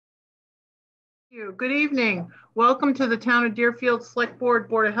You. Good evening. Welcome to the Town of Deerfield Selectboard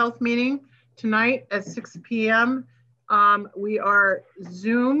Board of Health meeting tonight at 6 p.m. We are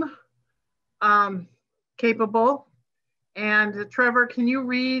Zoom capable. And Trevor, can you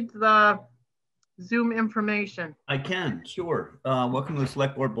read the Zoom information? I can, sure. Welcome to the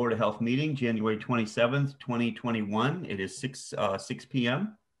Select Board of Health meeting, January 27th, 2021. It is 6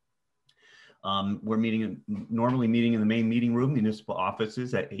 p.m. We're normally meeting in the main meeting room, municipal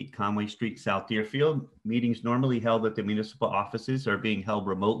offices at 8 Conway Street, South Deerfield. Meetings normally held at the municipal offices are being held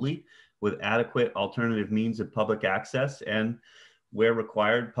remotely with adequate alternative means of public access and, where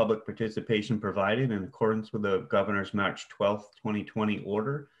required, public participation provided in accordance with the Governor's March 12th, 2020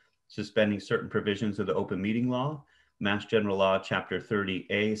 order, suspending certain provisions of the open meeting law, Mass General Law, Chapter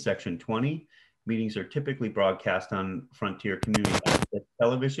 30A, Section 20. Meetings are typically broadcast on Frontier Community Access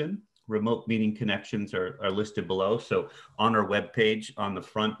Television. Remote meeting connections are listed below. So on our webpage, on the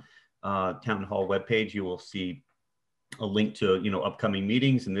front town hall webpage, you will see a link to upcoming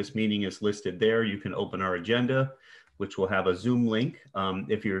meetings, and this meeting is listed there. You can open our agenda, which will have a Zoom link.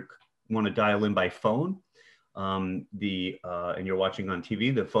 If you want to dial in by phone, and you're watching on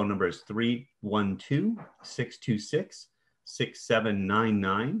TV, the phone number is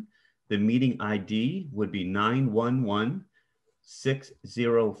 312-626-6799. The meeting ID would be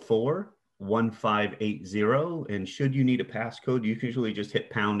 911-604-1580. And should you need a passcode, you can usually just hit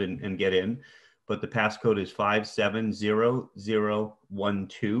pound and get in. But the passcode is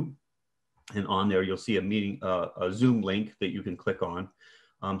 570012. And on there, you'll see a Zoom link that you can click on.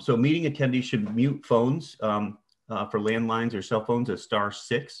 So meeting attendees should mute phones for landlines or cell phones at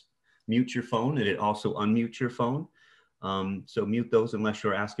 *6. Mute your phone, and it also unmutes your phone. So mute those unless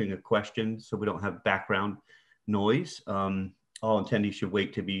you're asking a question, so we don't have background noise. All attendees should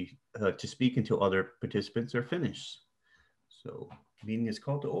wait to speak until other participants are finished. So meeting is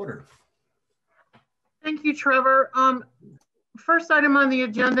called to order. Thank you, Trevor. First item on the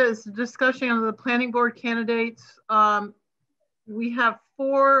agenda is the discussion of the planning board candidates. We have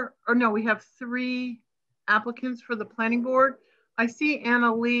three applicants for the planning board. I see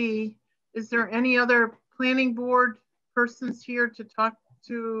Anna Lee. Is there any other planning board persons here to talk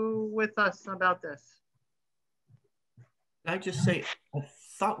to with us about this? I just say, I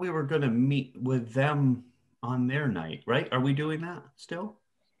thought we were going to meet with them on their night, right? Are we doing that still?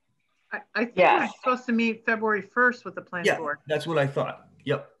 I think we're supposed to meet February 1st with the planning board. That's what I thought.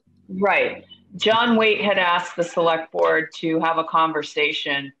 Yep. Right. John Waite had asked the select board to have a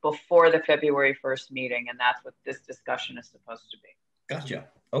conversation before the February 1st meeting, and that's what this discussion is supposed to be. Gotcha.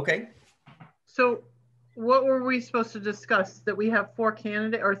 Okay. So what were we supposed to discuss? That we have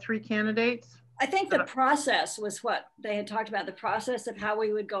three candidates? I think the process was what they had talked about, the process of how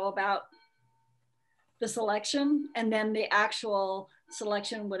we would go about the selection, and then the actual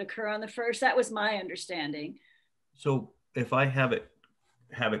selection would occur on the 1st. That was my understanding. So if I have it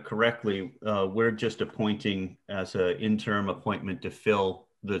correctly, we're just appointing as an interim appointment to fill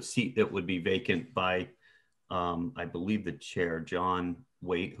the seat that would be vacant by, I believe, the chair, John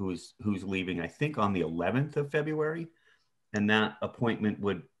Waite, who's leaving, I think, on the 11th of February. And that appointment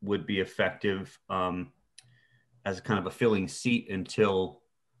would be effective as kind of a filling seat until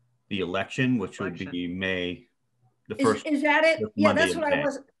the election, which would be May the 1st. Is that it? Yeah, that's what I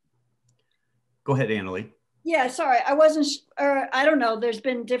was. Go ahead, Annalee. Yeah, sorry, I wasn't, I don't know. There's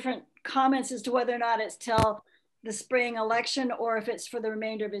been different comments as to whether or not it's till the spring election or if it's for the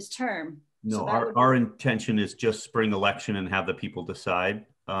remainder of his term. No, so our intention is just spring election and have the people decide.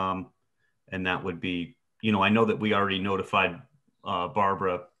 And that would be, I know that we already notified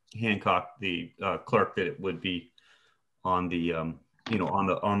Barbara Hancock, the clerk, that it would be on the,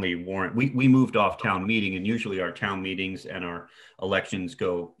 on the warrant. We moved off town meeting, and usually our town meetings and our elections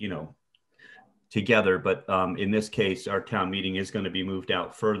go, together. But in this case, our town meeting is going to be moved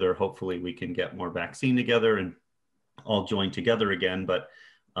out further. Hopefully we can get more vaccine together and all join together again. But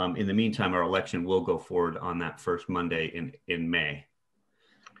in the meantime, our election will go forward on that first Monday in May.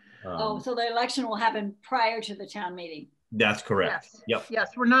 So the election will happen prior to the town meeting. That's correct. Yes. Yep. Yes,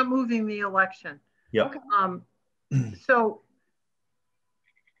 we're not moving the election. Yep. Okay. So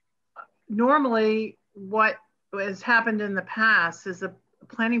normally what has happened in the past is the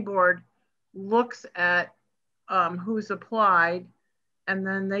planning board looks at who's applied, and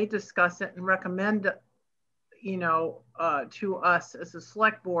then they discuss it and recommend, to us as a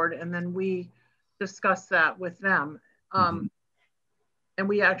select board, and then we discuss that with them. And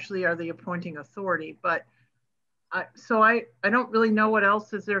we actually are the appointing authority, but so I don't really know what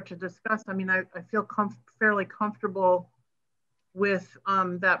else is there to discuss. I mean, I feel fairly comfortable with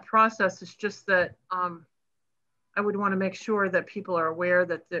that process. It's just that I would want to make sure that people are aware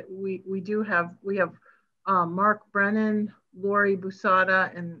that, we have Mark Brennan, Lori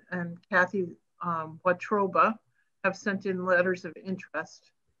Busada, and Kathy Watroba have sent in letters of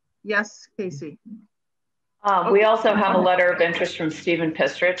interest. Yes, Casey. We also have a letter of interest from Stephen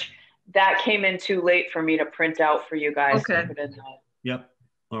Pistrich. That came in too late for me to print out for you guys. Okay. To put in that. Yep.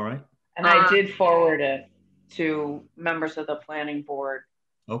 All right. And I did forward it to members of the planning board.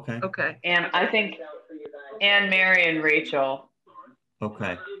 Okay. Okay. And I think Anne, Mary, and Rachel.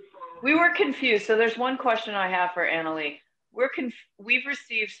 Okay. We were confused. So there's one question I have for Annalee. We've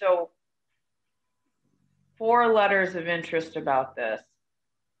received 4 letters of interest about this.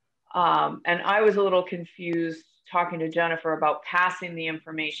 And I was a little confused talking to Jennifer about passing the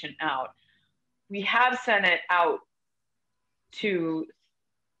information out. We have sent it out to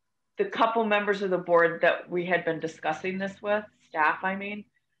the couple members of the board that we had been discussing this with, staff, I mean.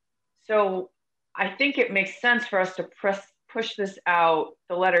 So I think it makes sense for us to push this out,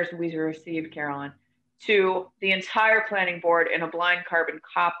 the letters we received, Carolyn, to the entire planning board in a blind carbon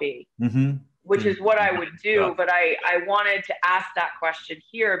copy, which is what I would do. But I wanted to ask that question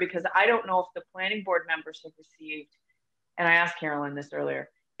here because I don't know if the planning board members have received, and I asked Carolyn this earlier,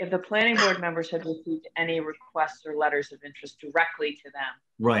 if the planning board members have received any requests or letters of interest directly to them.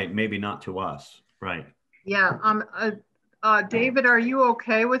 Right, maybe not to us, right. Yeah, David, are you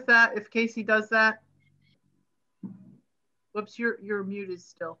okay with that if Casey does that? Whoops, you're muted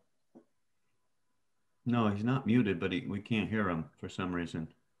still. No, he's not muted, but we can't hear him for some reason.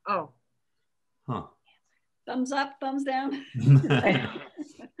 Oh. Huh. Thumbs up, thumbs down. Yeah,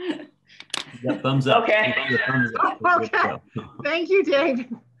 thumbs up. Okay. Thumbs up. Okay. Thank you, David.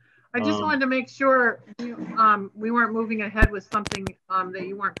 I just wanted to make sure we weren't moving ahead with something that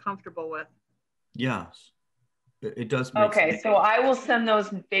you weren't comfortable with. Yes, it does make sense. So I will send those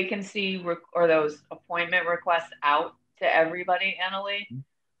vacancy or those appointment requests out to everybody, Annalee,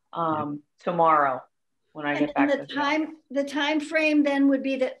 tomorrow when I get back. The time frame then would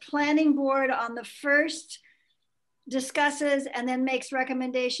be that planning board on the 1st discusses and then makes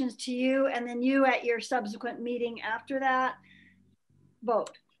recommendations to you, and then you at your subsequent meeting after that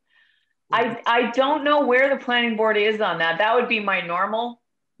vote. I don't know where the planning board is on that. That would be my normal.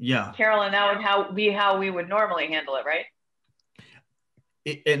 Yeah. Carolyn, that would be how we would normally handle it, right?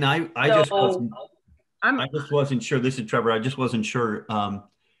 I just wasn't sure. This is Trevor. I just wasn't sure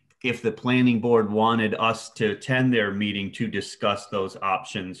if the planning board wanted us to attend their meeting to discuss those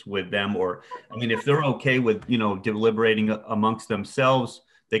options with them, or, I mean, if they're okay with, deliberating amongst themselves,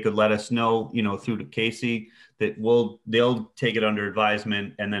 they could let us know, through to Casey, that they'll take it under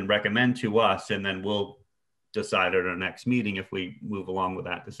advisement and then recommend to us, and then we'll decide at our next meeting if we move along with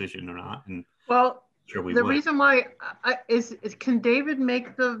that decision or not. And well, sure we the would. reason why is can David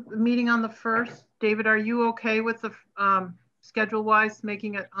make the meeting on the 1st? David, are you okay with the schedule wise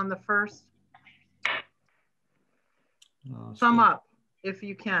making it on the 1st? Sum up if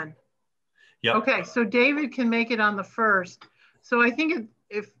you can. Yeah. Okay, so David can make it on the 1st. So I think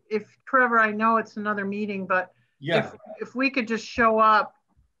if Trevor, I know it's another meeting, but yeah, if we could just show up,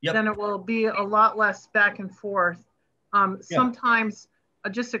 yep, then it will be a lot less back and forth. Sometimes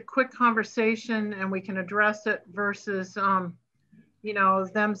just a quick conversation and we can address it versus, them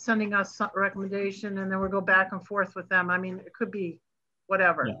sending us some recommendation and then we'll go back and forth with them. I mean, it could be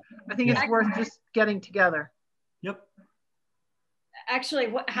whatever. Yeah. I think it's worth just getting together. Yep.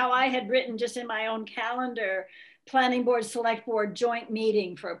 Actually, how I had written just in my own calendar, planning board, select board, joint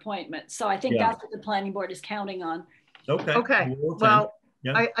meeting for appointments. So I think that's what the planning board is counting on. Okay. Okay. Well,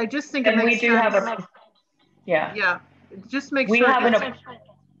 yeah. I just think it makes sense. We do have a, yeah. Just make we sure have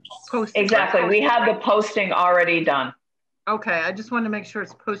posted. Exactly. We have the posting already done. Okay. I just want to make sure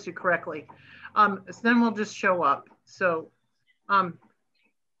it's posted correctly. So then we'll just show up. So, all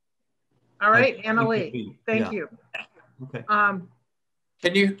right, Annalee, thank you. Okay.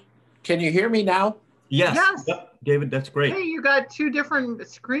 Can you hear me now? Yes. Yes. Yep. David, that's great. Hey, you got 2 different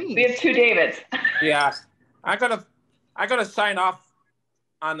screens. We have 2 Davids. Yeah. I gotta sign off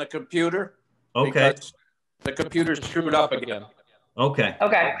on the computer. Okay. Because the computer's screwed up again. Okay.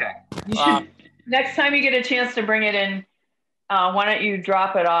 Okay. You should, next time you get a chance to bring it in, why don't you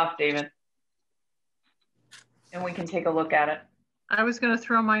drop it off, David? And we can take a look at it. I was going to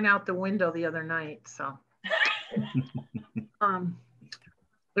throw mine out the window the other night, so.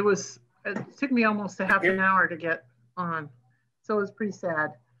 It took me almost a half an hour to get on. So it was pretty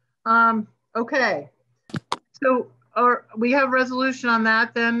sad. Okay. So we have resolution on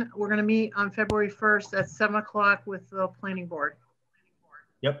that then. We're going to meet on February 1st at 7 o'clock with the planning board.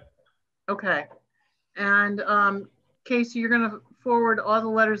 Yep. Okay. And Casey, you're going to forward all the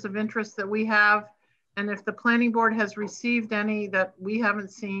letters of interest that we have And if the planning board has received any that we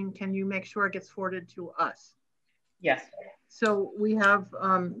haven't seen, can you make sure it gets forwarded to us? Yes. So we have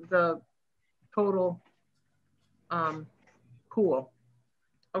the total pool.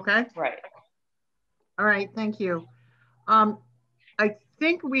 Okay. Right. All right. Thank you. I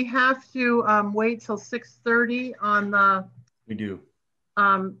think we have to wait till 6:30 on the We do.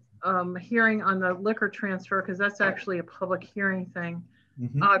 Hearing on the liquor transfer, because that's actually a public hearing thing.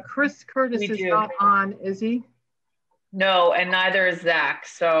 Mm-hmm. Chris Curtis is not on, is he? No, and neither is Zach.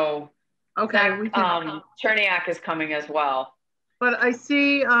 So Okay, Zach, we can. Cherniak is coming as well. But I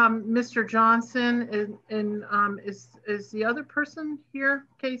see Mr. Johnson is the other person here,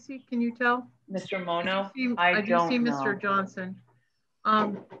 Casey? Can you tell? Mr. Mono? I do see Mr. Johnson.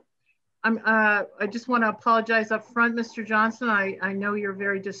 I just want to apologize up front, Mr. Johnson. I know you're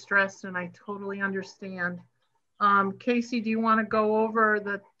very distressed and I totally understand. Casey, do you want to go over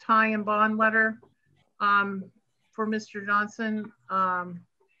the tie and bond letter for Mr. Johnson?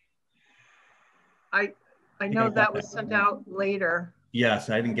 I know that was sent out later. Yes,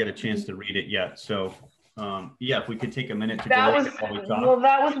 I didn't get a chance to read it yet. So yeah, if we could take a minute to that go was, over it while we talk. well,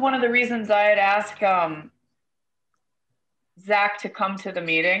 that was one of the reasons I had asked Zach to come to the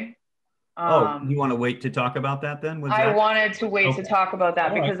meeting. You want to wait to talk about that then? With Zach? I wanted to wait to talk about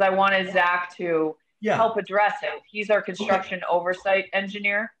that because I wanted Zach to help address it. He's our construction oversight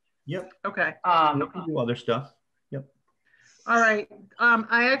engineer. Yep. Okay. We can do other stuff. Yep. All right.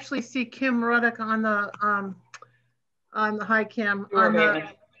 I actually see Kim Ruddock on the high cam.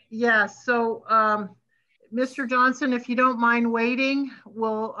 Yeah. So Mr. Johnson, if you don't mind waiting,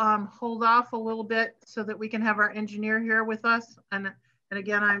 we'll hold off a little bit so that we can have our engineer here with us. And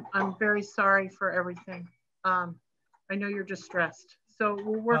again, I'm very sorry for everything. I know you're distressed. So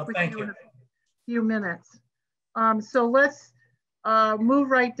we'll work with you in a few minutes. So let's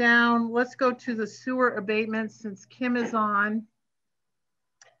move right down. Let's go to the sewer abatement since Kim is on.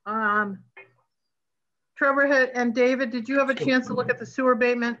 Trevor and David, did you have a chance to look at the sewer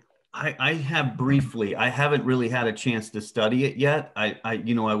abatement? I have briefly. I haven't really had a chance to study it yet. I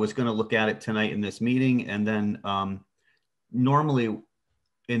was going to look at it tonight in this meeting, and then normally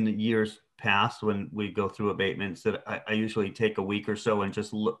in the years past when we go through abatements, that I usually take a week or so and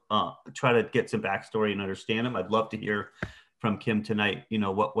just look, try to get some backstory and understand them. I'd love to hear from Kim tonight,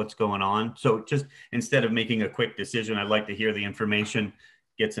 what's going on. So just instead of making a quick decision, I'd like to hear the information,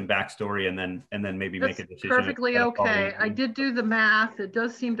 get some backstory, and then maybe make a decision. Perfectly okay. I did do the math. It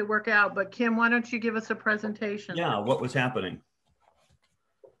does seem to work out, but Kim, why don't you give us a presentation? Yeah, what was happening?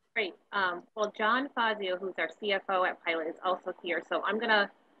 Great. Well, John Fazio, who's our CFO at Pilot, is also here. So I'm gonna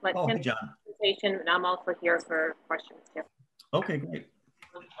let him do the presentation, and I'm also here for questions too. Okay, great.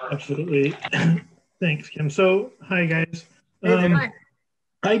 Absolutely. Thanks, Kim. So, hi guys. Hi.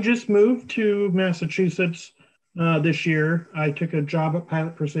 I just moved to Massachusetts this year. I took a job at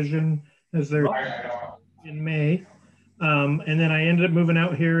Pilot Precision as their in May. And then I ended up moving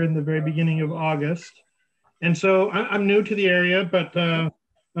out here in the very beginning of August. And so I'm new to the area, but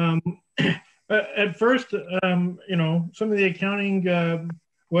at first, some of the accounting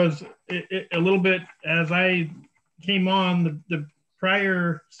was a little bit, as I came on, the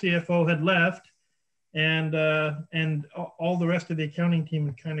prior CFO had left, and all the rest of the accounting team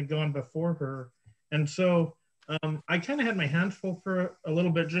had kind of gone before her. And so I kind of had my hands full for a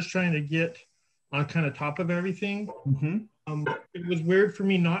little bit, just trying to get on kind of top of everything. Mm-hmm. It was weird for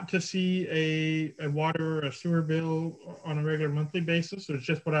me not to see a water or a sewer bill on a regular monthly basis. It was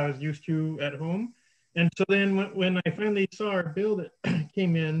just what I was used to at home. And so then when I finally saw our bill that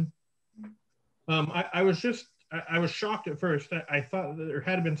came in, I was shocked at first. I thought that there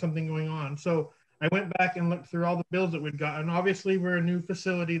had been something going on. So I went back and looked through all the bills that we'd gotten. Obviously, we're a new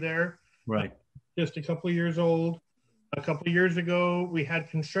facility there. Right. Just a couple of years old. A couple of years ago, we had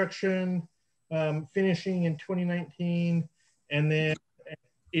construction finishing in 2019. And then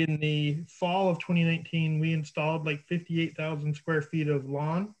in the fall of 2019, we installed like 58,000 square feet of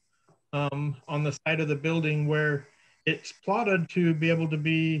lawn on the side of the building, where it's plotted to be able to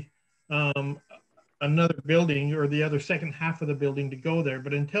be another building, or the other second half of the building to go there.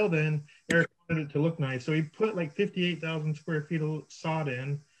 But until then, Eric wanted it to look nice. So he put like 58,000 square feet of sod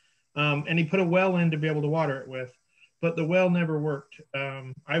in, and he put a well in to be able to water it with. But the well never worked.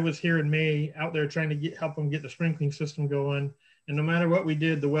 I was here in May out there trying to help them get the sprinkling system going. And no matter what we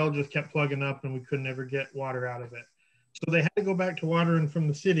did, the well just kept plugging up and we could never get water out of it. So they had to go back to watering from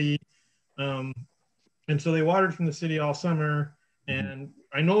the city. And so they watered from the city all summer. And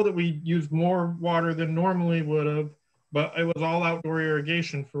I know that we used more water than normally would have, but it was all outdoor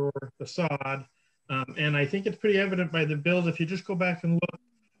irrigation for the sod. And I think it's pretty evident by the bills. If you just go back and look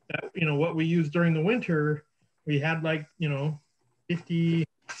you know, what we used during the winter, we had like, you know, 53.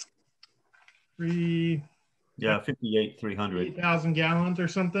 Yeah, 58,300 gallons or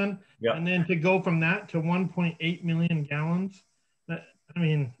something. Yeah. And then to go from that to 1.8 million gallons, that, I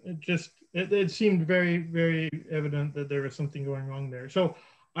mean, it seemed very, very evident that there was something going wrong there. So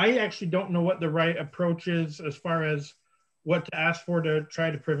I actually don't know what the right approach is as far as what to ask for to try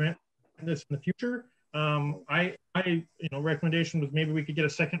to prevent this in the future. I you know, recommendation was maybe we could get a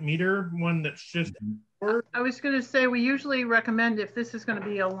second meter, one that's just. I was going to say, we usually recommend, if this is going to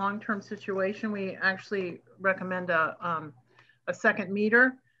be a long-term situation, we actually recommend a second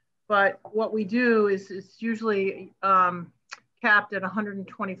meter. But what we do is it's usually capped at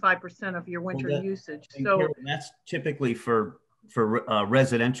 125% of your winter usage. So that's typically for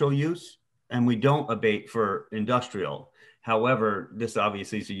residential use, and we don't abate for industrial. However, this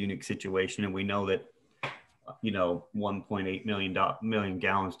obviously is a unique situation, and we know that, you know, 1.8 million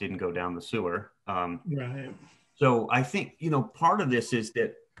gallons didn't go down the sewer. Right. So I think, you know, part of this is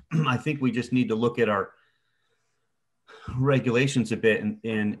that I think we just need to look at our regulations a bit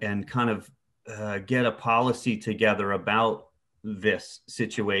and kind of get a policy together about this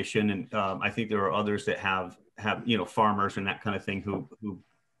situation. And I think there are others that have, you know, farmers and that kind of thing who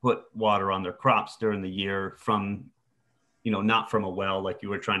put water on their crops during the year from, you know, not from a well like you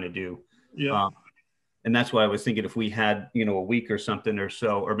were trying to do. Yeah. And that's why I was thinking if we had, you know, a week or something or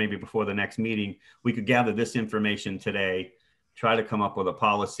so, or maybe before the next meeting, we could gather this information today, try to come up with a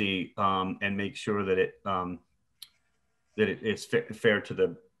policy and make sure that it's fair to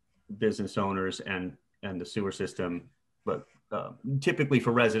the business owners and the sewer system. But typically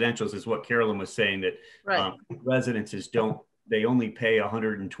for residentials is what Carolyn was saying, that right. Residences they only pay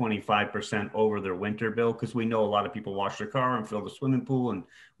 125% over their winter bill, because we know a lot of people wash their car and fill the swimming pool and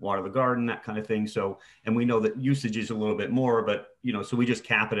water the garden, that kind of thing. So, and we know that usage is a little bit more, but, you know, so we just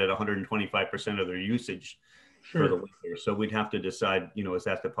cap it at 125% of their usage for the winter. So we'd have to decide, you know, is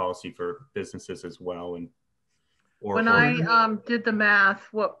that the policy for businesses as well? And when I did the math,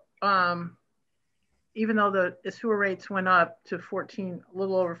 what even though the sewer rates went up to a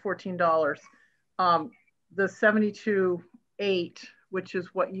little over $14, the 72.8, which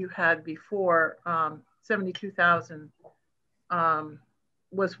is what you had before, 72,000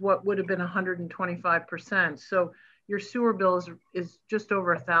 was what would have been 125%. So your sewer bill is just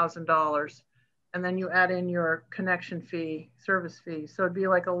over $1,000, and then you add in your connection fee, service fee, so it'd be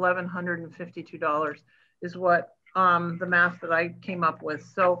like $1,152 is what the math that I came up with.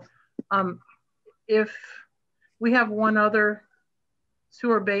 So if we have one other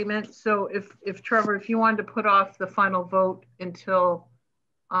sewer abatement. So if Trevor, if you wanted to put off the final vote until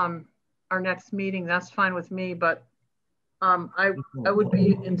our next meeting, that's fine with me. But I would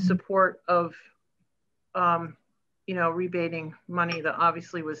be in support of, you know, rebating money that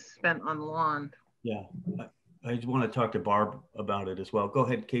obviously was spent on the lawn. Yeah, I just want to talk to Barb about it as well. Go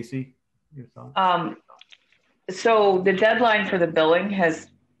ahead, Casey. Your thoughts? So the deadline for the billing has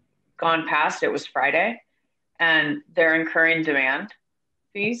gone past. It was Friday, and they're incurring demand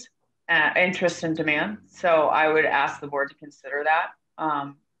fees, interest and demand. So I would ask the board to consider that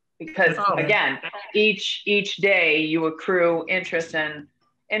because again, each day you accrue interest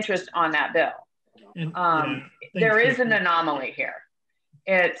on that bill. There is an anomaly here.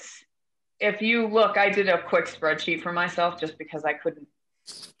 If you look, I did a quick spreadsheet for myself just because I couldn't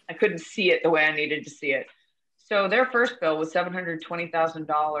see it the way I needed to see it. So their first bill was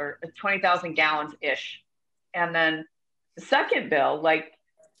 $720,000, 20,000 gallons ish, and then the second bill, like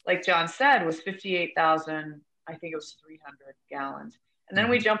John said, was 58,000. I think it was 300 gallons, and then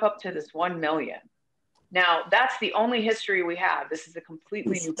we jump up to this 1 million. Now that's the only history we have. This is a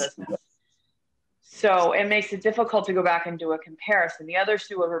completely new business, so it makes it difficult to go back and do a comparison. The other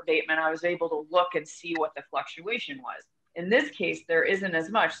sewer abatement, I was able to look and see what the fluctuation was. In this case, there isn't as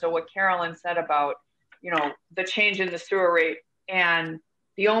much. So what Carolyn said about, you know, the change in the sewer rate, and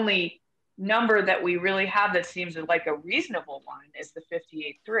the only number that we really have that seems like a reasonable one is the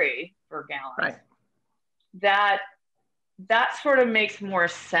 58.3 per gallon. Right. That sort of makes more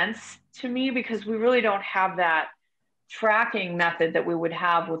sense to me because we really don't have that tracking method that we would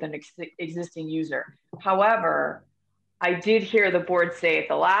have with an existing user. However, I did hear the board say at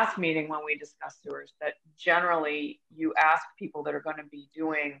the last meeting when we discussed sewers that generally you ask people that are going to be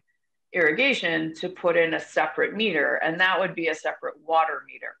doing irrigation to put in a separate meter, and that would be a separate water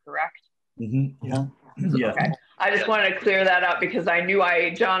meter, correct? Mm-hmm. Yeah. Yeah. Okay. I just wanted to clear that up because I knew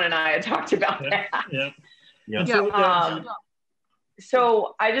John and I had talked about that. Yeah. Yeah.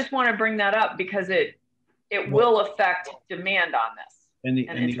 So I just want to bring that up because it will affect demand on this. And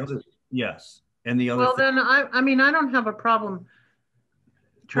the other, yes. And the other well, then I mean, I don't have a problem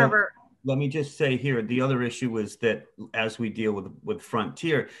Trevor. Well, let me just say here, the other issue is that as we deal with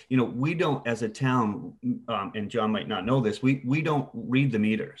Frontier, you know, we don't, as a town, and John might not know this, we don't read the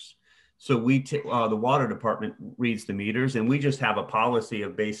meters. So the water department reads the meters, and we just have a policy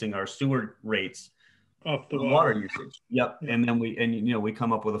of basing our sewer rates off the water usage. Yep. Yeah. And then we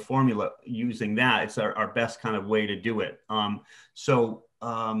come up with a formula using that. It's our best kind of way to do it. So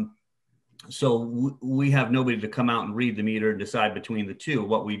we have nobody to come out and read the meter and decide between the two.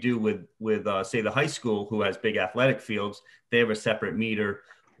 What we do with say the high school, who has big athletic fields, they have a separate meter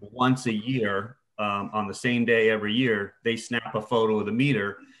once a year, on the same day every year. They snap a photo of the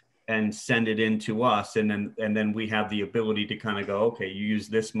meter and send it in to us. And then we have the ability to kind of go, okay, you use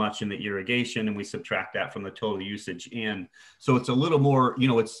this much in the irrigation, and we subtract that from the total usage in. So it's a little more, you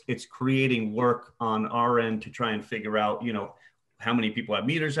know, it's creating work on our end to try and figure out, you know, how many people have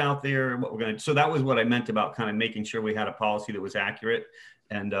meters out there, what we're going to, so that was what I meant about kind of making sure we had a policy that was accurate,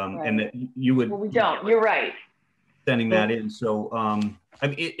 and right. and that you would. Well, we don't, you're right. Sending that in. So I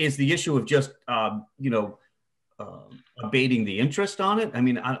mean, is the issue of just, you know, abating the interest on it? I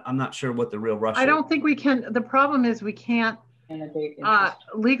mean, I'm not sure what the real rush is. I don't think we can. The problem is we can't,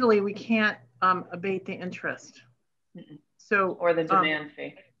 legally, we can't abate the interest. So, or the demand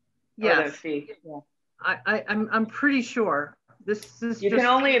fee. Yes. Or the fee. Yeah. I'm pretty sure. This is you can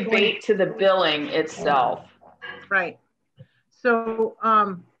only abate to the billing itself. Right. So,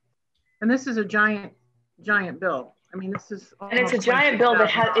 and this is a giant bill. I mean, this is. And it's a giant bill that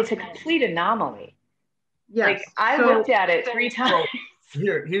has, it's a complete anomaly. Yes. Like I looked at it 3 times.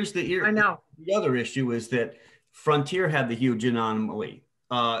 Here's the I know. The other issue is that Frontier had the huge anomaly.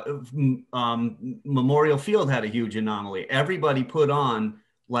 Memorial Field had a huge anomaly. Everybody put on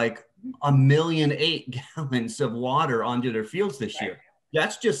like 1.8 million gallons of water onto their fields this year.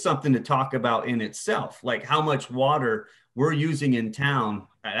 That's just something to talk about in itself. Like how much water we're using in town.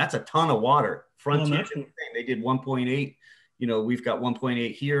 That's a ton of water. Frontier, they did 1.8. You know, we've got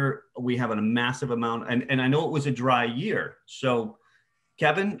 1.8 here. We have a massive amount. And I know it was a dry year. So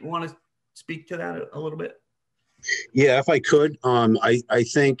Kevin, want to speak to that a little bit? Yeah, if I could. I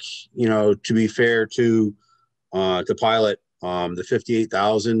think, you know, to be fair to Pilot, the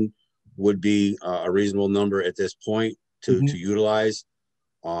 58,000 would be a reasonable number at this point to utilize.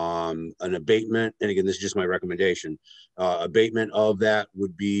 An abatement, and again, this is just my recommendation, abatement of that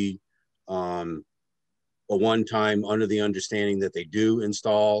would be a one-time, under the understanding that they do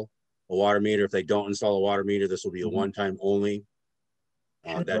install a water meter. If they don't install a water meter, this will be a one-time only.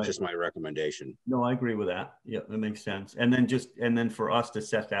 That's just my recommendation. No, I agree with that. Yeah, that makes sense. And then for us to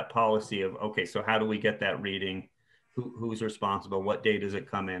set that policy of, okay, so how do we get that reading? Who's responsible? What day does it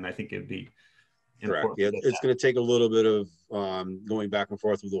come in? I think it'd be correct. Yeah, it's going to take a little bit of going back and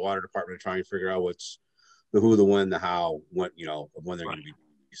forth with the water department to try and figure out what's the who, the when, the how, when, you know, when they're going to be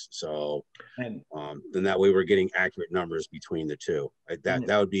released. So, and then that way we're getting accurate numbers between the two. That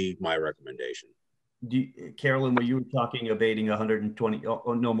would be my recommendation. Carolyn, were you talking abating 120,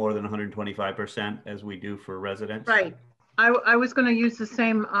 no more than 125% as we do for residents? Right. I was going to use the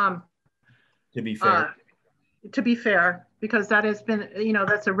same. To be fair. To be fair, because that has been, you know,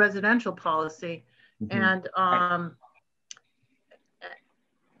 that's a residential policy, and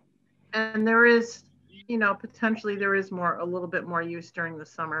there is, you know, potentially there is a little bit more use during the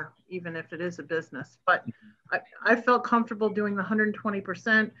summer, even if it is a business. But I felt comfortable doing the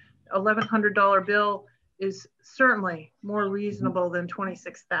 120%. $1,100 bill is certainly more reasonable than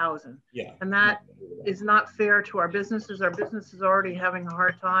 26,000. Yeah, and that is not fair to our businesses. Our business is already having a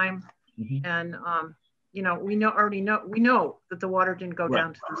hard time, and you know, we know that the water didn't go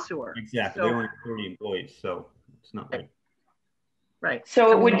down to the sewer. Exactly. So, they only have 30 employees, so it's not like. Right.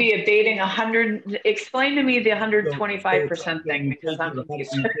 So it would be abating 100. Explain to me the 125% thing, because I'm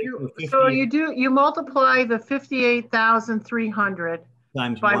confused. So you multiply the 58,300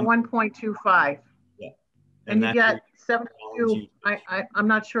 by 1.25. Yeah. And you get 72. I'm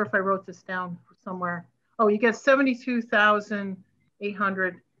not sure if I wrote this down somewhere. Oh, you get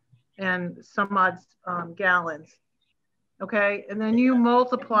 72,800 and some odd gallons. Okay, and then you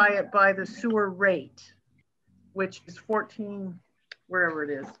multiply it by the sewer rate, which is 14, wherever it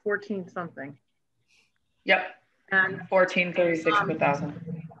is, 14 something. Yep. And 1436 per thousand.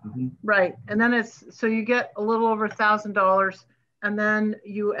 Right, and then so you get a little over $1,000, and then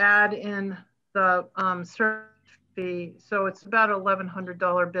you add in the service fee, so it's about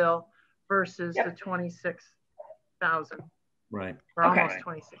 $1,100 bill versus the 26,000. Right. Or almost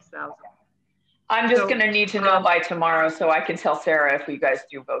 26,000. I'm just going to need to know by tomorrow so I can tell Sarah if you guys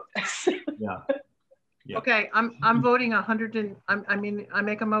do vote this. Yeah. Okay, I'm voting 100 and I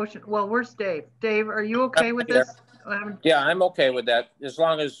make a motion. Well, where's Dave? Dave, are you okay with this? Yeah, I'm okay with that, as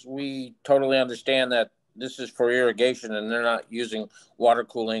long as we totally understand that this is for irrigation and they're not using water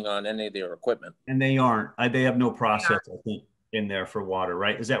cooling on any of their equipment. And they aren't. They have no process, I think, in there for water,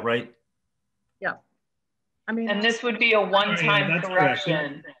 right? Is that right? Yeah. I mean, and this would be a one-time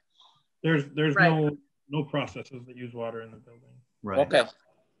correction. There's right. no processes that use water in the building. Right. Okay.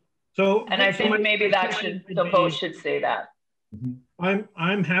 So, And I think maybe that the vote should say that.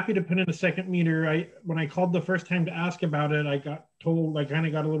 I'm happy to put in a second meter. When I called the first time to ask about it, I got told, I kind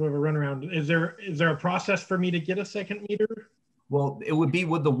of got a little bit of a runaround. Is there a process for me to get a second meter? Well, it would be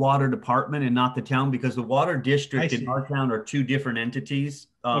with the water department and not the town, because the water district and our town are two different entities.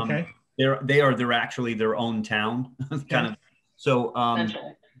 Okay. They're actually their own town, kind of. So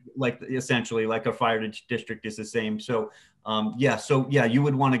essentially like a fire district is the same. So you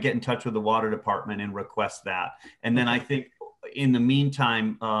would want to get in touch with the water department and request that. And then I think in the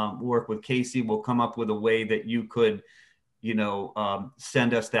meantime, work with Casey. We'll come up with a way that you could,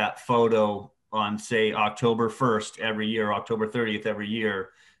 send us that photo on, say, October 1st every year, October 30th every year.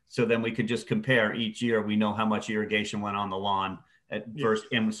 So then we could just compare each year. We know how much irrigation went on the lawn at first,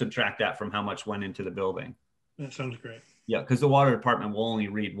 and we subtract that from how much went into the building. That sounds great. Yeah, because the water department will only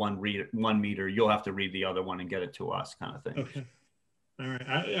read one meter. You'll have to read the other one and get it to us, kind of thing. Okay. All right.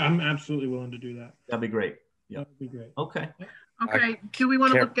 I'm absolutely willing to do that. That'd be great. Yeah. That'd be great. Okay. Okay. Do we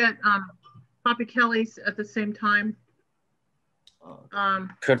want to look at Poppy Kelly's at the same time? Are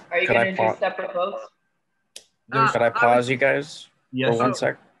you going to do separate votes? Could I pause you guys for 1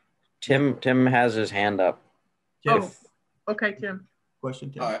 sec? Tim has his hand up. Oh, okay, Tim.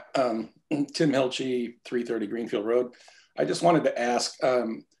 Question, Tim. Tim Helchie, 330 Greenfield Road. I just wanted to ask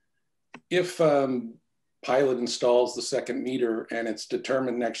if Pilot installs the second meter and it's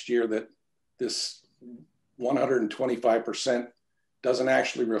determined next year that this 125% doesn't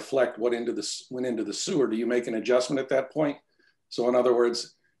actually reflect what went into the sewer, do you make an adjustment at that point? So in other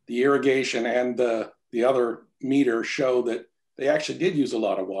words, the irrigation and the other meter show that they actually did use a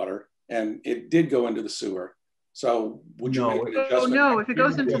lot of water and it did go into the sewer. So would you make an adjustment? Oh, no, if it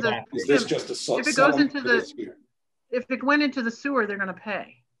goes into the, is this just a if it goes into the, if it went into the sewer, they're going to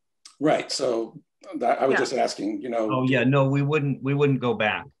pay. Right. So that I was just asking, Oh yeah, no, we wouldn't go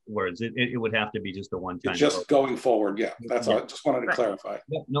backwards. It would have to be just a one-time. Just going forward. Yeah, that's all. I just wanted to clarify.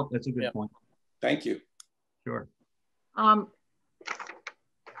 Yep, no, that's a good point. Thank you. Sure. Well,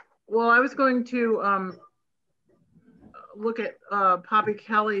 I was going to look at Poppy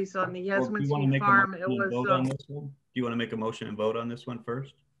Kelly's on the Yasminski farm. It was. Do you want to make a motion and vote on this one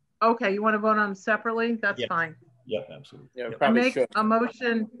first? Okay, you want to vote on them separately? That's fine. Yep, absolutely. Yeah, yep.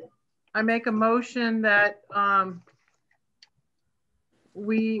 I make a motion that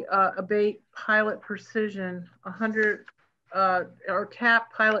we abate Pilot Precision 100 or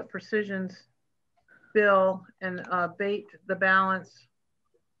cap Pilot Precision's bill and abate the balance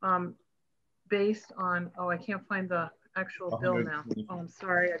based on, I can't find the actual bill now. Oh, I'm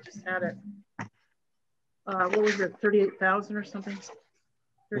sorry, I just had it. What was it, 38,000 or something?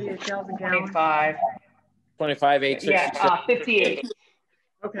 38,000 gallons. 25,866. Yeah, 58.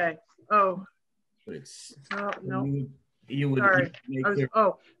 Okay. Oh. No. You would. Sorry.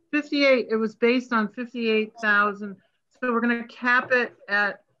 58. It was based on 58,000. So we're going to cap it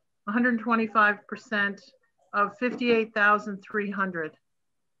at 125% of 58,300.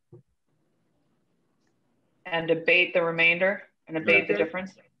 And abate the remainder and abate the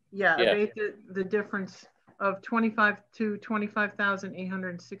difference? Yeah, abate the difference of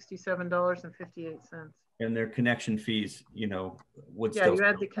 $25,867.58. And their connection fees, would still. Yeah, you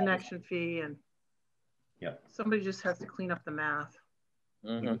add the connection fee and somebody just has to clean up the math.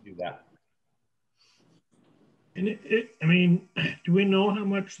 We can do that. And I mean, do we know how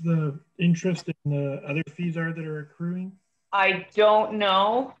much the interest and the other fees are that are accruing? I don't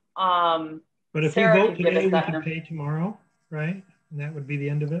know. But if Sarah we vote today, we can pay tomorrow, right? And that would be the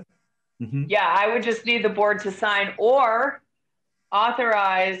end of it. Yeah, I would just need the board to sign or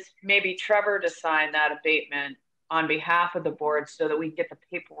authorize maybe Trevor to sign that abatement on behalf of the board so that we get the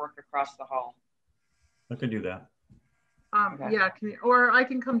paperwork across the hall. I can do that. Okay. Yeah, or I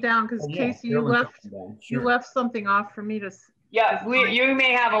can come down because Casey, you left something off for me to. Yeah, you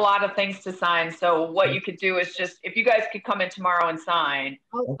may have a lot of things to sign. So what you could do is just, if you guys could come in tomorrow and sign,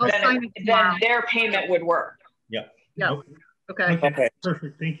 then their payment would work. Yeah. Yeah. Okay. Okay.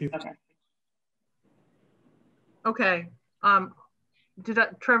 Perfect. Thank you. Okay.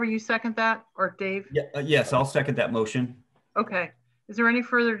 Trevor, you second that, or Dave? Yeah. Yes, I'll second that motion. Okay. Is there any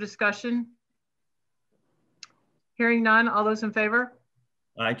further discussion? Hearing none. All those in favor?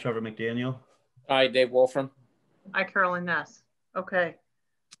 Aye, Trevor McDaniel. Aye, Dave Wolfram. Aye, Carolyn Ness. Okay.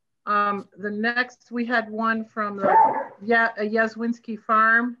 The next, we had one from the Yazwinski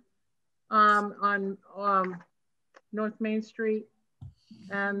Farm on North Main Street.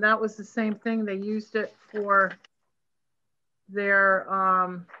 And that was the same thing. They used it for their...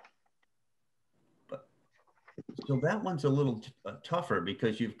 So that one's a little tougher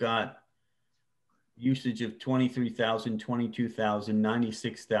because you've got usage of 23,000, 22,000,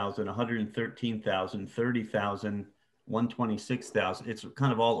 96,000, 113,000, 30,000, 126,000. It's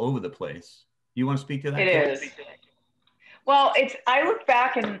kind of all over the place. You want to speak to that? It is. Well, I look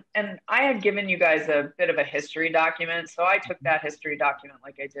back and I had given you guys a bit of a history document. So I took that history document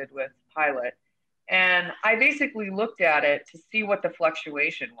like I did with Pilot. And I basically looked at it to see what the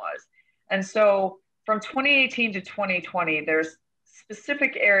fluctuation was. And so from 2018 to 2020, there's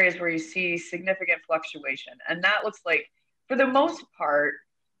specific areas where you see significant fluctuation. And that looks like, for the most part,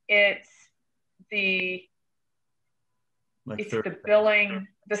 it's the billing,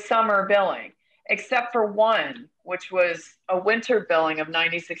 the summer billing, except for one, which was a winter billing of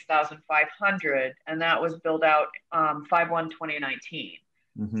 96,500, and that was billed out 5/1/2019.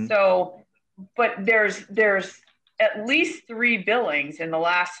 Mm-hmm. So, but there's at least 3 billings in the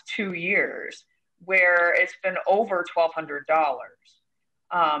last 2 years where it's been over $1,200.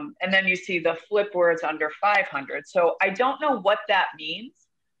 And then you see the flip where it's under 500. So I don't know what that means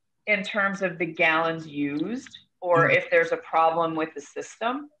in terms of the gallons used, or if there's a problem with the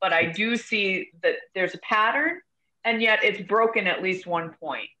system, but I do see that there's a pattern, and yet it's broken at least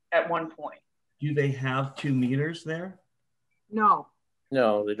at one point. Do they have 2 meters there? No.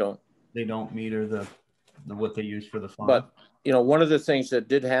 No, they don't. They don't meter the what they use for the farm. But, you know, one of the things that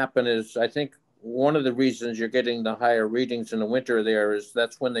did happen is, I think one of the reasons you're getting the higher readings in the winter there is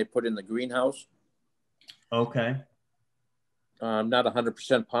that's when they put in the greenhouse. Okay. I'm not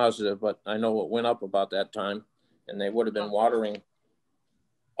 100% positive, but I know it went up about that time, and they would have been watering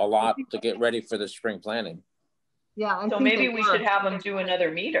a lot to get ready for the spring planting. Yeah. So maybe we should have them do another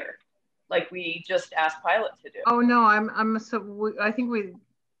meter, like we just asked Pilot to do. Oh no, I think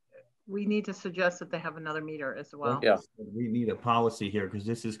we need to suggest that they have another meter as well. Yeah. We need a policy here, because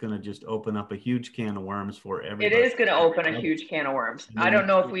this is going to just open up a huge can of worms for everybody. It is going to open a huge can of worms. I don't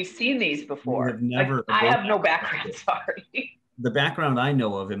know if we've seen these before. I have no background, sorry. The background I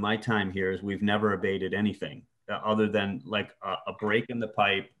know of in my time here is we've never abated anything other than like a break in the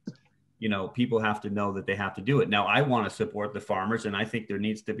pipe. You know, people have to know that they have to do it. Now, I want to support the farmers, and I think there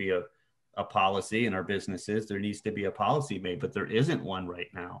needs to be a policy in our businesses. There needs to be a policy made, but there isn't one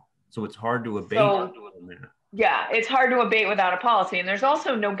right now. So it's hard to abate. Yeah, it's hard to abate without a policy. And there's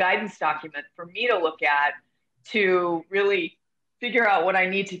also no guidance document for me to look at to really figure out what I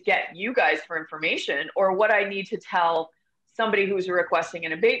need to get you guys for information, or what I need to tell somebody who's requesting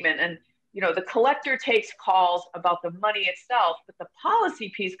an abatement. And, you know, the collector takes calls about the money itself, but the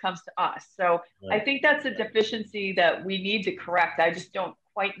policy piece comes to us. So right. I think that's a deficiency that we need to correct. I just don't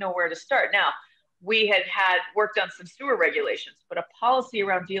quite know where to start. Now, we had worked on some sewer regulations, but a policy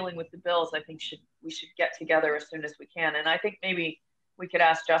around dealing with the bills, I think we should get together as soon as we can. And I think maybe we could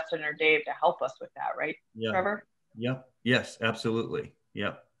ask Justin or Dave to help us with that, right, yeah. Trevor? Yep. Yes, absolutely.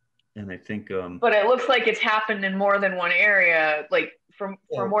 Yep. And I think, but it looks like it's happened in more than one area, like for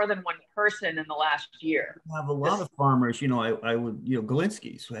more than one person in the last year. We have a lot of farmers, you know, I would, you know,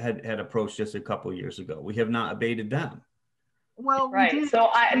 Galinsky's had approached us a couple of years ago. We have not abated them. Well, right. We did. So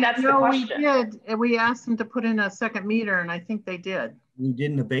that's the question. We did, and we asked them to put in a second meter, and I think they did. We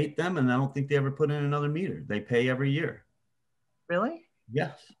didn't abate them, and I don't think they ever put in another meter. They pay every year. Really?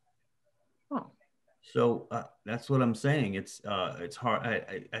 Yes. Oh. So that's what I'm saying. It's hard.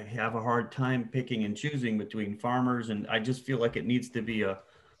 I have a hard time picking and choosing between farmers, and I just feel like it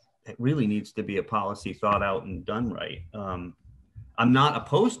really needs to be a policy thought out and done right. I'm not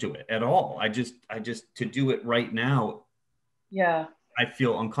opposed to it at all. I just to do it right now. Yeah. I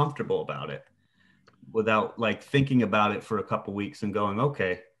feel uncomfortable about it without like thinking about it for a couple of weeks and going,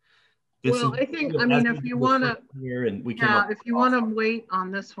 okay. I think, I mean, if you want to, if you want to wait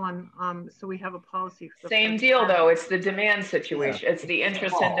on this one, so we have a policy. For Same deal though. It's the demand situation. Yeah. It's the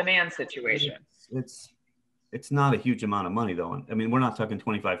interest and demand situation. It's not a huge amount of money though. I mean, we're not talking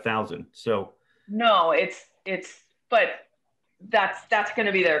 25,000. So. No, but that's going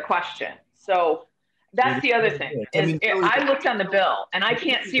to be their question. So. That's the other thing. I looked on the bill, and I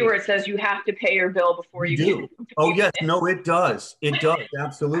can't see where it says you have to pay your bill before you do. Oh yes, no, it does. It does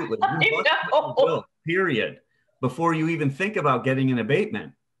absolutely. You must pay bill, period, before you even think about getting an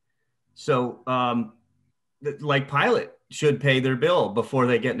abatement. So, like Pilot should pay their bill before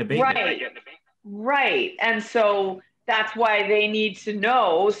they get an abatement. Right. And so that's why they need to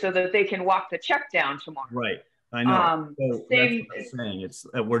know so that they can walk the check down tomorrow. Right. I know. So Same. that's what I'm saying. It's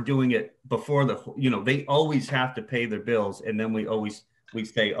we're doing it before the, they always have to pay their bills, and then we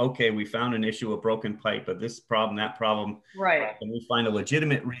say, okay, we found an issue, a broken pipe, but this problem, that problem, right? And we find a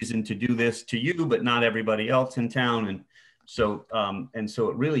legitimate reason to do this to you, but not everybody else in town, and so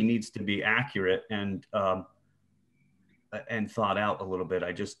it really needs to be accurate and thought out a little bit.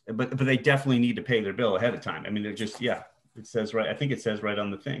 But they definitely need to pay their bill ahead of time. I mean, they're just, yeah, it says right. I think it says right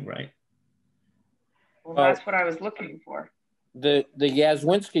on the thing, right? Well, that's what I was looking for. The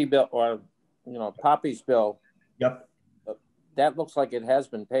Yazwinski bill, or Poppy's bill. Yep. That looks like it has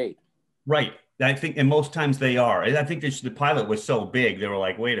been paid. Right. I think, and most times they are. I think the pilot was so big, they were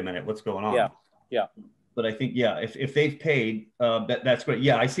like, wait a minute, what's going on? Yeah. Yeah. But I think, yeah, if they've paid, that's great.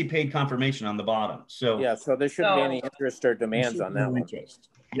 Yeah, I see paid confirmation on the bottom. So yeah, so there shouldn't be any interest or demands on that one. Interest.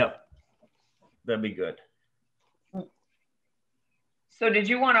 Yep. That'd be good. So did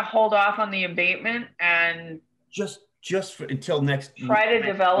you want to hold off on the abatement and just until next try to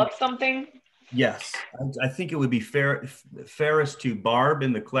develop something? Yes, I think it would be fairest to Barb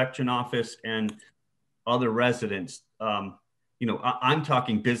in the collection office and other residents. I'm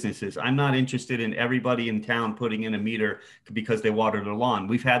talking businesses. I'm not interested in everybody in town putting in a meter because they water their lawn.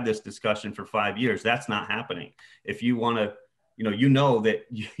 We've had this discussion for 5 years. That's not happening. If you want to, that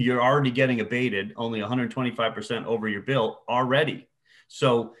you're already getting abated only 125% over your bill already.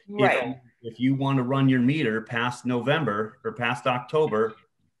 So right. if you want to run your meter past November or past October,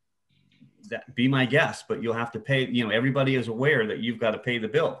 that be my guest, but you'll have to pay, everybody is aware that you've got to pay the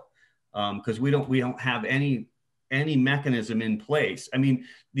bill because we don't have any mechanism in place. I mean,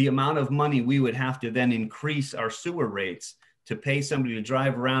 the amount of money we would have to then increase our sewer rates to pay somebody to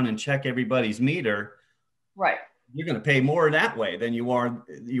drive around and check everybody's meter. Right. You're going to pay more that way than you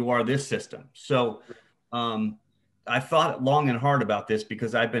are this system. So I thought long and hard about this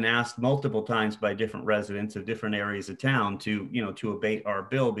because I've been asked multiple times by different residents of different areas of town to abate our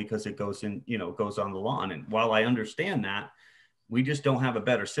bill because it goes on the lawn. And while I understand that, we just don't have a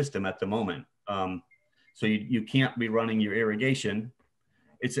better system at the moment. So you can't be running your irrigation.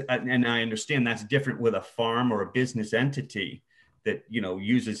 And I understand that's different with a farm or a business entity that,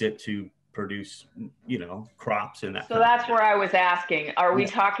 uses it to produce, crops and that. So that's where I was asking, are we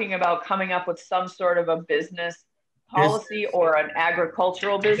talking about coming up with some sort of a business policy or an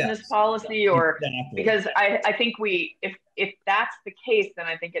agricultural business policy, or exactly. Because I think if that's the case, then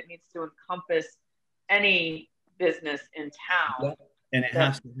I think it needs to encompass any business in town. And it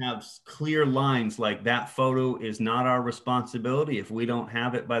has to have clear lines like that photo is not our responsibility. If we don't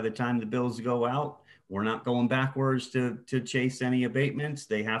have it by the time the bills go out, we're not going backwards to chase any abatements.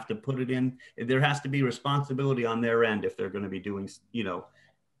 They have to put it in. There has to be responsibility on their end if they're going to be doing,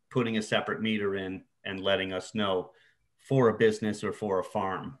 putting a separate meter in and letting us know for a business or for a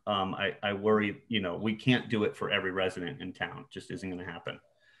farm. I worry, we can't do it for every resident in town. It just isn't going to happen.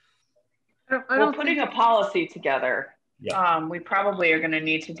 Well, putting a policy together, yeah. We probably are going to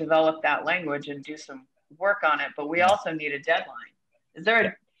need to develop that language and do some work on it, but we also need a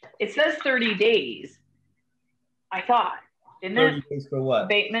deadline. It says 30 days. I thought, didn't 30 it? days for what?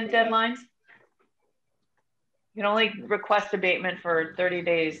 Abatement deadlines. You can only request abatement for 30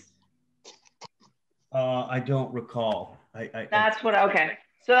 days. I don't recall. Okay.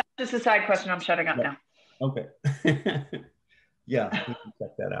 So that's just a side question. I'm shutting up now. Okay. Yeah, we can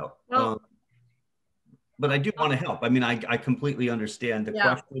check that out. Well, but I do want to help. I mean, I completely understand the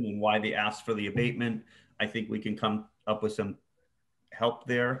question and why they asked for the abatement. I think we can come up with some help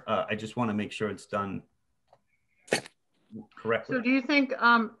there. I just want to make sure it's done correctly. So do you think,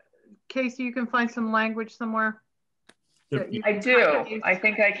 Casey, you can find some language somewhere? I do. I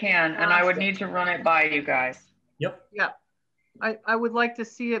think I can, and I would need to run it by you guys. Yep. Yeah. I would like to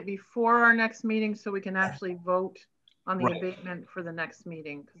see it before our next meeting so we can actually vote on the abatement for the next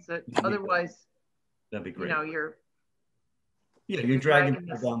meeting, because otherwise, that'd be great. You're dragging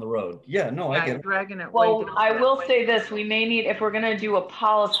it down the road. Yeah, no, I get it. Dragging it. Well, I will say this: we may need, if we're going to do a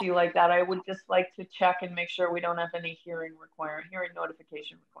policy like that, I would just like to check and make sure we don't have any hearing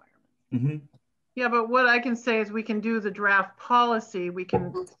notification requirements. Mm-hmm. Yeah, but what I can say is we can do the draft policy. We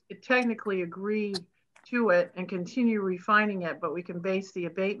can technically agree to it and continue refining it, but we can base the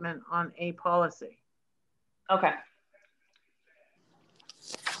abatement on a policy. Okay.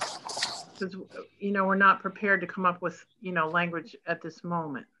 Because, we're not prepared to come up with, language at this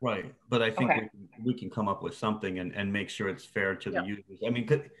moment. Right. But I think we can come up with something and make sure it's fair to the users. I mean,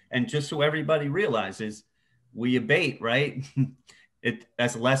 and just so everybody realizes, we abate, right?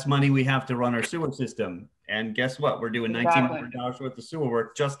 That's less money we have to run our sewer system. And guess what? We're doing $1,900 worth of sewer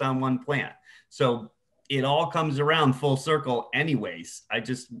work just on one plant. So it all comes around full circle anyways. I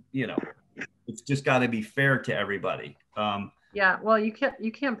just, it It's just got to be fair to everybody. Yeah, well, you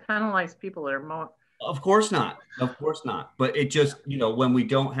can't penalize people that are more. Of course not. Of course not. But it just, you know, when we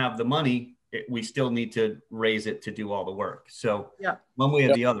don't have the money, we still need to raise it to do all the work. So yeah, one way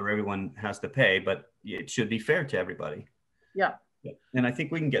or the other, everyone has to pay, but it should be fair to everybody. Yeah. And I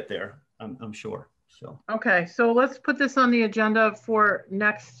think we can get there. I'm sure. So. Okay. So let's put this on the agenda for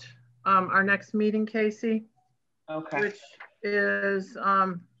next, our next meeting, Casey. Okay. Which is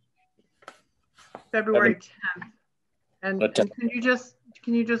February 10th. And can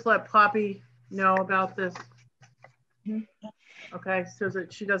you just let Poppy know about this? Okay, so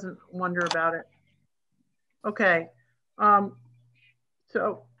that she doesn't wonder about it. Okay,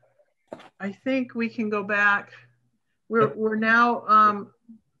 so I think we can go back. We're now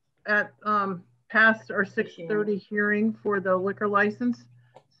at past our 6:30 hearing for the liquor license.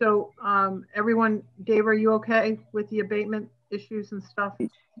 So everyone, Dave, are you okay with the abatement issues and stuff?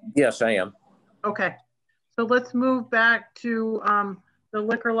 Yes, I am. Okay, so let's move back to the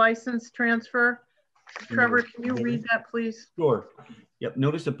liquor license transfer. Trevor, can you read that, please? Sure. Yep.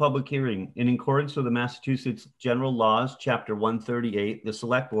 Notice of public hearing. In accordance with the Massachusetts General Laws, Chapter 138, the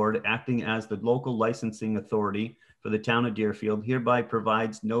Select Board, acting as the local licensing authority for the town of Deerfield, hereby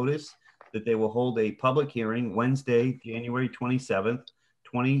provides notice that they will hold a public hearing Wednesday, January 27th,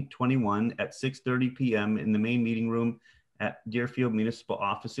 2021 at 6:30 p.m. in the main meeting room at Deerfield Municipal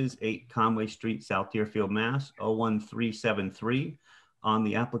Offices, 8 Conway Street, South Deerfield, Mass. 01373. On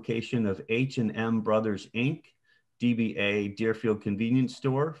the application of H&M Brothers, Inc., DBA Deerfield Convenience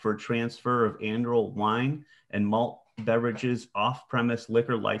Store for transfer of annual wine and malt beverages off-premise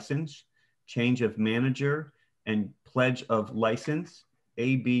liquor license, change of manager, and pledge of license,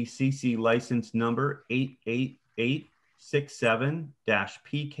 ABCC license number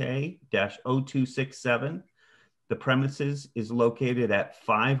 88867-PK-0267. The premises is located at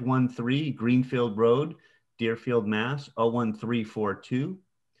 513 Greenfield Road, Deerfield, Mass. 01342.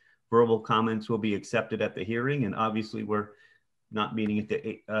 Verbal comments will be accepted at the hearing, and obviously we're not meeting at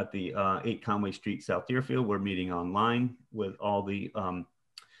the 8 Conway Street, South Deerfield. We're meeting online with all the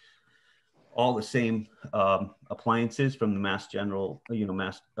same appliances from the Mass General,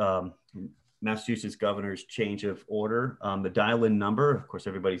 Massachusetts Governor's change of order. The dial-in number, of course,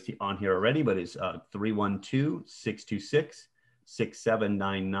 everybody's on here already, but is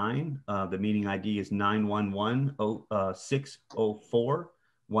 312-626-6799. The meeting ID is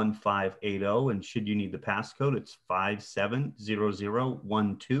 911-604-1580. And should you need the passcode, it's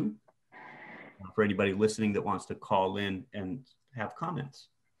 570012 for anybody listening that wants to call in and have comments.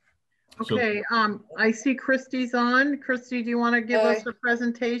 Okay, I see Christy's on. Christy, do you want to give us a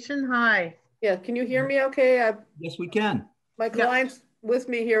presentation? Hi. Yeah, can you hear me okay? Yes, we can. My client's with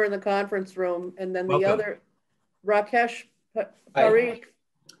me here in the conference room, and then Welcome. the other, Rakesh Parikh,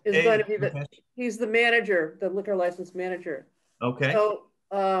 is going to be he's the manager, the liquor license manager. Okay. So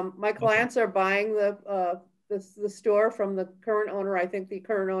my clients are buying the store from the current owner. I think the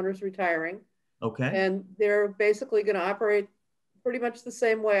current owner's retiring. Okay. And they're basically going to operate pretty much the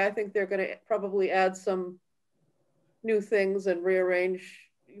same way. I think they're going to probably add some new things and rearrange,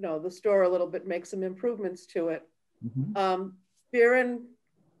 the store a little bit, make some improvements to it. Mm-hmm. Biren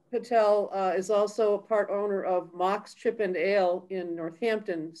Patel is also a part owner of Mock's Chip and Ale in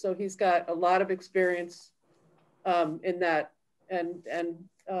Northampton. So he's got a lot of experience in that. And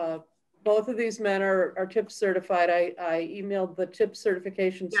both of these men are TIP certified. I emailed the TIP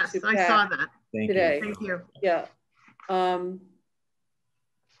certifications to Pat I saw that today. Thank you. Yeah.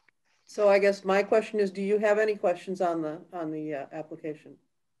 So I guess my question is, do you have any questions on the application?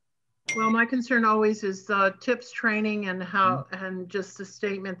 Well, my concern always is TIPS training and how, and just a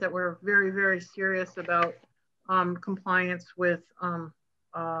statement that we're very, very serious about compliance with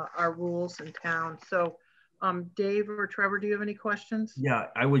our rules in town. So Dave or Trevor, do you have any questions? Yeah,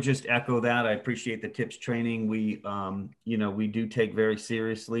 I would just echo that. I appreciate the TIPS training. We, we do take very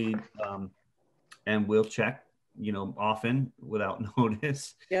seriously and we'll check, often without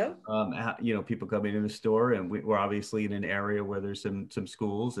notice. Yeah. People coming in the store, and we're obviously in an area where there's some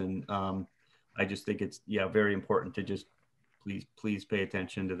schools, and I just think it's very important to just please pay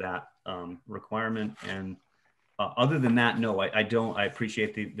attention to that requirement. And other than that, no, I don't. I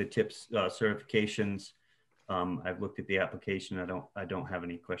appreciate the TIPS certifications. I've looked at the application. I don't have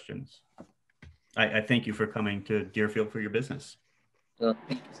any questions. I thank you for coming to Deerfield for your business.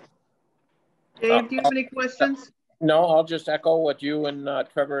 Dave, do you have any questions? No, I'll just echo what you and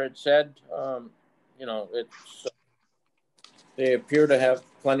Trevor had said. They appear to have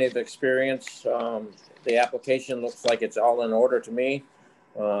plenty of experience. The application looks like it's all in order to me.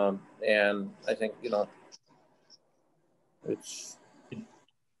 And I think, it's...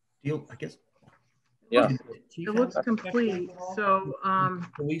 I guess Yeah. It looks complete. So,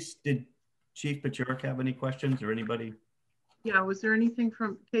 Police, did Chief Pachurik have any questions or anybody? yeah, was there anything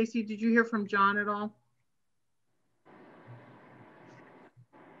from Casey? Did you hear from John at all?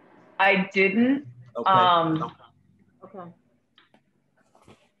 I didn't. Okay. Okay.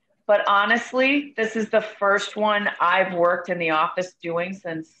 But honestly, this is the first one I've worked in the office doing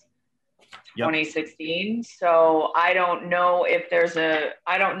since 2016. So I don't know if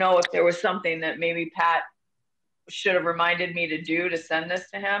there was something that maybe Pat should have reminded me to do to send this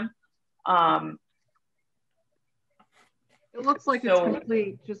to him. It looks like it's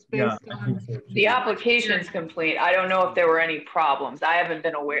complete, just based on the application's complete. I don't know if there were any problems. I haven't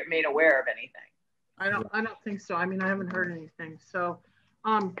been made aware of anything. I don't think so. I mean, I haven't heard anything. So,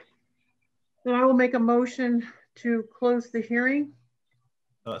 then I will make a motion to close the hearing.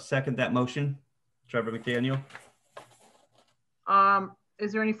 Second that motion, Trevor McDaniel.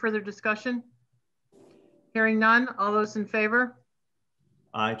 Is there any further discussion? Hearing none. All those in favor?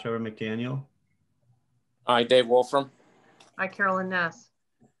 Aye, Trevor McDaniel. Aye, Dave Wolfram. Aye, Carolyn Ness.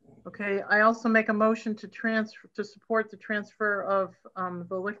 Okay, I also make a motion to support the transfer of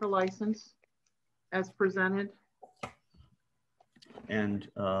the liquor license as presented. And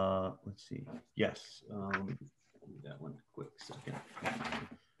let's see. Yes, let me do that one quick second.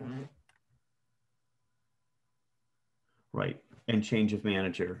 Right, and change of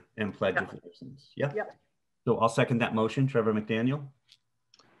manager and pledge of license. Yep. So I'll second that motion, Trevor McDaniel.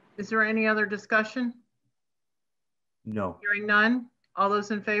 Is there any other discussion? No. Hearing none. All those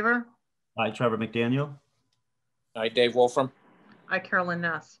in favor? Aye, Trevor McDaniel. Aye, Dave Wolfram. Aye, Carolyn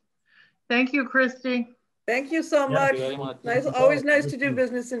Ness. Thank you, Christy. Thank you so much. Nice, always nice to do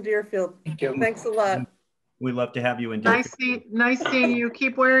business in Deerfield. Thanks a lot. We'd love to have you in Deerfield. Nice seeing you.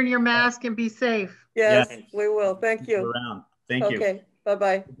 Keep wearing your mask and be safe. Yes, we will. Thank you. Around. Thank you. Okay,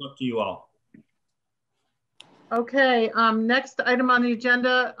 bye-bye. Good luck to you all. Okay, next item on the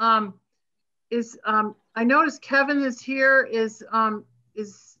agenda is I noticed Kevin is here. I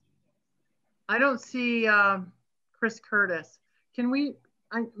don't see Chris Curtis. Can we?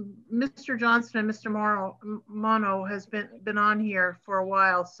 Mr. Johnson and Mr. Mono has been on here for a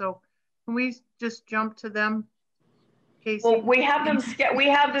while, so can we just jump to them? Casey? Well, we have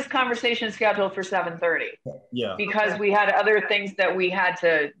this conversation scheduled for 7:30. Yeah. Because we had other things that we had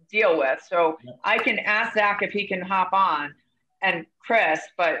to deal with. So I can ask Zach if he can hop on, and Chris,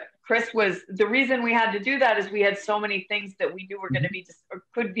 but Chris was, the reason we had to do that is we had so many things that we knew were going to be, or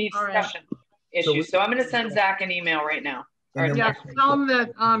could be discussion issues. So I'm going to send Zach an email right now. Yeah, tell him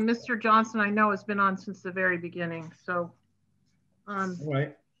that Mr. Johnson, I know, has been on since the very beginning. So,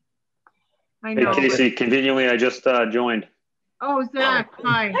 right. I know. Hey, Casey, conveniently, I just joined. Oh, Zach,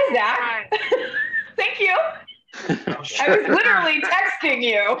 hi. Hi, Zach. Thank you. I was literally texting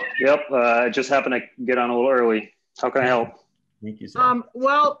you. Yep, I just happened to get on a little early. How can I help? Thank you, Zach.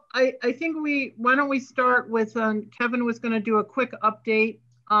 Well, I think why don't we start with, Kevin was going to do a quick update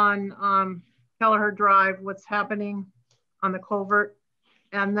on Kelleher Drive, what's happening on the culvert.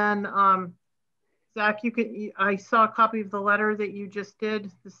 And then, Zach, I saw a copy of the letter that you just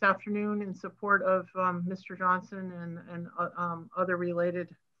did this afternoon in support of Mr. Johnson and other related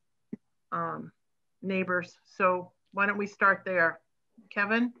neighbors. So why don't we start there?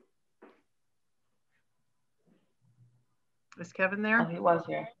 Kevin? Is Kevin there? Oh, he was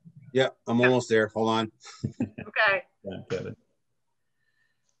here. Yeah, I'm almost there. Hold on. Okay. Yeah, Kevin.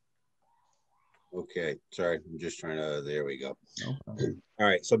 Okay, sorry, I'm just trying to, there we go. Okay. All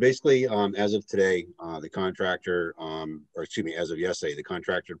right, so basically, as of today, the contractor, or excuse me, as of yesterday, the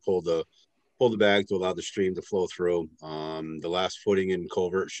contractor pulled the bag to allow the stream to flow through. The last footing in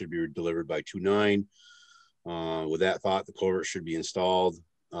culvert should be delivered by 2/9. With that thought, the culvert should be installed,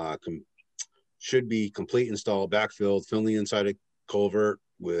 should be complete installed, backfilled, filling the inside of culvert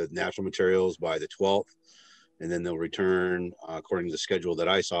with natural materials by the 12th. And then they'll return, according to the schedule that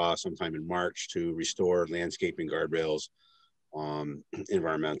I saw, sometime in March to restore landscaping, guardrails,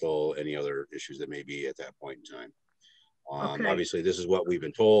 environmental, any other issues that may be at that point in time. Okay. Obviously, this is what we've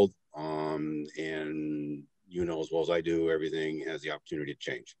been told, and you know as well as I do, everything has the opportunity to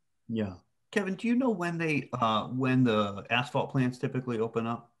change. Yeah. Kevin, do you know when when the asphalt plants typically open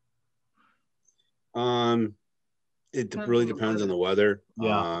up? It really depends on the weather.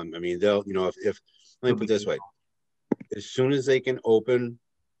 Yeah. I mean, they'll, if let me put it this way, as soon as they can open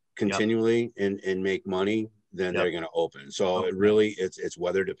continually and make money, then they're going to open. So it really, it's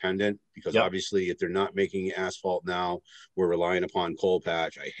weather dependent, because obviously if they're not making asphalt now, we're relying upon coal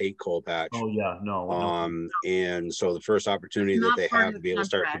patch. I hate coal patch. Oh yeah, no. And so the first opportunity that they have to be able to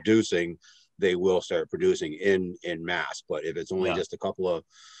start producing, they will start producing in mass. But if it's only just a couple of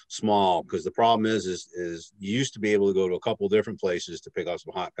small, because the problem is you used to be able to go to a couple of different places to pick up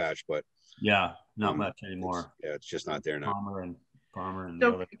some hot patch, but not much anymore. It's just not there now. Farmer and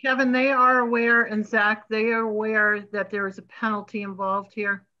so Kevin, they are aware, and Zach, they are aware that there is a penalty involved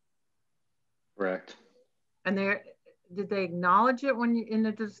here. Correct. And did they acknowledge it when you in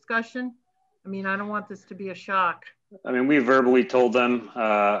the discussion? I mean, I don't want this to be a shock. I mean, we verbally told them,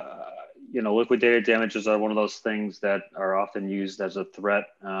 you know, liquidated damages are one of those things that are often used as a threat.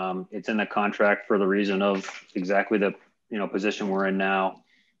 It's in the contract for the reason of exactly the, you know, position we're in now.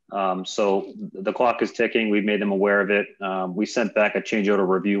 So the clock is ticking. We've made them aware of it. We sent back a change order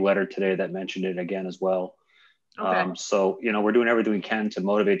review letter today that mentioned it again as well. Okay. So, you know, we're doing everything we can to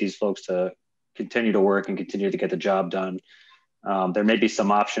motivate these folks to continue to work and continue to get the job done. There may be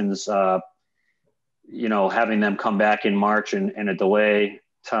some options, you know, having them come back in March and a delay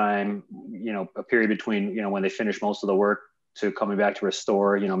time, you know, a period between, you know, when they finish most of the work to coming back to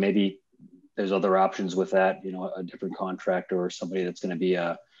restore, you know, maybe there's other options with that, you know, a different contractor or somebody that's going to be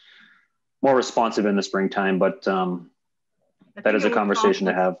more responsive in the springtime, but that is a conversation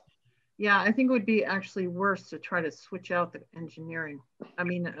to have. Yeah, I think it would be actually worse to try to switch out the engineering. I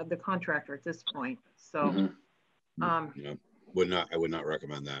mean, the contractor at this point. So, I would not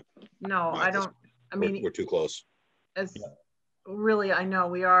recommend that. No, I don't. I mean, we're too close. Really, I know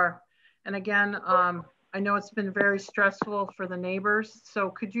we are. And again, I know it's been very stressful for the neighbors.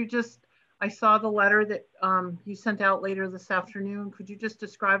 So could you just, I saw the letter that you sent out later this afternoon. Could you just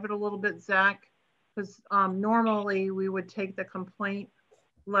describe it a little bit, Zach? Because normally we would take the complaint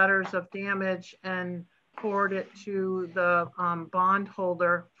letters of damage and forward it to the bond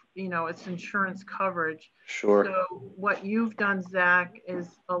holder, you know, it's insurance coverage. Sure. So what you've done, Zach, is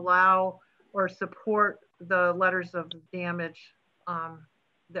allow or support the letters of damage,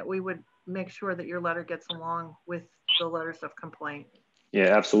 that we would make sure that your letter gets along with the letters of complaint.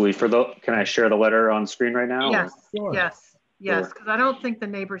 Yeah, absolutely. Can I share the letter on screen right now? Yes, or? yes, Sure. because I don't think the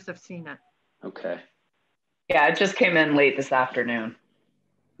neighbors have seen it. Okay. Yeah, it just came in late this afternoon.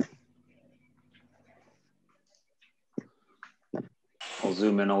 I'll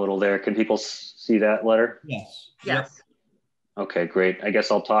zoom in a little there. Can people see that letter? Yes. Yes. Okay, great. I guess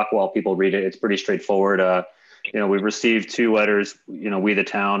I'll talk while people read it. It's pretty straightforward. You know, we've received 2 letters, you know, we the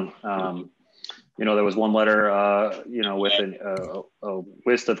town. You know, there was one letter, you know, with a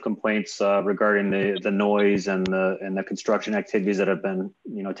list of complaints regarding the noise and the construction activities that have been,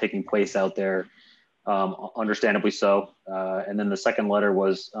 you know, taking place out there, understandably so. And then the second letter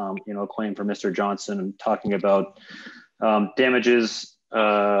was, you know, a claim for Mr. Johnson talking about damages,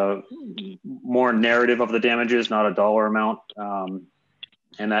 more narrative of the damages, not a dollar amount.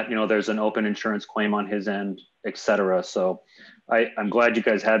 And that, you know, there's an open insurance claim on his end, et cetera. So I'm glad you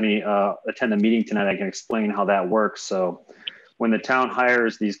guys had me attend the meeting tonight. I can explain how that works. So when the town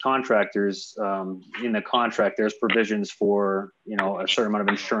hires these contractors, in the contract, there's provisions for, you know, a certain amount of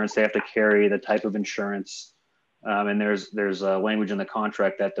insurance they have to carry, the type of insurance. And there's language in the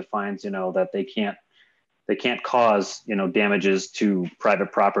contract that defines, you know, that they can't cause, you know, damages to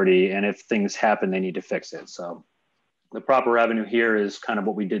private property. And if things happen, they need to fix it. So the proper avenue here is kind of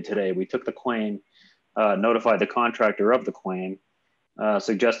what we did today. We took the claim, notified the contractor of the claim,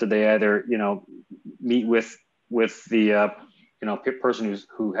 suggested they either, you know, meet with the, you know, person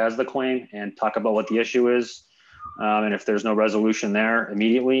who has the claim and talk about what the issue is. And if there's no resolution there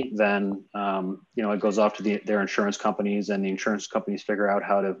immediately, then, you know, it goes off to their insurance companies, and the insurance companies figure out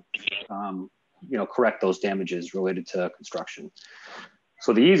how to, you know, correct those damages related to construction.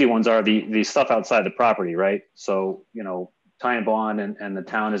 So the easy ones are the stuff outside the property, right? So, you know, tie and bond and the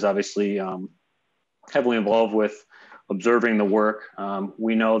town is obviously heavily involved with observing the work.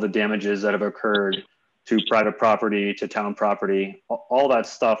 We know the damages that have occurred to private property, to town property. All that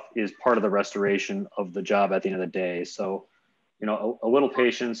stuff is part of the restoration of the job at the end of the day. So, you know, a little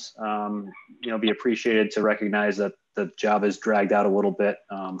patience, you know, be appreciated to recognize that the job is dragged out a little bit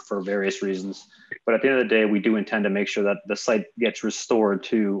for various reasons. But at the end of the day, we do intend to make sure that the site gets restored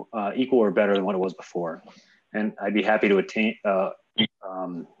to equal or better than what it was before. And I'd be happy to attend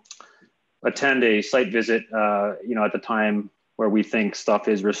a site visit, you know, at the time where we think stuff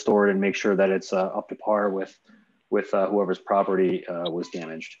is restored, and make sure that it's up to par with whoever's property was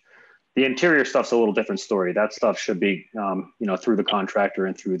damaged. The interior stuff's a little different story. That stuff should be, you know, through the contractor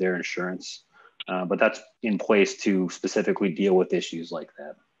and through their insurance. But that's in place to specifically deal with issues like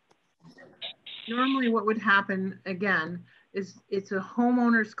that. Normally what would happen, again, is it's a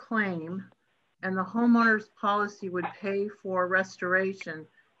homeowner's claim, and the homeowner's policy would pay for restoration,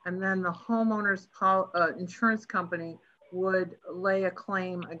 and then the homeowner's insurance company would lay a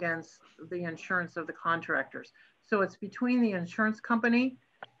claim against the insurance of the contractors. So it's between the insurance company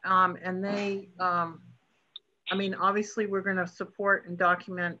and they, I mean, obviously we're going to support and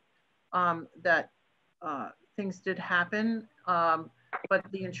document that things did happen, but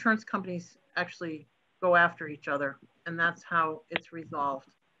the insurance companies actually go after each other, and that's how it's resolved.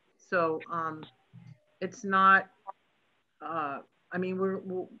 So it's not, I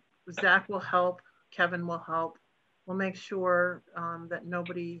mean, Zach will help, Kevin will help. We'll make sure that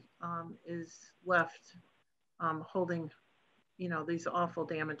nobody is left holding, you know, these awful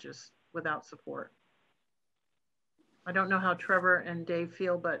damages without support. I don't know how Trevor and Dave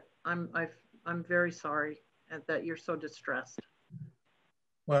feel, but I'm very sorry that you're so distressed.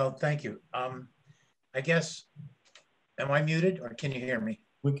 Well, thank you. I guess, am I muted or can you hear me?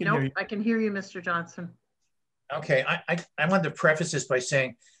 We can hear you. I can hear you, Mr. Johnson. Okay, I wanted to preface this by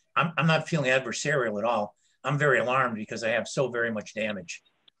saying I'm not feeling adversarial at all. I'm very alarmed because I have so very much damage.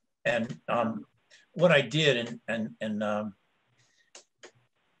 And what I did, and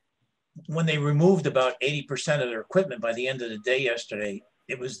when they removed about 80% of their equipment by the end of the day yesterday,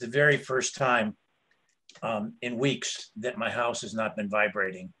 it was the very first time in weeks that my house has not been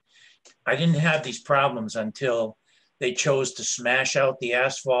vibrating. I didn't have these problems until they chose to smash out the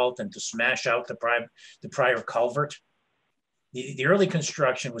asphalt and to smash out the prior culvert. The early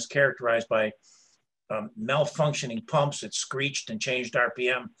construction was characterized by malfunctioning pumps that screeched and changed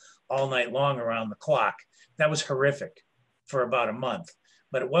RPM all night long around the clock. That was horrific for about a month.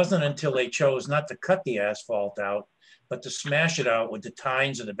 But it wasn't until they chose not to cut the asphalt out, but to smash it out with the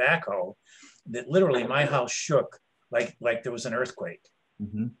tines of the backhoe that literally my house shook like there was an earthquake.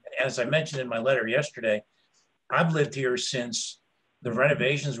 Mm-hmm. As I mentioned in my letter yesterday, I've lived here since the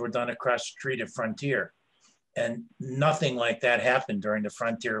renovations were done across the street at Frontier, and nothing like that happened during the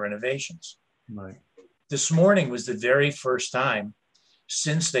Frontier renovations. Right. This morning was the very first time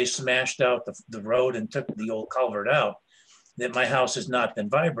since they smashed out the road and took the old culvert out that my house has not been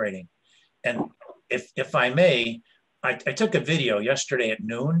vibrating. And if I may, I took a video yesterday at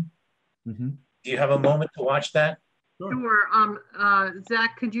noon. Mm-hmm. Do you have a moment to watch that? Sure.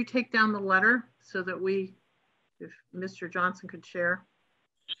 Zach, could you take down the letter so that if Mr. Johnson could share?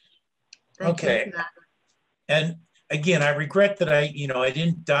 Thank you. And again, I regret that I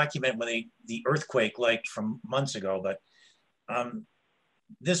didn't document when the earthquake like from months ago, but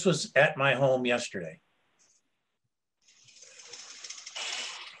this was at my home yesterday.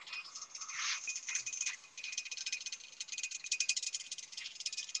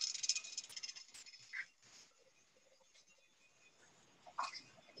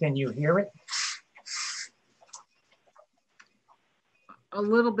 Can you hear it? A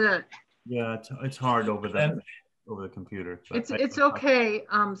little bit. Yeah, it's hard over the computer. It's okay,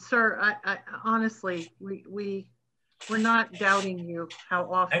 sir. I honestly, we're not doubting you how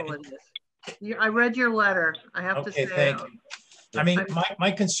awful it is. I read your letter. I have to say. Thank you. I mean, my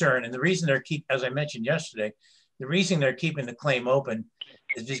concern, and the reason as I mentioned yesterday, the reason they're keeping the claim open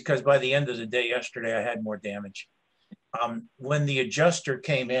is because by the end of the day yesterday, I had more damage. When the adjuster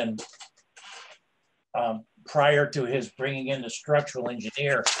came in, prior to his bringing in the structural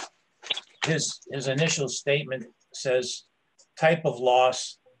engineer, his initial statement says type of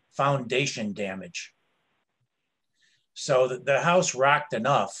loss, foundation damage. So the house rocked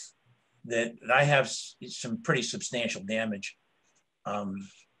enough that I have some pretty substantial damage.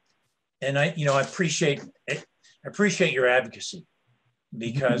 And I appreciate it. I appreciate your advocacy,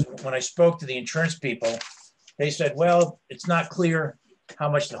 because when I spoke to the insurance people, they said, well, it's not clear how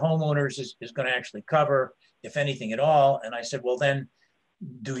much the homeowners is going to actually cover, if anything at all. And I said, well, then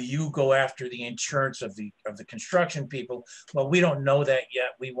do you go after the insurance of the construction people? Well, we don't know that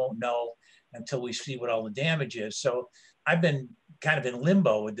yet. We won't know until we see what all the damage is. So I've been kind of in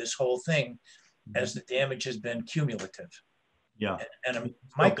limbo with this whole thing as the damage has been cumulative. Yeah. And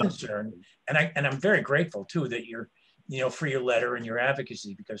my concern, and I'm very grateful too that you're, for your letter and your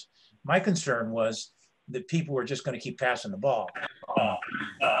advocacy, because my concern was that people were just going to keep passing the ball.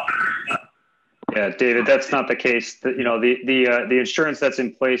 Yeah, David, that's not the case. The insurance that's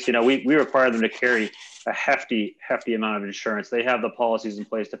in place, we require them to carry a hefty amount of insurance. They have the policies in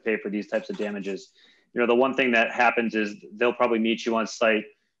place to pay for these types of damages. The one thing that happens is they'll probably meet you on site.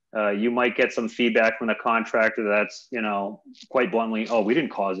 You might get some feedback from the contractor that's, quite bluntly, oh, we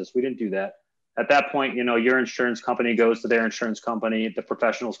didn't cause this. We didn't do that. At that point, your insurance company goes to their insurance company, the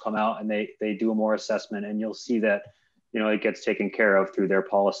professionals come out and they do a more assessment, and you'll see that, it gets taken care of through their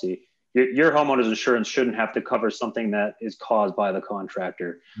policy. Your homeowner's insurance shouldn't have to cover something that is caused by the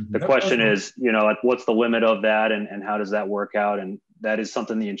contractor. The question is, what's the limit of that and how does that work out? And that is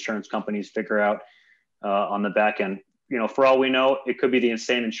something the insurance companies figure out on the back end. you know, for all we know, it could be the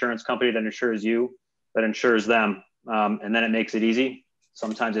same insurance company that insures you, that insures them. And then it makes it easy.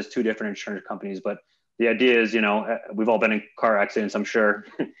 Sometimes it's two different insurance companies, but the idea is, you know, we've all been in car accidents, I'm sure.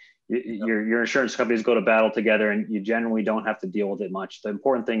 Your insurance companies go to battle together and you generally don't have to deal with it much. The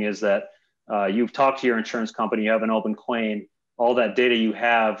important thing is that you've talked to your insurance company, you have an open claim, all that data you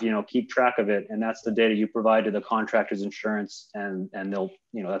have, you know, keep track of it. And that's the data you provide to the contractor's insurance, and they'll,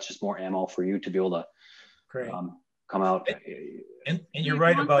 you know, that's just more ammo for you to be able to come out. And you're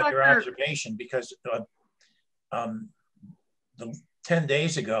right about your observation, because the 10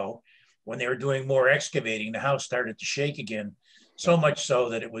 days ago, when they were doing more excavating, the house started to shake again, so much so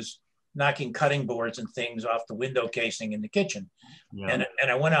that it was knocking cutting boards and things off the window casing in the kitchen. Yeah.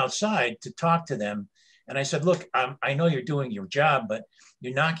 And I went outside to talk to them. And I said, look, I know you're doing your job, but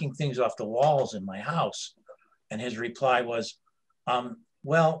you're knocking things off the walls in my house. And his reply was,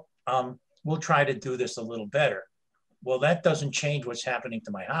 we'll try to do this a little better. Well, that doesn't change what's happening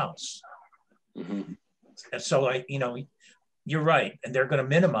to my house. Mm-hmm. And so you know, you're right. And they're going to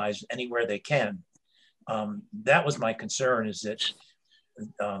minimize anywhere they can. That was my concern, is that,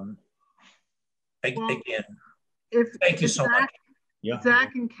 again, thank you so much. Yeah.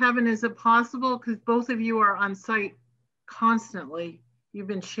 Zach and Kevin, is it possible, because both of you are on site constantly, you've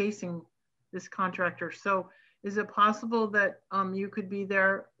been chasing this contractor, so is it possible that you could be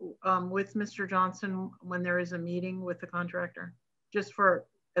there with Mr. Johnson when there is a meeting with the contractor, just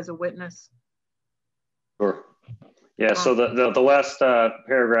as a witness? Sure. Yeah, so the last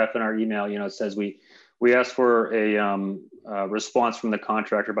paragraph in our email, you know, it says we asked for a response from the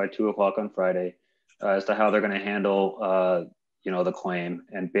contractor by 2 o'clock on Friday as to how they're going to handle you know, the claim.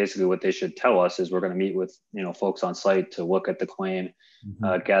 And basically what they should tell us is we're going to meet with, you know, folks on site to look at the claim,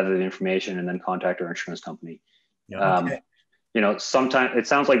 gather the information, and then contact our insurance company. Yeah, okay. You know, sometimes it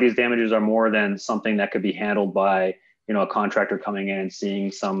sounds like these damages are more than something that could be handled by, you know, a contractor coming in and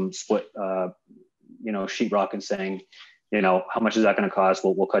seeing some split, you know, sheetrock and saying, you know, how much is that going to cost?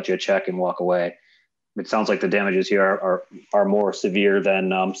 We'll cut you a check and walk away. It sounds like the damages here are more severe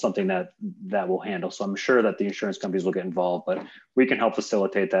than something that will handle. So I'm sure that the insurance companies will get involved, but we can help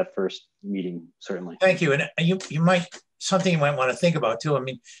facilitate that first meeting, certainly. Thank you. And you might, something you might want to think about too. I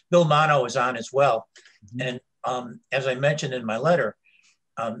mean, Bill Mono is on as well. And as I mentioned in my letter,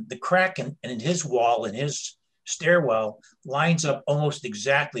 the crack in his wall, in his stairwell, lines up almost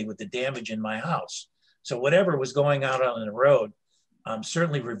exactly with the damage in my house. So whatever was going on the road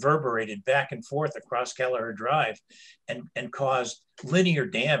certainly reverberated back and forth across Kelleher Drive and caused linear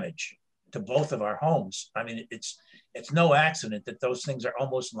damage to both of our homes. I mean, it's no accident that those things are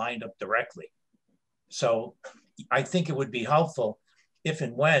almost lined up directly. So I think it would be helpful if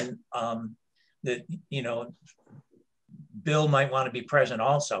and when that, you know, Bill might want to be present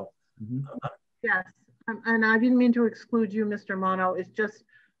also. Yes, and I didn't mean to exclude you, Mr. Mono. It's just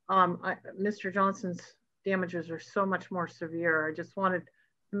Mr. Johnson's damages are so much more severe. I just wanted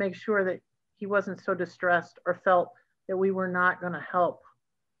to make sure that he wasn't so distressed or felt that we were not going to help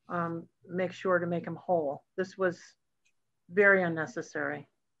make sure to make him whole. This was very unnecessary.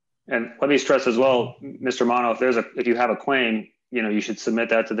 And let me stress as well, Mr. Mono, if you have a claim, you know, you should submit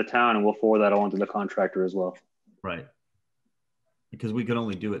that to the town and we'll forward that on to the contractor as well. Right. Because we could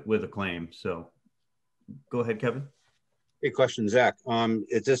only do it with a claim. So go ahead, Kevin. Great question, Zach.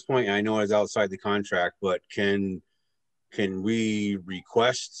 At this point, I know it's outside the contract, but can we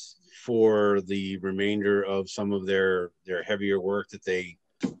request for the remainder of some of their heavier work that they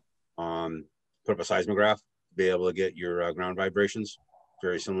put up a seismograph to be able to get your ground vibrations,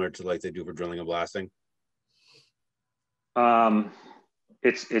 very similar to like they do for drilling and blasting?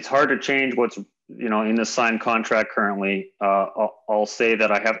 It's hard to change what's, you know, in the signed contract currently. I'll say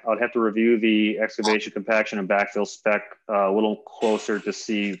that I'd have to review the excavation, compaction, and backfill spec a little closer to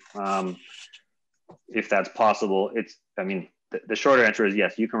see if that's possible. I mean, the shorter answer is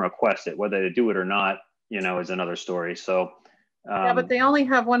yes, you can request it. Whether they do it or not, you know, is another story. So yeah, but they only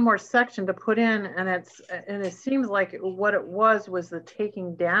have one more section to put in, and it seems like what it was the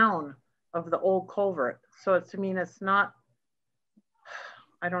taking down of the old culvert. So it's, I mean, it's not,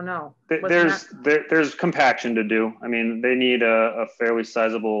 I don't know. There's compaction to do. I mean, they need a fairly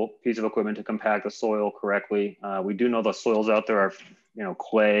sizable piece of equipment to compact the soil correctly. We do know the soils out there are, you know,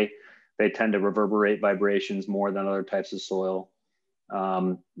 clay. They tend to reverberate vibrations more than other types of soil.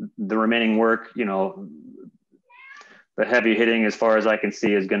 The remaining work, you know, the heavy hitting, as far as I can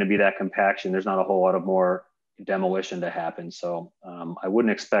see, is going to be that compaction. There's not a whole lot of more demolition to happen. So I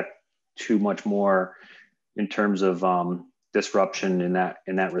wouldn't expect too much more in terms of disruption in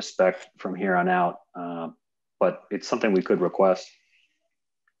that respect from here on out, but it's something we could request.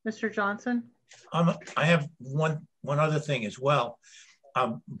 Mr. Johnson? I have one one other thing as well.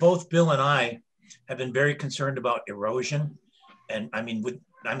 Both Bill and I have been very concerned about erosion. And I mean,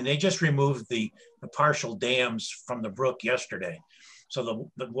 they just removed the partial dams from the brook yesterday. So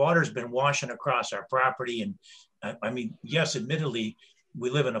the water's been washing across our property. And I mean, yes, admittedly, we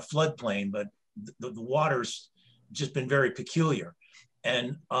live in a floodplain, but the water's just been very peculiar.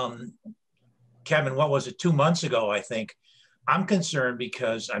 And Kevin, what was it, 2 months ago, I think, I'm concerned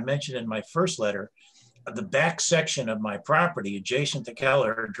because I mentioned in my first letter, the back section of my property adjacent to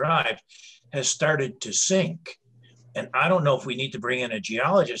Kelleher Drive has started to sink. And I don't know if we need to bring in a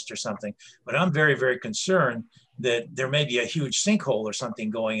geologist or something, but I'm very, very concerned that there may be a huge sinkhole or something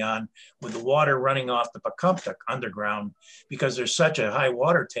going on with the water running off the Pecumtuck underground because there's such a high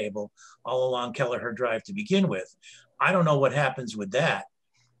water table all along Kelleher Drive to begin with. I don't know what happens with that,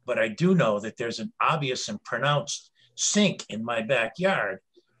 but I do know that there's an obvious and pronounced sink in my backyard.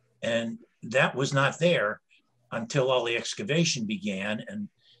 And that was not there until all the excavation began and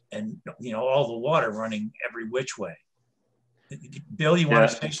you know, all the water running every which way. Bill, you want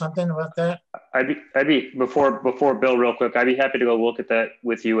to say something about that? I'd be before Bill, real quick. I'd be happy to go look at that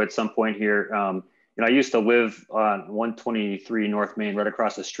with you at some point here. You know, I used to live on 123 North Main, right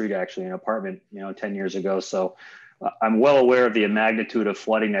across the street, actually, in an apartment, you know, 10 years ago. So I'm well aware of the magnitude of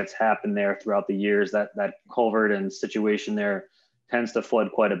flooding that's happened there throughout the years. That culvert and situation there tends to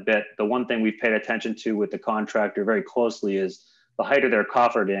flood quite a bit. The one thing we've paid attention to with the contractor very closely is the height of their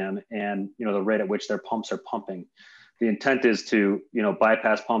cofferdam and, you know, the rate at which their pumps are pumping. The intent is to, you know,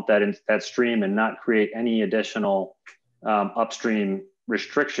 bypass pump that stream and not create any additional upstream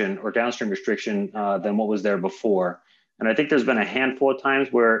restriction or downstream restriction than what was there before. And I think there's been a handful of times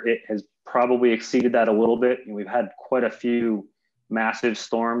where it has probably exceeded that a little bit. And we've had quite a few massive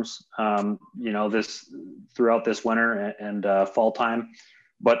storms, you know, throughout this winter and fall time.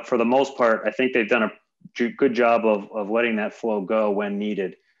 But for the most part, I think they've done a good job of letting that flow go when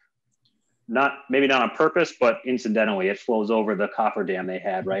needed. Maybe not on purpose, but incidentally, it flows over the cofferdam they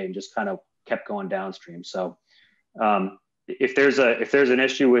had, right, and just kind of kept going downstream. So if there's an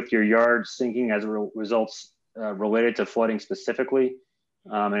issue with your yard sinking as a results related to flooding specifically,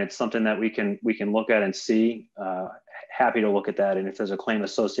 and it's something that we can look at and see, happy to look at that. And if there's a claim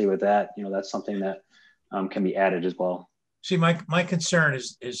associated with that, you know, that's something that can be added as well. See, my concern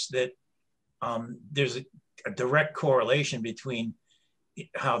is that there's a direct correlation between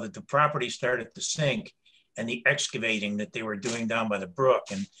how the property started to sink and the excavating that they were doing down by the brook.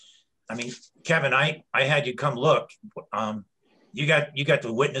 And I mean, Kevin, I had you come look. You got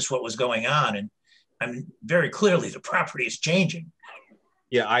to witness what was going on, and I mean, very clearly the property is changing.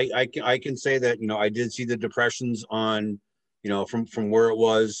 Yeah, I can say that, you know, I did see the depressions on, you know, from where it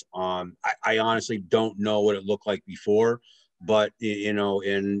was. I honestly don't know what it looked like before, but you know,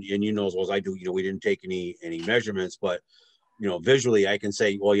 and you know as well as I do, you know, we didn't take any measurements, but you know, visually I can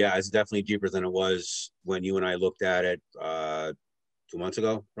say, well, yeah, it's definitely deeper than it was when you and I looked at it 2 months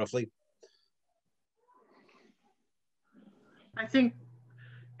ago, roughly. I think,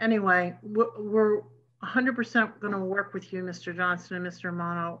 anyway, we're 100% going to work with you, Mr. Johnson and Mr.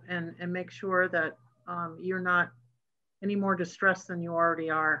 Mono, and make sure that you're not any more distressed than you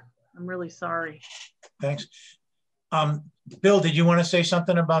already are. I'm really sorry. Thanks. Bill, did you want to say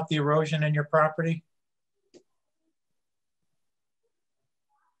something about the erosion in your property?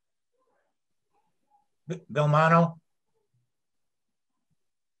 Bill Mono?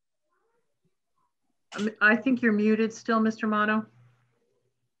 I think you're muted still, Mr. Mono.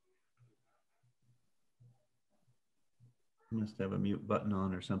 Must have a mute button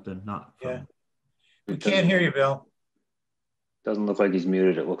on or something. Not from... Yeah. We can't hear you, Bill. Doesn't look like he's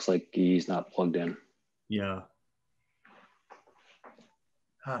muted. It looks like he's not plugged in. Yeah.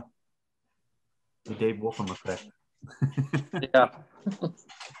 Huh. The Dave Wolfram effect. Yeah.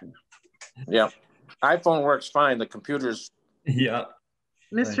 Yeah. iPhone works fine. The computer's. Yeah.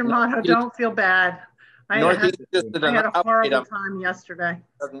 Mr. Mono, don't feel bad. I had a horrible time yesterday.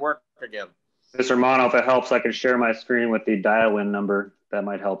 Doesn't work again. Mr. Mono, if it helps, I can share my screen with the dial-in number. That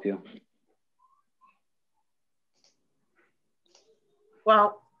might help you.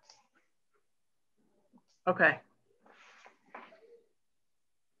 Well, okay.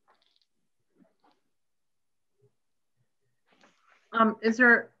 Is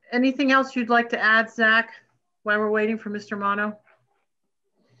there anything else you'd like to add, Zach, while we're waiting for Mr. Mono?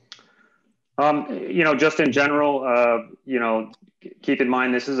 You know, just in general, you know, keep in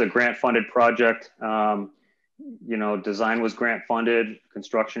mind, this is a grant funded project. You know, design was grant funded,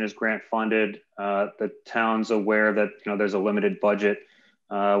 construction is grant funded. The town's aware that, you know, there's a limited budget.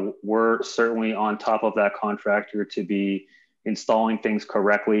 We're certainly on top of that contractor to be installing things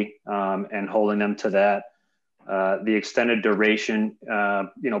correctly and holding them to that. The extended duration,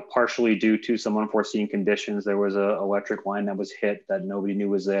 partially due to some unforeseen conditions. There was an electric line that was hit that nobody knew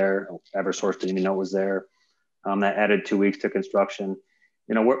was there. Eversource didn't even know it was there. That added 2 weeks to construction.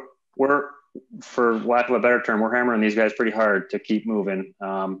 We're, for lack of a better term, we're hammering these guys pretty hard to keep moving.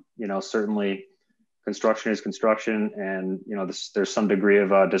 Certainly construction is construction, and there's some degree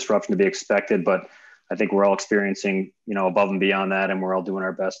of disruption to be expected, but I think we're all experiencing above and beyond that, and we're all doing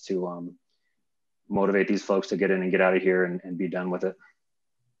our best to motivate these folks to get in and get out of here and be done with it.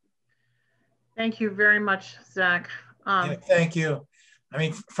 Thank you very much, Zach. Yeah, thank you. I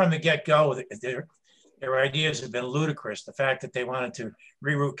mean, from the get-go, their ideas have been ludicrous. The fact that they wanted to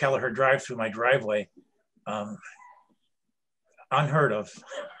reroute Kelleher Drive through my driveway, unheard of.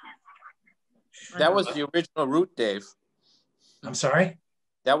 That was the original route, Dave. I'm sorry?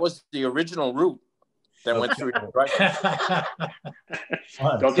 That was the original route that went through your driveway.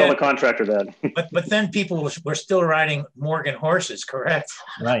 Don't tell the contractor that. but then people were still riding Morgan horses, correct?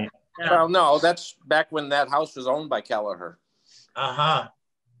 Right. Yeah. Well, no, that's back when that house was owned by Kelleher.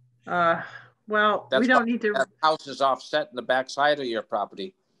 Well, that's we don't need to. That house is offset in the back side of your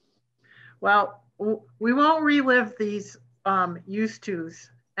property. Well, we won't relive these used tos.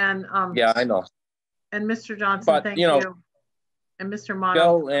 And yeah, I know. And Mr. Johnson, but, thank you. And Mr. Mono.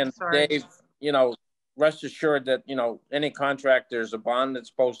 Bill and Dave, rest assured that, any contract, there's a bond that's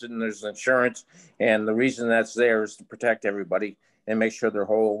posted and there's insurance. And the reason that's there is to protect everybody and make sure they're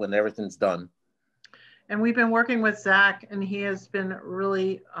whole and everything's done. And we've been working with Zach, and he has been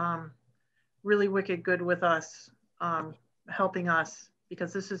really, really wicked good with us, helping us,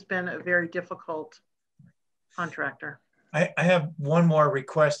 because this has been a very difficult contractor. I have one more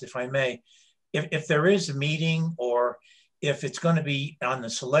request, if I may. If there is a meeting, or if it's going to be on the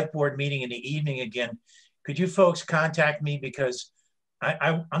select board meeting in the evening again, could you folks contact me, because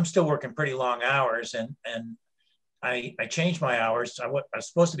I'm still working pretty long hours, and I changed my hours. I was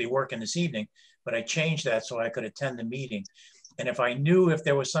supposed to be working this evening, but I changed that so I could attend the meeting. And if I knew if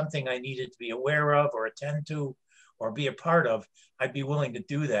there was something I needed to be aware of or attend to or be a part of, I'd be willing to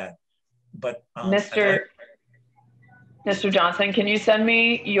do that. But Mr. Johnson, can you send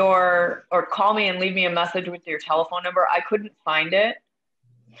me or call me and leave me a message with your telephone number? I couldn't find it.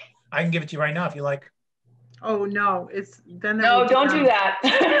 I can give it to you right now if you like. Oh no, it's then. No, don't do that.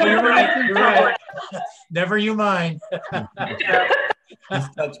 Oh, you're right. You're right. Never you mind.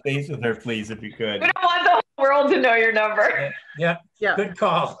 Just touch base with her, please, if you could. We don't want the whole world to know your number. Yeah. Good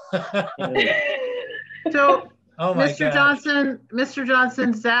call. So, oh my Mr.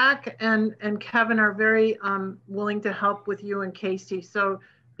 Johnson, Zach and Kevin are very willing to help with you and Casey. So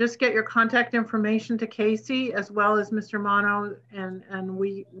just get your contact information to Casey as well as Mr. Mono, and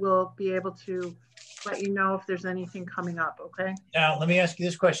we will be able to let you know if there's anything coming up. Okay. Now let me ask you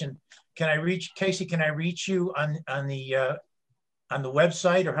this question: can I reach Casey? Can I reach you on the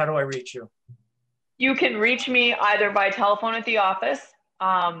website, or how do I reach you? You can reach me either by telephone at the office.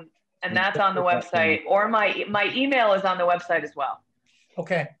 And that's on the website, or my email is on the website as well.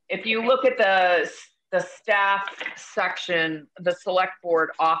 Okay. If you look at the staff section, the select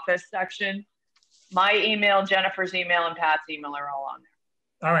board office section, my email, Jennifer's email, and Pat's email are all on there.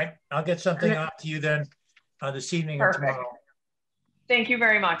 All right. I'll get something out to you then this evening or tomorrow. Thank you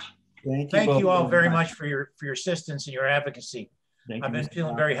very much. Thank you all very much for your assistance and your advocacy. I've been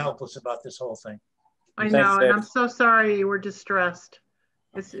feeling very helpless about this whole thing. I know, and I'm so sorry you were distressed.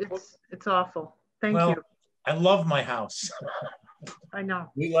 It's awful. Thank you. I love my house. I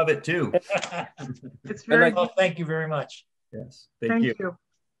know. We love it too. It's very. Well, thank you very much. Yes. Thank you.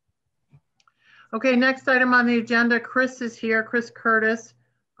 Okay, next item on the agenda. Chris is here. Chris Curtis.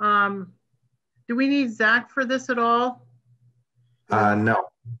 Do we need Zach for this at all? No.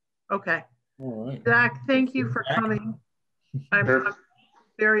 Okay. All right. Zach, thank you for coming. I'm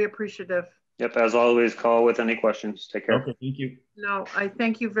very appreciative. Yep, as always, call with any questions. Take care. Okay, thank you. No, I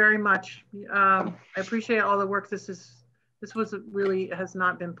thank you very much. I appreciate all the work. This was really has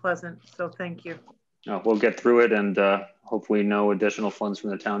not been pleasant, so thank you. We'll get through it, and hopefully no additional funds from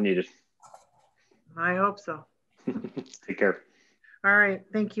the town needed. I hope so. Take care. All right,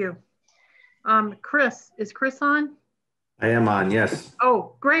 thank you. Chris, is Chris on? I am on, yes.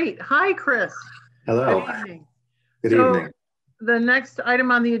 Oh, great. Hi, Chris. Hello. Good evening. Good evening. The next item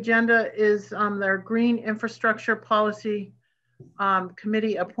on the agenda is their Green Infrastructure Policy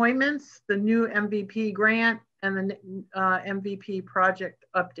Committee appointments, the new MVP grant, and the MVP project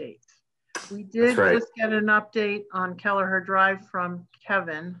updates. We did just get an update on Kelleher Drive from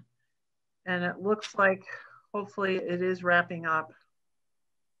Kevin, and it looks like hopefully it is wrapping up.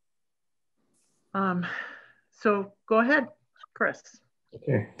 So go ahead, Chris.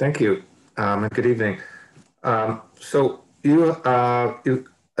 Okay, thank you. Good evening. So you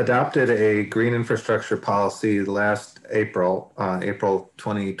adopted a green infrastructure policy last April, April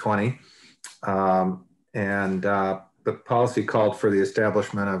 2020. And the policy called for the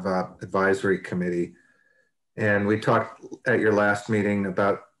establishment of an advisory committee. And we talked at your last meeting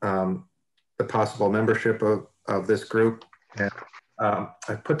about the possible membership of this group. And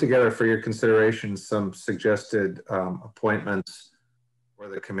I put together for your consideration some suggested appointments for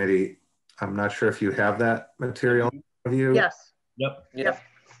the committee. I'm not sure if you have that material of you. Yes. Yep.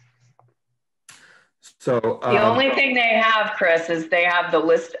 So the only thing they have, Chris, is they have the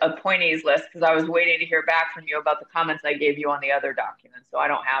list, appointees list, because I was waiting to hear back from you about the comments I gave you on the other document. So I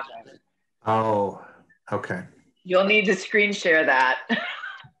don't have that. Oh, okay. You'll need to screen share that.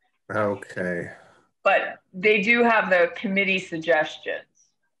 Okay. But they do have the committee suggestions.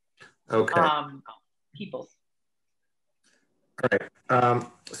 Okay. People's. All right.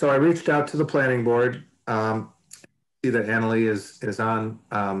 So I reached out to the planning board. See that Annalee is on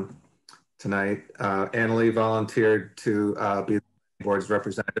tonight. Annalee volunteered to be the board's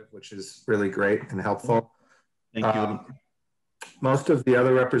representative, which is really great and helpful. Thank you. Most of the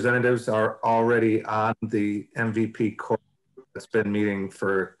other representatives are already on the MVP court that's been meeting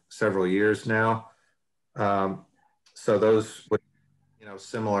for several years now. So those would,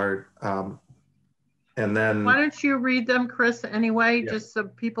 similar. And then why don't you read them, Chris, anyway, just so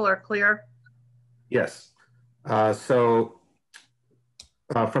people are clear? Yes. So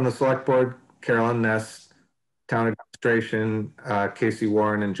from the select board, Carolyn Ness, town administration, Casey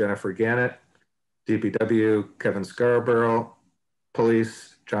Warren and Jennifer Gannett, DPW, Kevin Scarborough,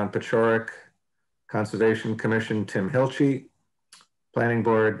 police, John Pachorik, Conservation Commission, Tim Hilchey, planning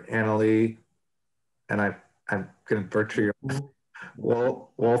board, Annalee, and I'm going to butcher your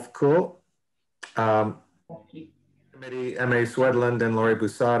Wolf Cool. Committee, M.A. Swedland and Lori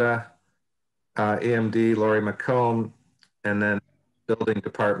Busada, EMD, Lori McComb, and then building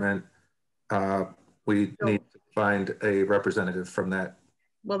department, we need to find a representative from that.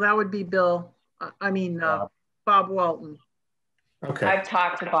 Well, that would be Bob Walton. Okay. I've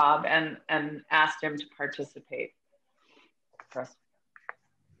talked to Bob and asked him to participate.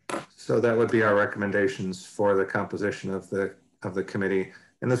 So that would be our recommendations for the composition of the committee.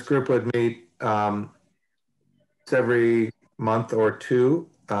 And this group would meet every month or two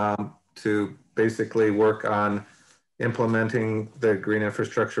to basically work on implementing the green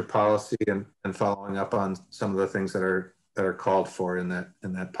infrastructure policy and following up on some of the things that are called for in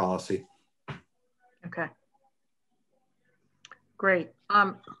that policy. Okay. Great.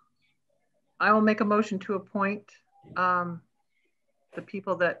 I will make a motion to appoint the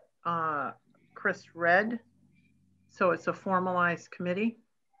people that Chris read. So it's a formalized committee.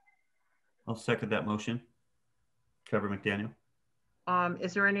 I'll second that motion. Trevor McDaniel.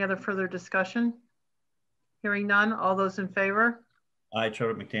 Is there any other further discussion? Hearing none, all those in favor? Aye,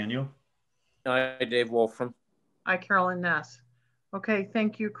 Trevor McDaniel. Aye, Dave Wolfram. Aye, Carolyn Ness. Okay,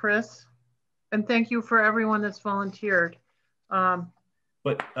 thank you, Chris. And thank you for everyone that's volunteered.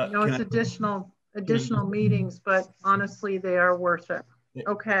 It's additional meetings, but honestly, they are worth it.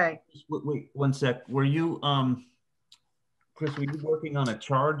 Okay. Wait 1 sec. Were you, Chris, were you working on a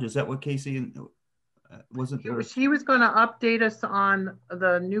charge? Is that what Casey, wasn't there? She was going to update us on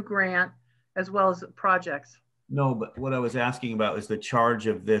the new grant as well as projects. No, but what I was asking about is the charge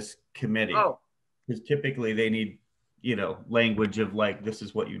of this committee. Oh. Because typically they need, language of like, this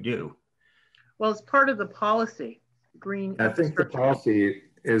is what you do. Well, it's part of the policy. Green. I think the policy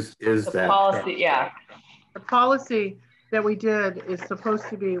is the that policy, yeah. The policy that we did is supposed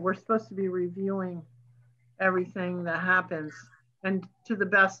to be, we're supposed to be reviewing everything that happens and to the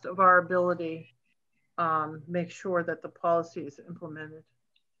best of our ability, make sure that the policy is implemented.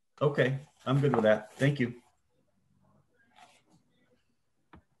 Okay, I'm good with that. Thank you.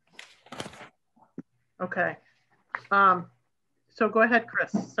 Okay. So go ahead,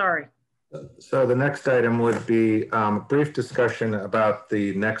 Chris. Sorry. So the next item would be a brief discussion about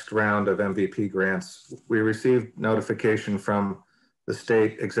the next round of MVP grants. We received notification from the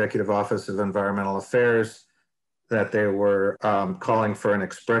State Executive Office of Environmental Affairs that they were calling for an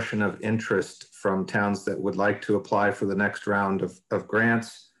expression of interest from towns that would like to apply for the next round of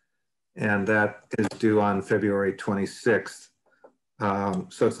grants. And that is due on February 26th.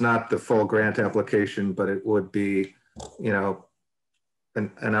 So it's not the full grant application, but it would be,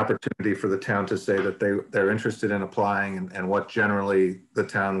 an opportunity for the town to say that they're interested in applying and what generally the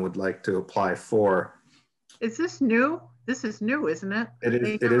town would like to apply for. Is this new? This is new, isn't it?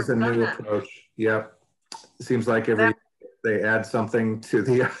 It is a new approach. Yep. It seems like they add something to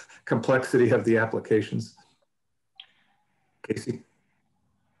the complexity of the applications. Casey?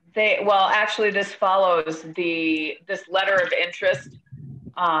 Well, actually this follows this letter of interest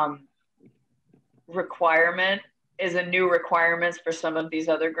requirement is a new requirements for some of these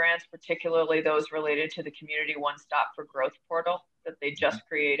other grants, particularly those related to the Community One Stop for Growth portal that they just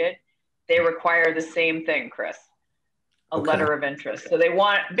created. They require the same thing, Chris, a letter of interest. So they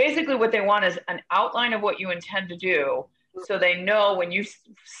want, basically what they want is an outline of what you intend to do, so they know when you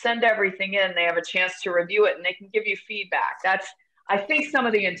send everything in, they have a chance to review it and they can give you feedback. That's, I think some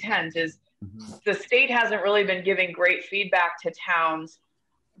of the intent is the state hasn't really been giving great feedback to towns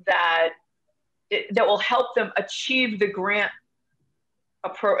that will help them achieve the grant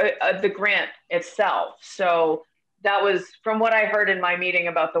itself. So that was from what I heard in my meeting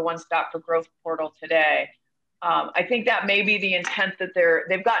about the One Stop for Growth portal today. I think that may be the intent, that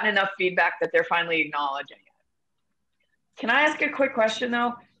they've gotten enough feedback that they're finally acknowledging it. Can I ask a quick question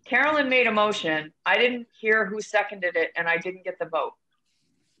though? Carolyn made a motion. I didn't hear who seconded it and I didn't get the vote.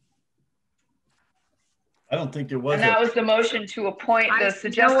 I don't think there was. And that was the motion to appoint the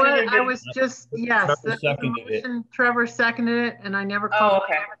suggested. You know what? I was just, yes. Trevor seconded it. Trevor seconded it and I never called. Oh,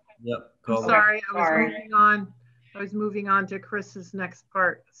 okay. Yep. I'm sorry. I was moving on. I was moving on to Chris's next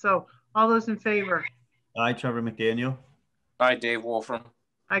part. So all those in favor? Aye, Trevor McDaniel. Aye, Dave Wolfram.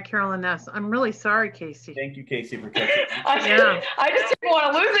 Aye, Carolyn Ness. I'm really sorry, Casey. Thank you, Casey, for catching. I just didn't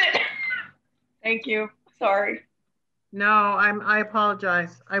want to lose it. Thank you. Sorry. No, I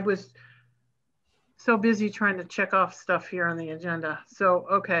apologize. I was so busy trying to check off stuff here on the agenda. So,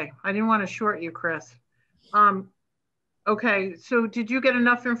 okay. I didn't want to short you, Chris. Okay. So did you get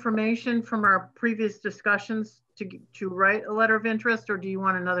enough information from our previous discussions to write a letter of interest, or do you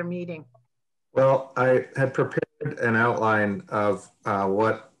want another meeting? Well, I had prepared an outline of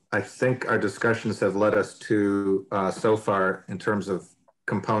what I think our discussions have led us to so far in terms of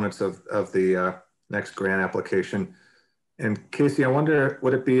components of the next grant application. And Casey, I wonder,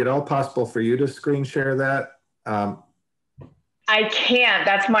 would it be at all possible for you to screen share that? I can't.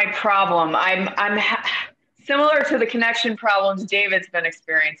 That's my problem. I'm similar to the connection problems David's been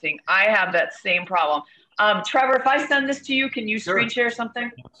experiencing. I have that same problem. Trevor, if I send this to you, can you screen share something?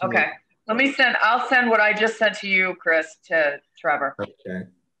 Absolutely. Okay. I'll send what I just sent to you, Chris, to Trevor. Okay.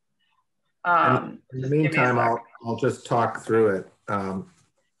 In the meantime, I'll just talk through it.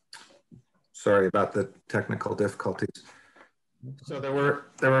 Sorry about the technical difficulties. So there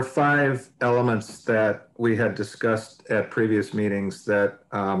were 5 elements that we had discussed at previous meetings that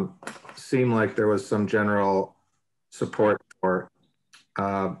seemed like there was some general support for.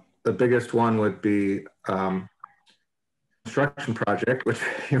 The biggest one would be construction project, which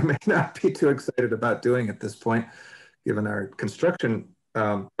you may not be too excited about doing at this point, given our construction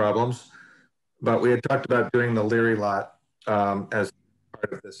problems. But we had talked about doing the Leary lot as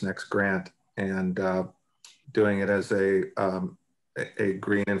part of this next grant, and doing it as a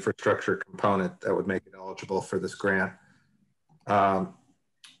green infrastructure component that would make it eligible for this grant.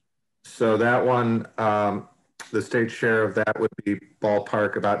 So that one, the state share of that would be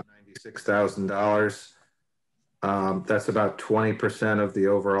ballpark about $96,000. That's about 20% of the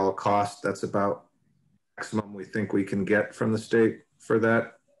overall cost. That's about maximum we think we can get from the state for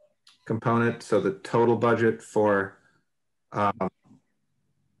that component. So the total budget for the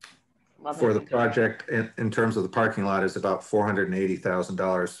project in terms of the parking lot is about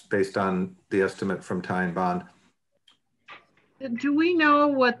 $480,000 based on the estimate from Ty and Bond. Do we know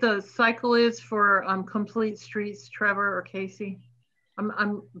what the cycle is for complete streets, Trevor or Casey?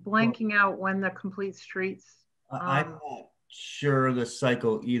 I'm blanking out when the complete streets. I'm not sure the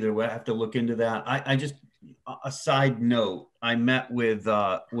cycle either. We'll have to look into that. I just, a side note, I met with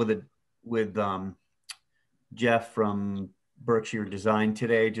Jeff from Berkshire Design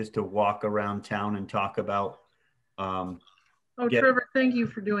today, just to walk around town and talk about Trevor, thank you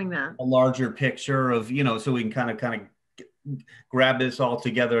for doing that. A larger picture of, so we can kind of grab this all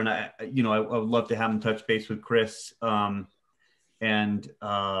together. And I would love to have him touch base with Chris.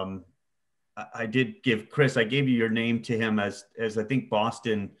 I did give Chris, I gave you your name to him as I think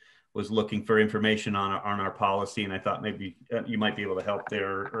Boston was looking for information on our policy. And I thought maybe you might be able to help there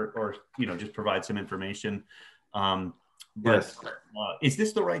or just provide some information. Yes. Is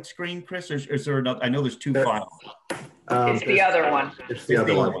this the right screen, Chris, or is there another? I know there's 2 files. It's the other one. It's the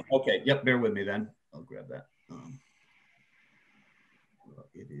other one. Okay. Yep. Bear with me then. I'll grab that.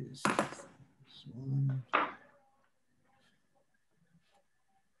 It is this one.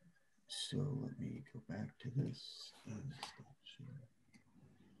 So let me go back to this.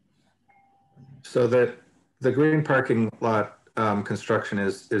 So that the green parking lot construction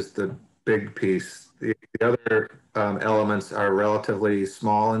is the big piece. The other elements are relatively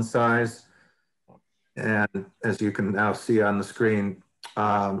small in size. And as you can now see on the screen,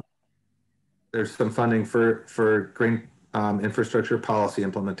 There's some funding for green infrastructure policy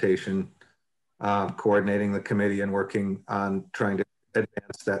implementation, coordinating the committee and working on trying to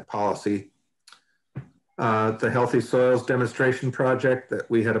advance that policy. The Healthy Soils demonstration project that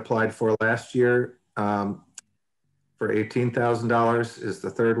we had applied for last year for $18,000 is the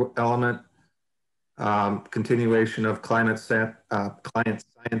third element. Continuation of climate science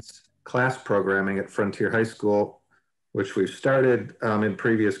class programming at Frontier High School, which we've started in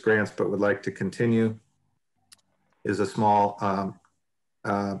previous grants but would like to continue, is a small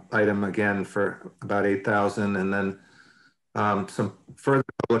item again for about $8,000. And then some further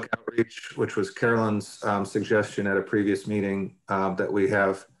public outreach, which was Carolyn's suggestion at a previous meeting, that we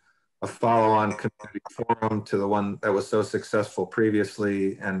have a follow-on community forum to the one that was so successful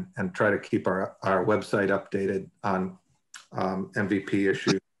previously, and try to keep our website updated on MVP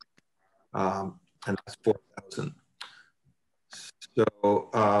issues, and that's $4,000. So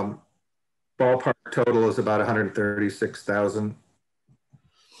ballpark total is about $136,000,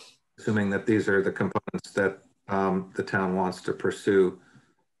 assuming that these are the components that the town wants to pursue.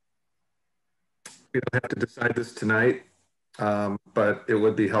 We don't have to decide this tonight, but it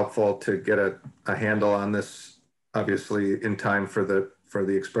would be helpful to get a handle on this, obviously in time for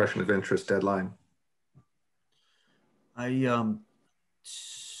the expression of interest deadline.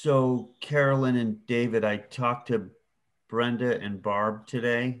 So Carolyn and David, I talked to Brenda and Barb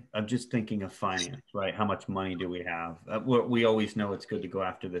today. I'm just thinking of finance, right? How much money do we have? We always know it's good to go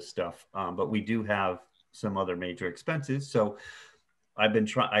after this stuff, but we do have some other major expenses. So I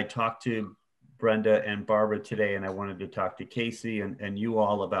talked to Brenda and Barbara today, and I wanted to talk to Casey and you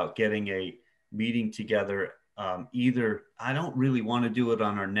all about getting a meeting together. Either, I don't really want to do it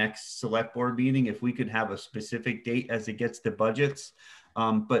on our next select board meeting, if we could have a specific date as it gets to budgets,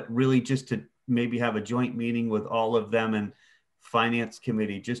 but really just to maybe have a joint meeting with all of them and finance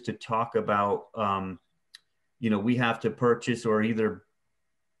committee, just to talk about, we have to purchase or either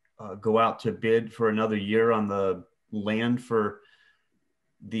go out to bid for another year on the land for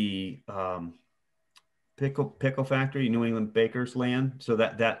the pickle factory, New England Baker's land. So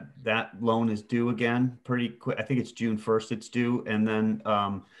that loan is due again pretty quick. I think it's June 1st it's due. And then,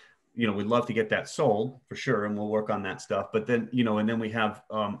 we'd love to get that sold for sure. And we'll work on that stuff. But then, and then we have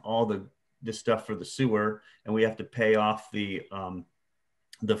all the stuff for the sewer, and we have to pay off the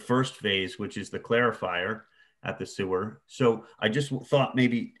first phase, which is the clarifier at the sewer. So I just thought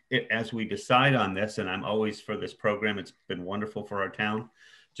maybe as we decide on this, and I'm always for this program, it's been wonderful for our town,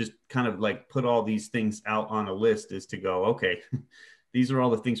 just kind of like put all these things out on a list, is to go, okay, these are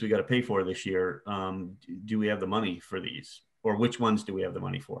all the things we got to pay for this year. Do we have the money for these, or which ones do we have the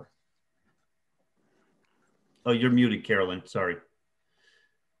money for? Oh, you're muted, Carolyn, sorry.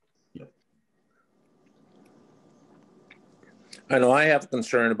 Yep. I know I have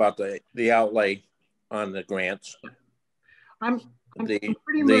concern about the outlay on the grants. I'm pretty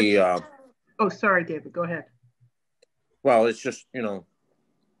much. Oh, sorry, David. Go ahead. Well, it's just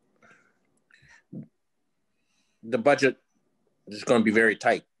the budget is going to be very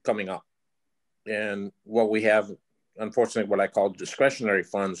tight coming up, and what we have, unfortunately, what I call discretionary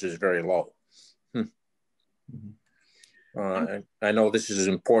funds, is very low. I know this is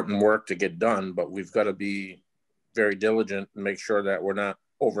important work to get done, but we've got to be very diligent and make sure that we're not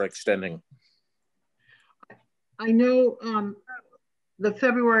overextending. I know the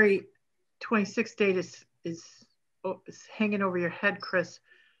February 26th date is hanging over your head, Chris.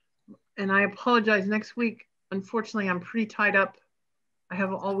 And I apologize. Next week, unfortunately, I'm pretty tied up. I have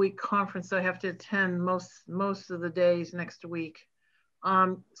an all-week conference I have to attend most of the days next week.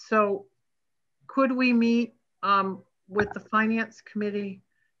 So could we meet with the finance committee,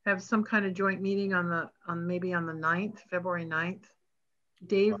 have some kind of joint meeting maybe on the 9th, February 9th?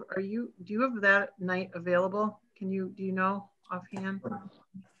 Dave, do you have that night available? Do you know offhand?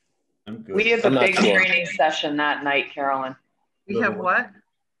 We have a big training session that night, Carolyn. We have what?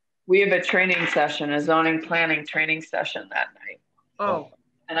 We have a training session, a zoning planning training session that night. Oh.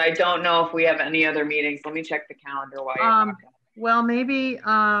 And I don't know if we have any other meetings. Let me check the calendar while you're talking. Well, maybe,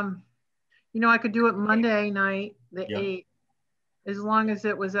 I could do it Monday night, the 8th, as long as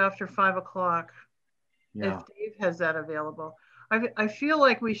it was after 5 o'clock. Yeah. If Dave has that available. I feel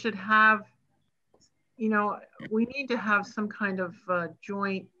like we should have, we need to have some kind of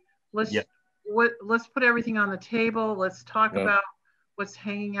joint, let's put everything on the table. Let's talk about what's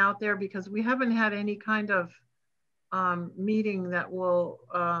hanging out there, because we haven't had any kind of meeting that will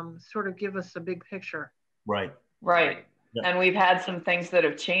sort of give us a big picture. Right. Right. Yeah. And we've had some things that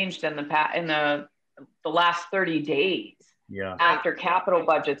have changed in the last 30 days after capital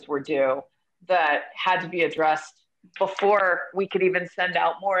budgets were due that had to be addressed before we could even send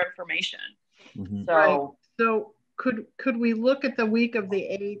out more information. Mm-hmm. So, right. So could we look at the week of the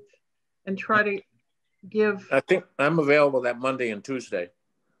 8th and try to give? I think I'm available that Monday and Tuesday.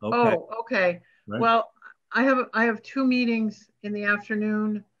 Okay. Oh, okay. Right. Well, I have 2 meetings in the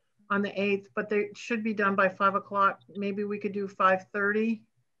afternoon on the 8th, but they should be done by 5 o'clock. Maybe we could do 5:30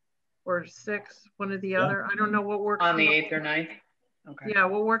 or 6, one or the other. I don't know what works on the for 8th or 9th. Okay. Yeah,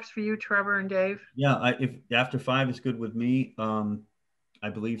 what works for you, Trevor and Dave? Yeah, if after 5 is good with me, I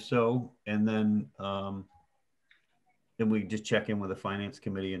believe so. And then we just check in with the finance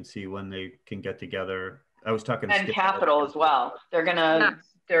committee and see when they can get together. I was talking and capital as well. They're gonna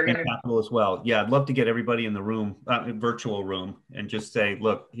capital as well. Yeah, I'd love to get everybody in the room, virtual room, and just say,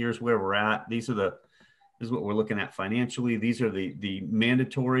 look, here's where we're at. This is what we're looking at financially. These are the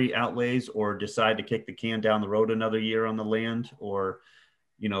mandatory outlays, or decide to kick the can down the road another year on the land, or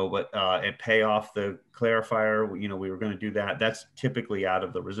and pay off the clarifier. We were going to do that. That's typically out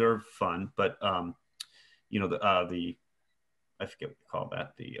of the reserve fund, but I forget what you call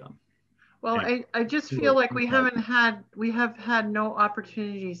that. Well, I just feel like we have had no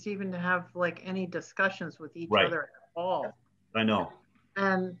opportunities even to have like any discussions with each other at all. I know.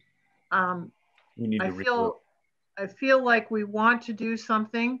 And we need to I feel like we want to do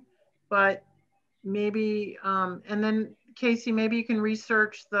something, but maybe and then Casey, maybe you can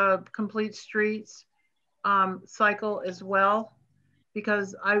research the complete streets cycle as well,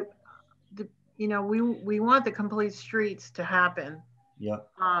 because we want the complete streets to happen. Yeah.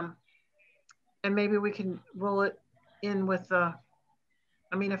 And maybe we can roll it in with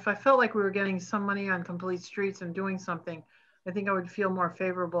if I felt like we were getting some money on complete streets and doing something, I think I would feel more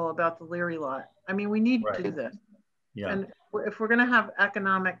favorable about the Leary lot. We need to do this. Yeah. And if we're going to have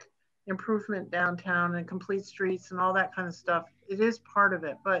economic improvement downtown and complete streets and all that kind of stuff, it is part of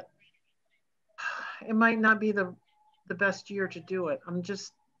it, but it might not be the best year to do it.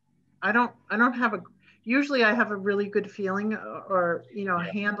 Usually I have a really good feeling or a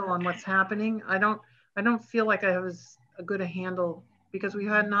handle on what's happening. I don't feel like I have a good handle because we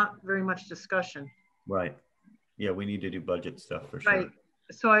had not very much discussion. Right. Yeah, we need to do budget stuff for sure. Right.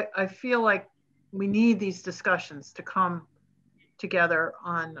 So I feel like we need these discussions to come together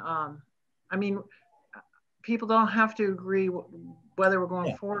on, people don't have to agree whether we're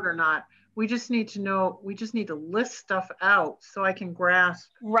going forward or not. We just need to list stuff out so I can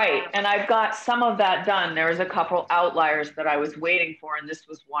grasp. Right, and I've got some of that done. There was a couple outliers that I was waiting for, and this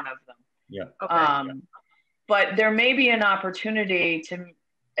was one of them. Yeah. Okay. But there may be an opportunity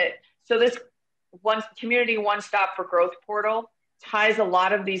so this community one-stop for growth portal ties a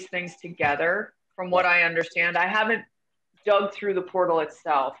lot of these things together from what I understand. I haven't dug through the portal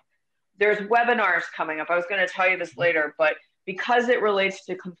itself. There's webinars coming up. I was going to tell you this later, but because it relates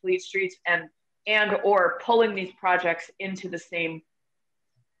to complete streets and or pulling these projects into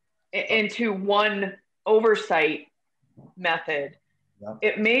one oversight method,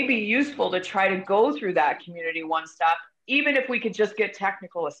 it may be useful to try to go through that community one stop, even if we could just get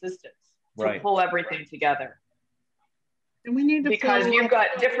technical assistance to pull everything together. And we need to because you've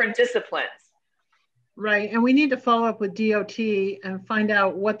got different disciplines. Right, and we need to follow up with DOT and find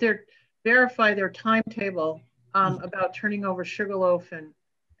out verify their timetable about turning over Sugarloaf and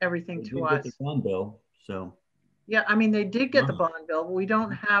everything to us. Get the bond bill, so. Yeah, they did get the bond bill, but we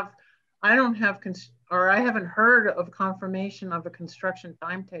don't have, I haven't heard of confirmation of a construction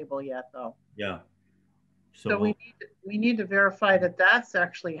timetable yet, though. Yeah. So we need to verify that that's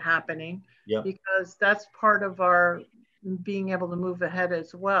actually happening, because that's part of our being able to move ahead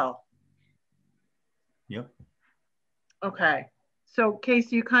as well. Yep. Okay. So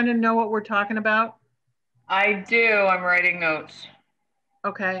Casey, you kind of know what we're talking about? I do. I'm writing notes.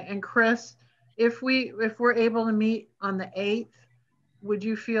 Okay. And Chris, if we're able to meet on the 8th, would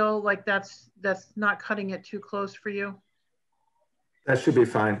you feel like that's not cutting it too close for you? That should be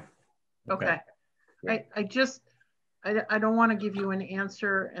fine. Okay. I don't want to give you an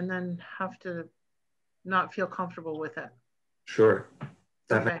answer and then have to not feel comfortable with it. Sure.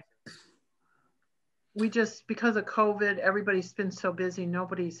 Okay. We because of COVID, everybody's been so busy,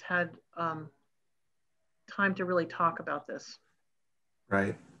 nobody's had time to really talk about this.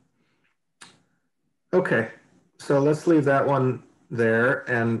 Right. Okay, so let's leave that one there.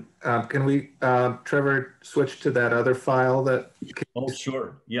 And can we, Trevor, switch to that other file that? Oh,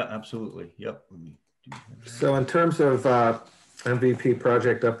 sure. Yeah, absolutely. Yep. Let me do that. So in terms of MVP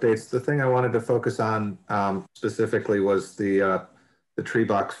project updates, the thing I wanted to focus on specifically was the tree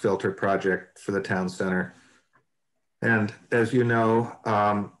box filter project for the town center. And as you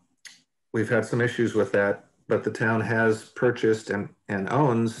know, we've had some issues with that, but the town has purchased and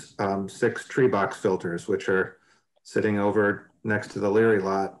owns 6 tree box filters, which are sitting over next to the Leary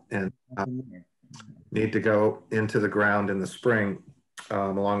lot and need to go into the ground in the spring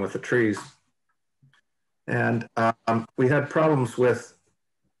along with the trees. And we had problems with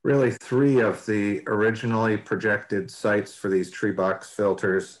really 3 of the originally projected sites for these tree box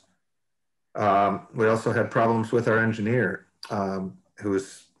filters. We also had problems with our engineer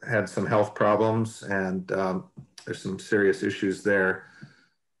who's had some health problems, and there's some serious issues there.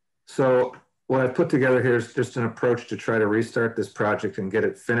 So what I've put together here is just an approach to try to restart this project and get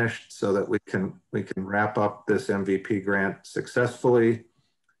it finished so that we can wrap up this MVP grant successfully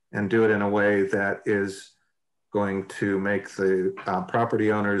and do it in a way that is going to make the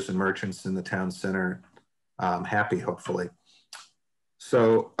property owners and merchants in the town center happy, hopefully.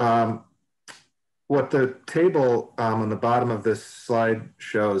 So what the table on the bottom of this slide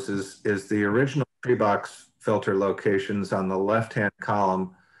shows is the original tree box filter locations on the left-hand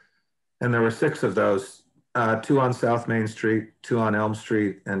column. And there were 6 of those, 2 on South Main Street, 2 on Elm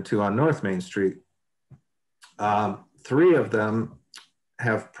Street, and 2 on North Main Street. 3 of them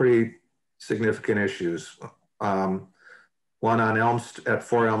have pretty significant issues. One on at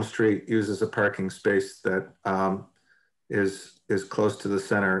 4 Elm Street uses a parking space that is close to the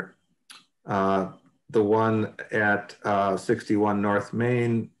center. The one at 61 North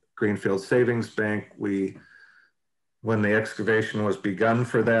Main, Greenfield Savings Bank, when the excavation was begun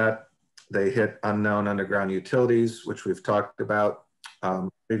for that, they hit unknown underground utilities, which we've talked about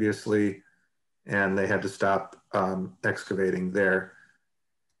previously, and they had to stop excavating there.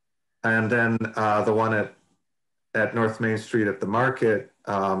 And then the one at North Main Street at the market,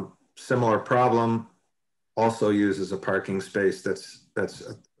 similar problem, also uses a parking space that's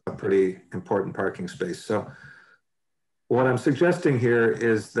a pretty important parking space. So what I'm suggesting here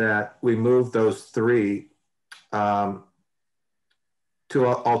is that we move those 3 to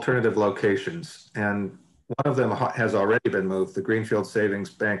alternative locations. And one of them has already been moved. The Greenfield Savings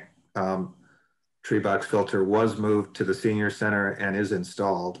Bank tree box filter was moved to the senior center and is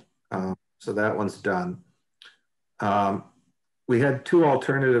installed. So that one's done. We had 2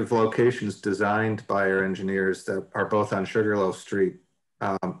 alternative locations designed by our engineers that are both on Sugarloaf Street.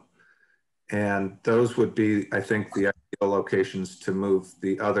 And those would be, I think, the ideal locations to move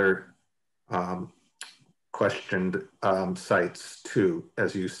the other questioned sites to.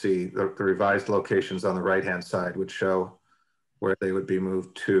 As you see, the revised locations on the right-hand side would show where they would be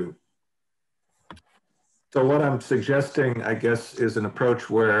moved to. So what I'm suggesting, I guess, is an approach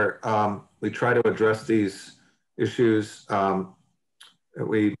where we try to address these issues.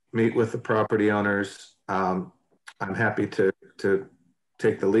 We meet with the property owners. I'm happy to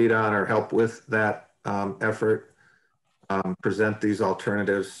take the lead on or help with that effort, present these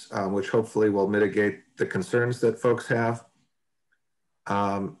alternatives, which hopefully will mitigate the concerns that folks have,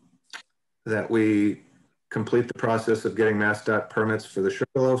 that we complete the process of getting MassDOT permits for the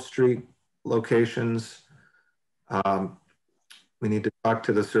Sugarloaf Street locations. We need to talk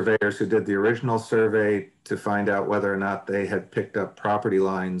to the surveyors who did the original survey to find out whether or not they had picked up property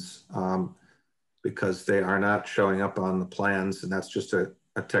lines, because they are not showing up on the plans, and that's just a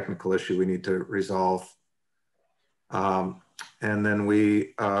technical issue we need to resolve. And then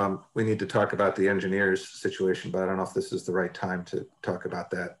we need to talk about the engineer's situation, but I don't know if this is the right time to talk about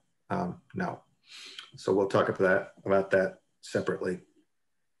that. No. So we'll talk about that separately.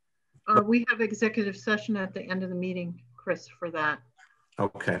 We have executive session at the end of the meeting, Chris, for that.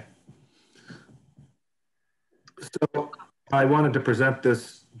 Okay. So I wanted to present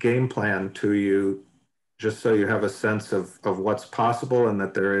this game plan to you just so you have a sense of what's possible and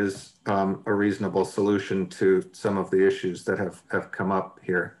that there is a reasonable solution to some of the issues that have come up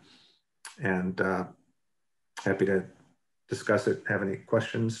here. And happy to discuss it. Have any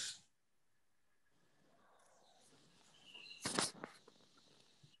questions?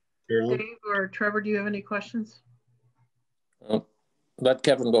 Dave or Trevor, do you have any questions? Let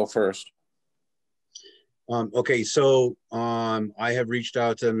Kevin go first. Okay, so I have reached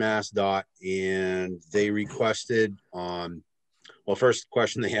out to MassDOT and they requested, well, first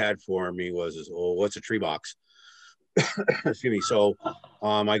question they had for me was, oh, what's a tree box? Excuse me. So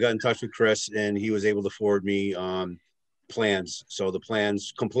I got in touch with Chris and he was able to forward me plans. So the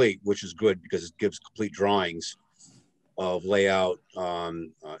plan's complete, which is good because it gives complete drawings of layout,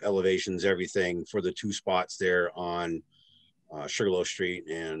 elevations, everything for the 2 spots there on Sugarloaf Street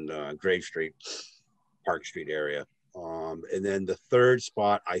and Grave Street, Park Street area. And then the 3rd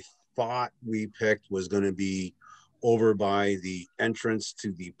spot I thought we picked was going to be over by the entrance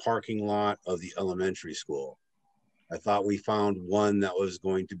to the parking lot of the elementary school. I thought we found one that was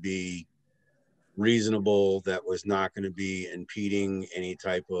going to be reasonable, that was not going to be impeding any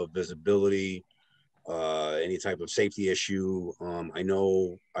type of visibility any type of safety issue. I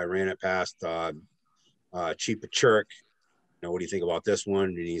know I ran it past Chief Pachurik. What do you think about this one?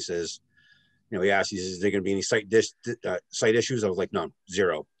 And he says, he asked, he says, is there going to be any site issues? I was like, no,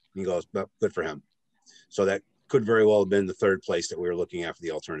 zero. And he goes, but good for him. So that could very well have been the third place that we were looking at for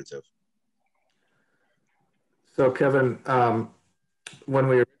the alternative. So Kevin, when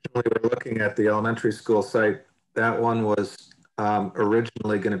we originally were looking at the elementary school site, that one was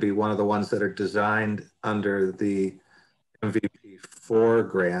originally going to be one of the ones that are designed under the MVP4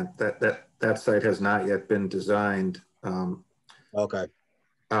 grant. That site has not yet been designed. Okay.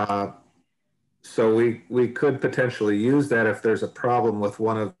 So we could potentially use that if there's a problem with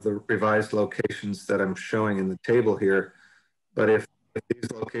one of the revised locations that I'm showing in the table here. But if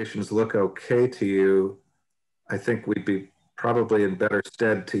these locations look okay to you, I think we'd be probably in better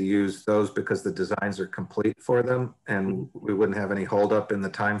stead to use those because the designs are complete for them and we wouldn't have any holdup in the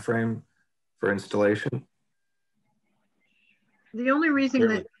time frame for installation. The only reason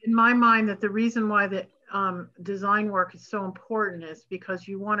that, in my mind, that the reason why the design work is so important is because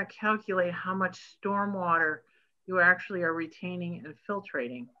you want to calculate how much stormwater you actually are retaining and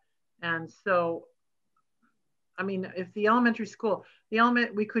filtrating. And so, I mean, if the elementary school,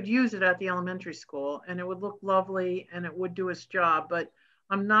 we could use it at the elementary school and it would look lovely and it would do its job, but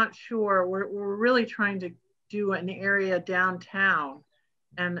I'm not sure. We're really trying to do an area downtown.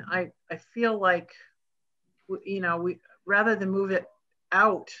 And I feel like, we rather than move it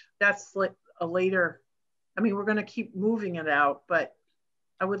out, that's like a later, I mean, we're going to keep moving it out, but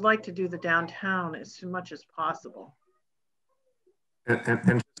I would like to do the downtown as much as possible. And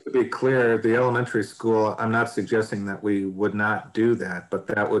just to be clear, the elementary school, I'm not suggesting that we would not do that, but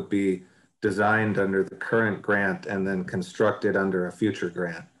that would be designed under the current grant and then constructed under a future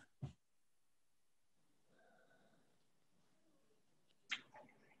grant.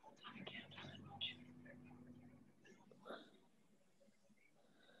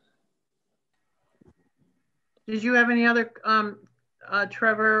 Did you have any other,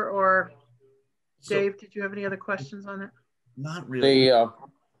 Trevor or Dave, did you have any other questions on it? Not really.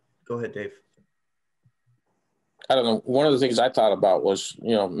 Go ahead, Dave. I don't know. One of the things I thought about was,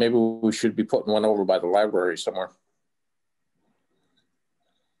 maybe we should be putting one over by the library somewhere.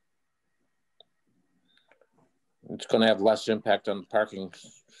 It's going to have less impact on parking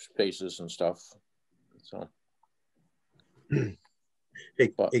spaces and stuff. So,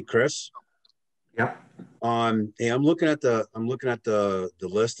 hey, Chris. Yeah. Hey, I'm looking at the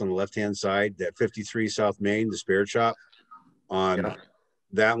list on the left-hand side, that 53 South Main, the Spirit Shop. Yeah.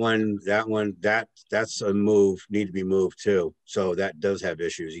 That's a move, need to be moved too. So that does have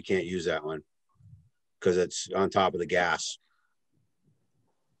issues. You can't use that one because it's on top of the gas.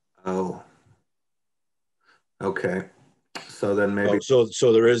 Oh. Okay. So then maybe. So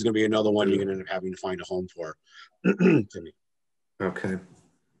there is going to be another one you're going to end up having to find a home for. Okay.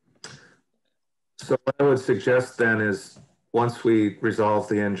 So what I would suggest then is once we resolve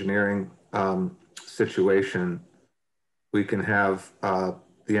the engineering situation, we can have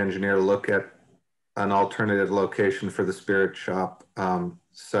the engineer look at an alternative location for the Spirit Shop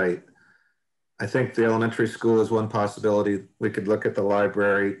site. I think the elementary school is one possibility. We could look at the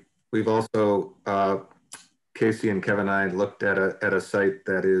library. We've also, Casey and Kevin and I looked at a site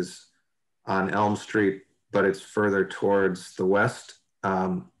that is on Elm Street, but it's further towards the west,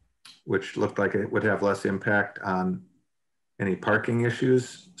 which looked like it would have less impact on any parking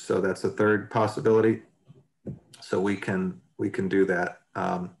issues. So that's a third possibility. So we can do that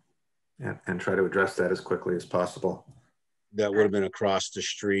and try to address that as quickly as possible. That would have been across the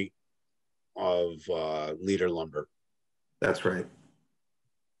street of Leader Lumber. That's right.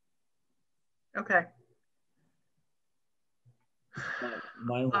 Okay.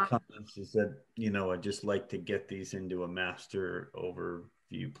 My only comments is that, I'd just like to get these into a master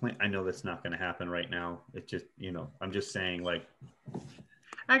overview plan. I know that's not going to happen right now. It just, I'm just saying, like.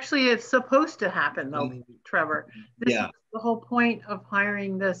 Actually, it's supposed to happen though, Trevor. This is the whole point of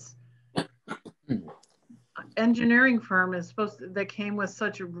hiring this engineering firm that came with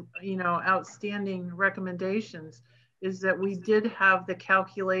such outstanding recommendations, is that we did have the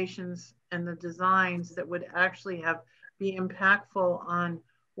calculations and the designs that would actually be impactful on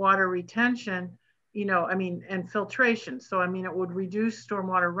water retention, and filtration. So, it would reduce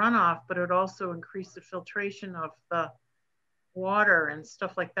stormwater runoff, but it would also increase the filtration of the water and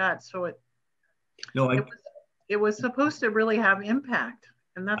stuff like that. So it was supposed to really have impact.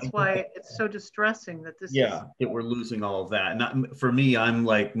 And that's why it's so distressing that this that we're losing all of that. Not for me, I'm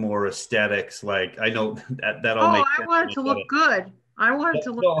like more aesthetics. Like I know that all makes sense. I want it to look good. I wanted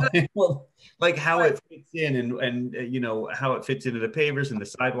to look good. Well, like how it fits in and you know, how it fits into the pavers and the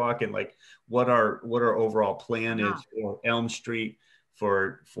sidewalk, and like what our overall plan is for Elm Street,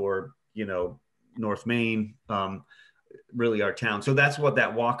 for you know, North Main, really our town. So that's what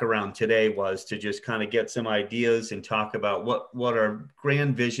that walk around today was, to just kind of get some ideas and talk about what our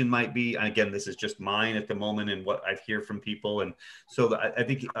grand vision might be. And again, this is just mine at the moment and what I hear from people. And so I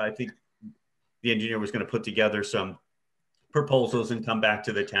think the engineer was going to put together some proposals and come back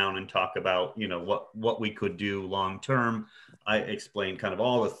to the town and talk about, you know, what we could do long term. I explained kind of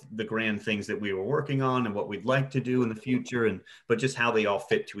all the grand things that we were working on and what we'd like to do in the future, but just how they all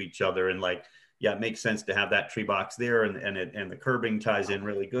fit to each other. And like, yeah, it makes sense to have that tree box there, and the curbing ties in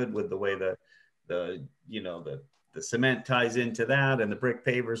really good with the way the you know, the cement ties into that, and the brick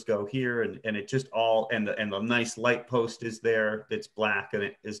pavers go here, and it just all, and the nice light post is there that's black and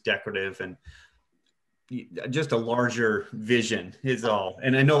it is decorative, and just a larger vision is all.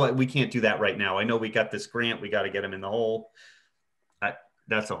 And I know we can't do that right now. I know we got this grant, we got to get them in the hole.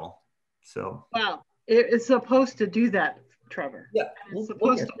 That's all. So wow, it's supposed to do that, Trevor. Yeah, it's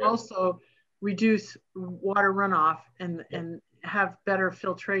supposed to also reduce water runoff and have better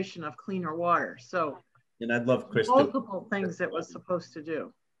filtration of cleaner water. So, and I'd love Chris multiple things it was supposed to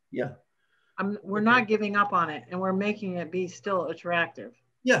do. Yeah, we're not giving up on it, and we're making it be still attractive.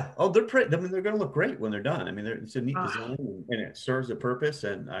 Yeah. Oh, they're pretty. I mean, they're going to look great when they're done. I mean, it's a neat design, and it serves a purpose,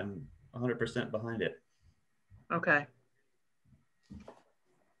 and I'm 100% behind it. Okay.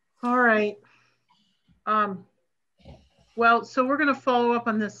 All right. Well, so we're going to follow up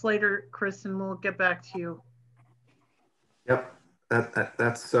on this later, Chris, and we'll get back to you. Yep.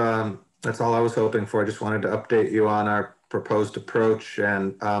 That's all I was hoping for. I just wanted to update you on our proposed approach,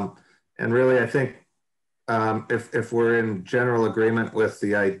 and really, I think if we're in general agreement with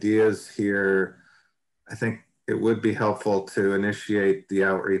the ideas here, I think it would be helpful to initiate the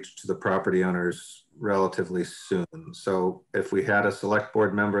outreach to the property owners relatively soon. So if we had a select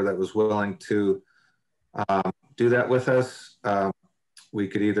board member that was willing to do that with us, we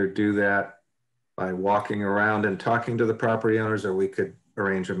could either do that by walking around and talking to the property owners, or we could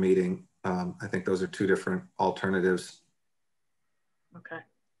arrange a meeting. I think those are two different alternatives. Okay.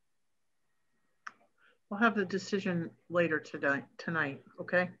 We'll have the decision later tonight,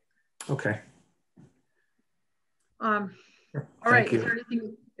 okay? Okay. All right,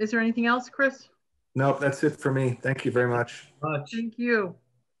 is there anything else, Chris? Nope, that's it for me. Thank you very much. Thank you.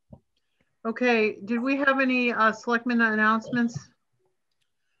 Okay, did we have any selectmen announcements?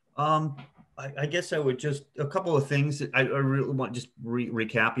 I guess I would just, a couple of things. I really want just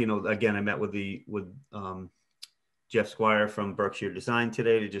recap. You know, again, I met with Jeff Squire from Berkshire Design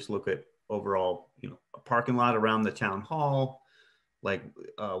today to just look at overall, you know, a parking lot around the town hall, like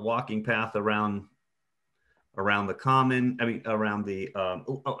a walking path around the common. I mean, around the.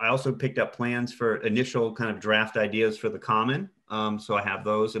 I also picked up plans for initial kind of draft ideas for the common. So I have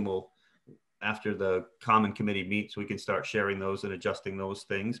those, and we'll, after the common committee meets, we can start sharing those and adjusting those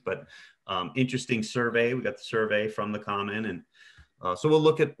things. But interesting survey. We got the survey from the common, and so we'll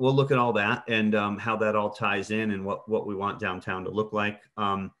look at all that, and how that all ties in, and what we want downtown to look like.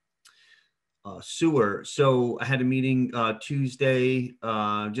 Sewer. So I had a meeting Tuesday,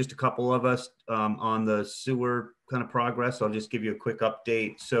 just a couple of us on the sewer kind of progress. I'll just give you a quick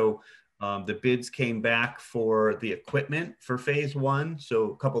update. So the bids came back for the equipment for phase 1.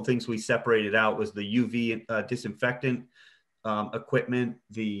 So a couple of things we separated out was the UV disinfectant equipment,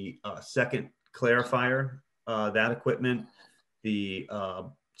 the second clarifier, that equipment, the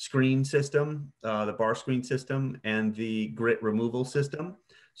screen system, the bar screen system, and the grit removal system.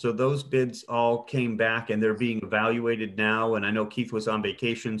 So those bids all came back, and they're being evaluated now. And I know Keith was on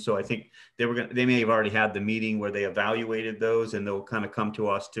vacation, so I think they may have already had the meeting where they evaluated those, and they'll kind of come to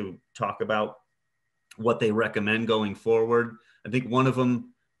us to talk about what they recommend going forward. I think one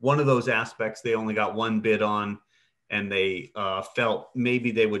of those aspects, they only got one bid on, and they felt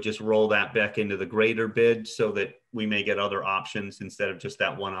maybe they would just roll that back into the greater bid so that we may get other options instead of just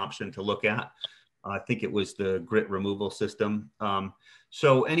that one option to look at. I think it was the grit removal system.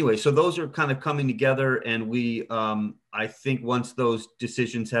 So anyway, so those are kind of coming together, and we, I think once those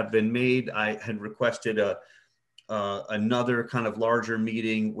decisions have been made, I had requested another kind of larger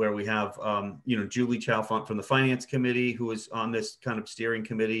meeting where we have, you know, Julie Chalfont from the Finance Committee, who is on this kind of steering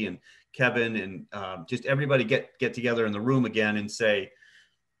committee, and Kevin, and just everybody get together in the room again and say,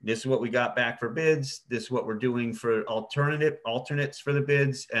 this is what we got back for bids. This is what we're doing for alternates for the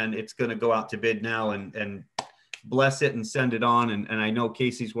bids, and it's going to go out to bid now, and bless it and send it on. And I know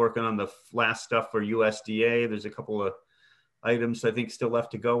Casey's working on the last stuff for USDA. There's a couple of items I think still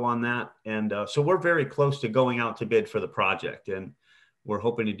left to go on that, and so we're very close to going out to bid for the project. And we're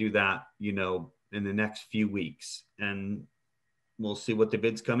hoping to do that, in the next few weeks, and we'll see what the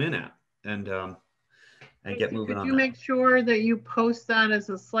bids come in at, and get moving on. Could you make sure that you post that as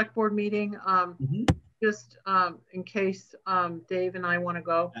a select board meeting, just in case Dave and I want to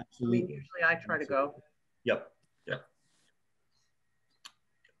go? Absolutely. I mean, usually I try to go. Yep.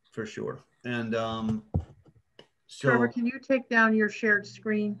 For sure. And so, Trevor, can you take down your shared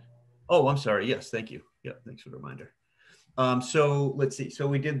screen? Oh, I'm sorry. Yes, thank you. Yeah, thanks for the reminder. So let's see. So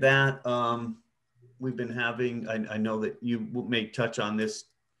we did that. We've been having, I know that you may touch on this,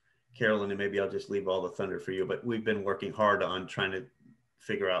 Carolyn, and maybe I'll just leave all the thunder for you, but we've been working hard on trying to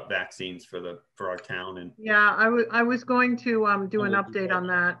figure out vaccines for our town. And yeah, I was going to do an update on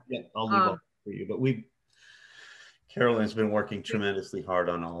that. Yeah, I'll leave all for you, but Carolyn's been working tremendously hard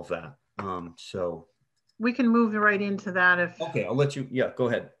on all of that. So we can move right into that if. Okay, I'll let you, yeah, go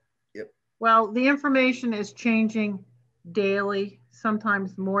ahead. Yep. Well, the information is changing daily,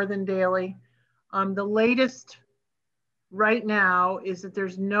 sometimes more than daily. The latest right now is that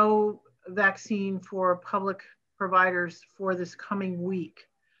there's no vaccine for public providers for this coming week.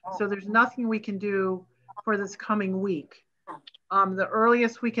 So there's nothing we can do for this coming week. The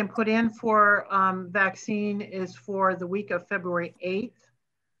earliest we can put in for vaccine is for the week of February 8th.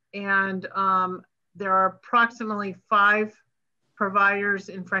 And there are approximately 5 providers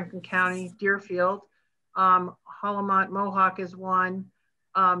in Franklin County, Deerfield, Hollamont Mohawk is one,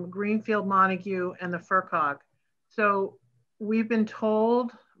 Greenfield Montague, and the FERCOG. So we've been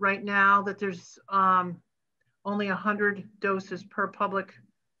told right now that there's only 100 doses per public,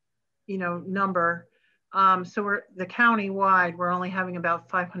 number. So the county-wide, we're only having about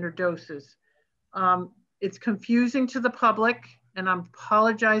 500 doses. It's confusing to the public, and I'm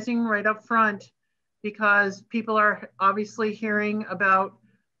apologizing right up front because people are obviously hearing about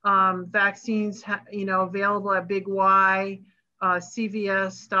vaccines, available at Big Y,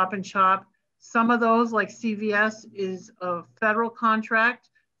 CVS, Stop and Shop. Some of those, like CVS, is a federal contract,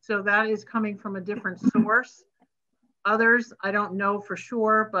 so that is coming from a different source. Others, I don't know for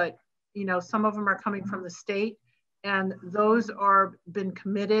sure, but some of them are coming from the state, and those are been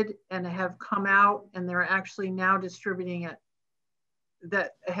committed and have come out, and they're actually now distributing it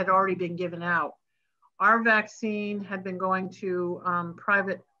that had already been given out. Our vaccine had been going to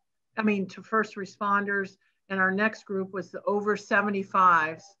to first responders, and our next group was the over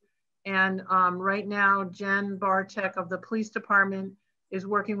 75s. And right now, Jen Bartek of the police department is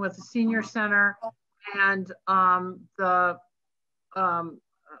working with the senior center and the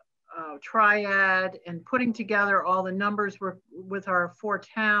triad and putting together all the numbers with our 4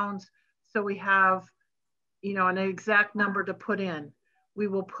 towns. So we have, an exact number to put in. We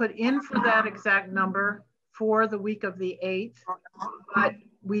will put in for that exact number for the week of the 8th, but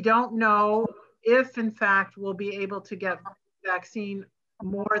we don't know if in fact we'll be able to get vaccine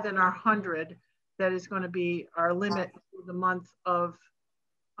more than our 100. That is going to be our limit for the month of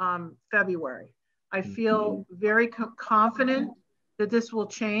February. I feel very confident that this will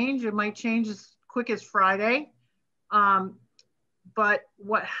change. It might change as quick as Friday. But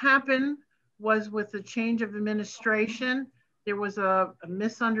what happened was with the change of administration, there was a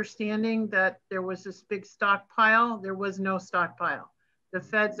misunderstanding that there was this big stockpile. There was no stockpile. The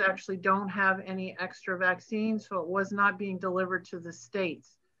feds actually don't have any extra vaccines, so it was not being delivered to the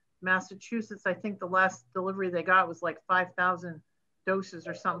states. Massachusetts, I think the last delivery they got was like 5,000 doses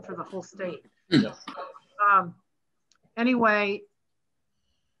or something for the whole state. Yeah. Anyway,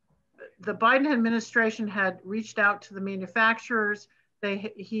 the Biden administration had reached out to the manufacturers.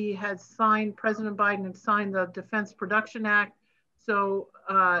 President Biden had signed the Defense Production Act. So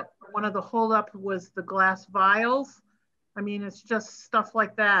one of the holdup was the glass vials. I mean, it's just stuff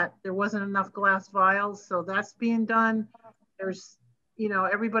like that. There wasn't enough glass vials, so that's being done. There's,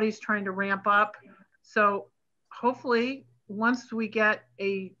 everybody's trying to ramp up. So hopefully once we get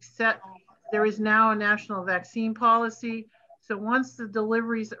there is now a national vaccine policy. So once the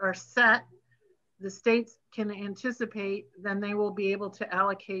deliveries are set, the states can anticipate, then they will be able to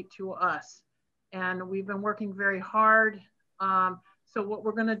allocate to us. And we've been working very hard. So what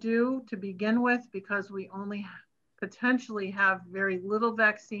we're gonna do to begin with, because we only potentially have very little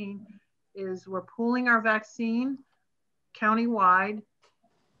vaccine, is we're pooling our vaccine countywide.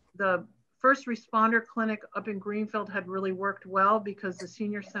 The first responder clinic up in Greenfield had really worked well because the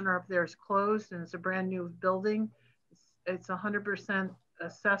senior center up there is closed and it's a brand new building. It's 100%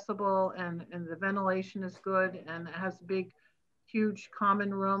 accessible and the ventilation is good and it has a big, huge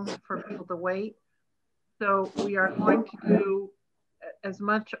common room for people to wait. So we are going to do as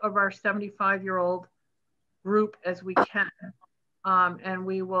much of our 75-year-old group as we can. And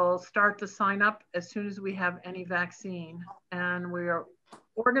we will start the sign up as soon as we have any vaccine. And we are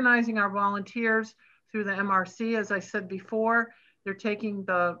organizing our volunteers through the MRC. As I said before, they're getting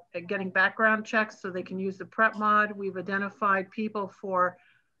background checks so they can use the PrEP mod. We've identified people for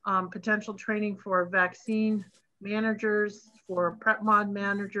potential training for vaccine managers, for PrEP mod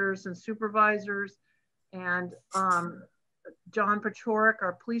managers and supervisors. And John Pachorik,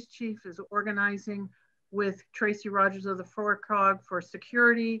 our police chief, is organizing with Tracy Rogers of the FORCOG for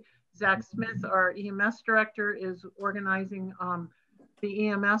security. Zach Smith, our EMS director, is organizing the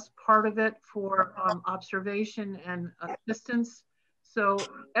EMS part of it for observation and assistance. So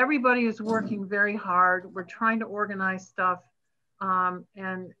everybody is working very hard. We're trying to organize stuff,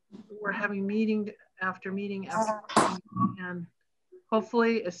 and we're having meeting after meeting after meeting. And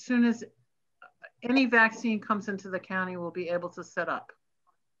hopefully as soon as any vaccine comes into the county, we'll be able to set up.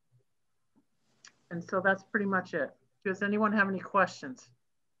 And so that's pretty much it. Does anyone have any questions?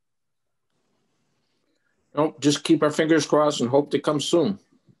 No, just keep our fingers crossed and hope they come soon.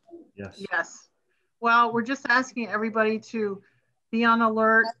 Yes. Yes. Well, we're just asking everybody to be on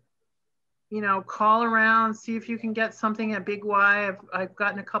alert, you know, call around, see if you can get something at Big Y. I've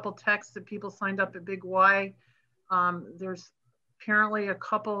gotten a couple texts that people signed up at Big Y. There's apparently a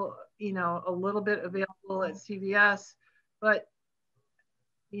couple, you know, a little bit available at CVS, but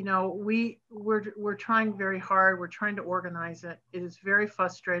you know, we're trying very hard. We're trying to organize it. It is very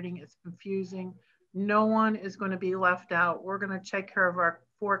frustrating. It's confusing. No one is going to be left out. We're going to take care of our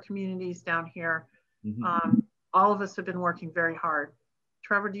 4 communities down here. Mm-hmm. All of us have been working very hard.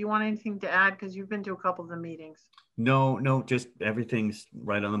 Trevor, do you want anything to add? Because you've been to a couple of the meetings. No, just everything's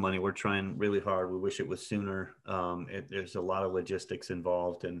right on the money. We're trying really hard. We wish it was sooner. There's a lot of logistics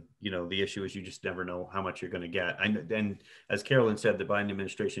involved, and you know, the issue is you just never know how much you're going to get. And as Carolyn said, the Biden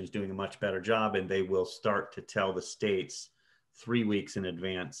administration is doing a much better job, and they will start to tell the states 3 weeks in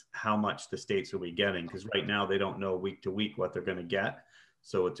advance how much the states will be getting, because right now they don't know week to week what they're going to get.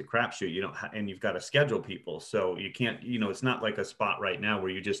 So it's a crapshoot. You don't, and you've got to schedule people. So you can't, you know, it's not like a spot right now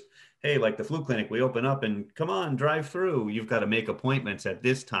where you just, hey, like the flu clinic, we open up and come on, drive through. You've got to make appointments at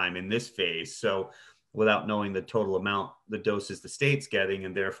this time in this phase. So without knowing the total amount, the doses the state's getting,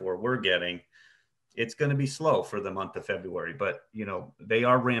 and therefore we're getting, it's going to be slow for the month of February. But, you know, they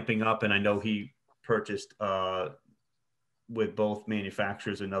are ramping up. And I know he purchased with both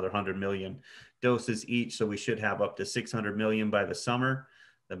manufacturers another 100 million doses each. So we should have up to 600 million by the summer.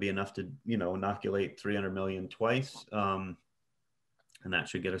 That'd be enough to, you know, inoculate 300 million twice. And that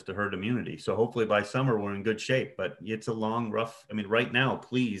should get us to herd immunity. So hopefully by summer, we're in good shape, but it's a long, rough, I mean, right now,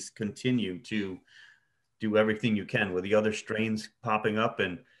 please continue to do everything you can with the other strains popping up.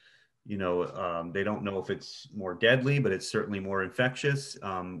 And, you know, they don't know if it's more deadly, but it's certainly more infectious.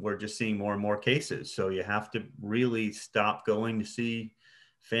 We're just seeing more and more cases. So you have to really stop going to see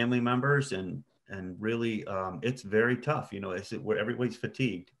family members, and really, it's very tough. You know, where everybody's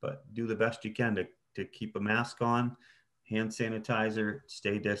fatigued, but do the best you can to keep a mask on, hand sanitizer,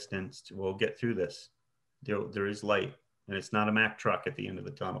 stay distanced. We'll get through this. There is light, and it's not a Mack truck at the end of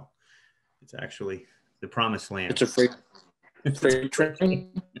the tunnel. It's actually the promised land. It's a freight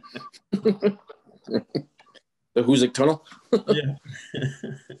train. The Hoosick Tunnel. Yeah.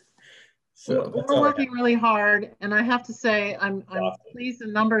 So we're working really hard, and I have to say I'm pleased the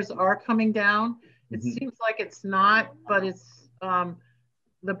numbers are coming down. It seems like it's not, but it's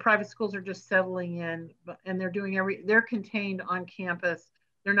the private schools are just settling in, and they're contained on campus.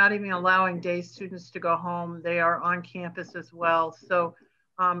 They're not even allowing day students to go home. They are on campus as well. So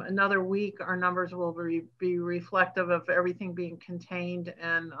another week, our numbers will be reflective of everything being contained,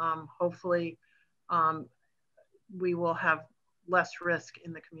 and hopefully we will have less risk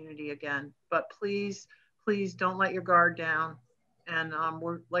in the community again. But please don't let your guard down. And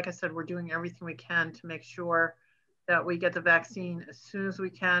like I said, we're doing everything we can to make sure that we get the vaccine as soon as we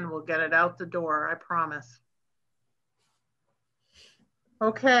can. We'll get it out the door, I promise.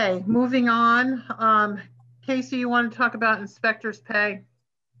 Okay, moving on. Casey, you want to talk about inspectors' pay?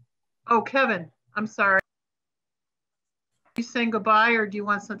 Oh, Kevin, I'm sorry. Are you saying goodbye, or do you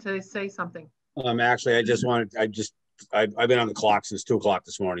want to say something? Actually, I've been on the clock since 2 o'clock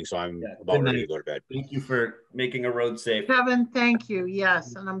this morning, so I'm about ready to go to bed. Thank you for making a road safe. Kevin, thank you.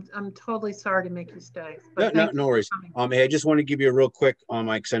 Yes, and I'm totally sorry to make you stay. But no worries. Hey, I just want to give you a real quick,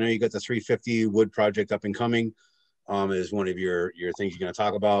 because I know you got the 350 wood project up and coming. Is one of your things you're going to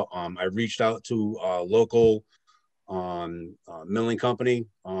talk about. I reached out to a local milling company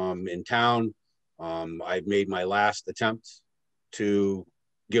in town. I've made my last attempt to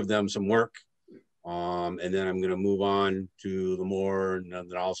give them some work. And then I'm going to move on to the more, and then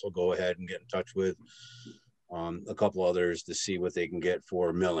also go ahead and get in touch with a couple others to see what they can get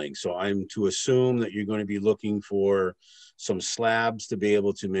for milling. So I'm to assume that you're going to be looking for some slabs to be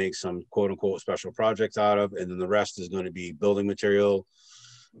able to make some quote unquote special projects out of, and then the rest is going to be building material.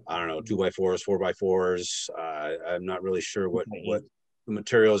 I don't know, 2x4s, 4x4s. I'm not really sure what the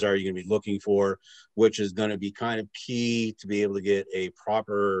materials are you're going to be looking for, which is going to be kind of key to be able to get a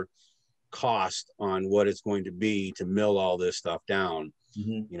proper cost on what it's going to be to mill all this stuff down.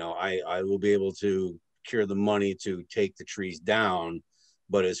 You know, I will be able to secure the money to take the trees down,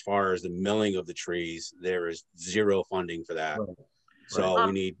 but as far as the milling of the trees, there is zero funding for that. So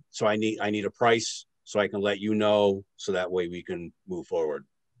I need a price so I can let you know, so that way we can move forward.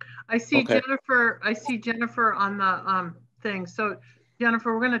 I see Jennifer. I see Jennifer on the thing. So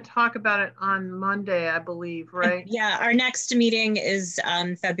Jennifer, we're going to talk about it on Monday, I believe, right? Yeah, our next meeting is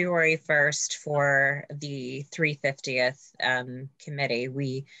on February 1st for the 350th committee.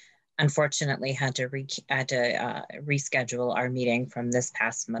 We unfortunately had to reschedule our meeting from this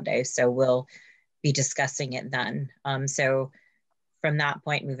past Monday, so we'll be discussing it then. So from that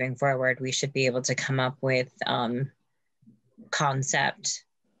point moving forward, we should be able to come up with concept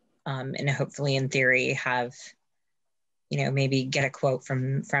and hopefully in theory have, you know, maybe get a quote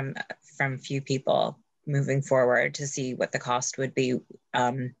from a few people moving forward to see what the cost would be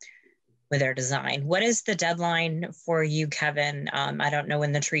with their design. What is the deadline for you, Kevin? I don't know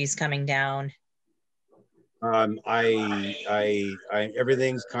when the tree's coming down. Everything's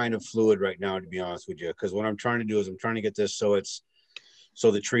kind of fluid right now, to be honest with you, because what I'm trying to do is I'm trying to get this so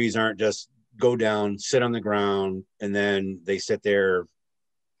the trees aren't just go down, sit on the ground, and then they sit there.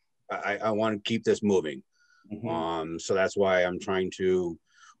 I want to keep this moving. So that's why I'm trying to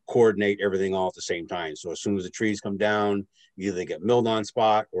coordinate everything all at the same time. So as soon as the trees come down, either they get milled on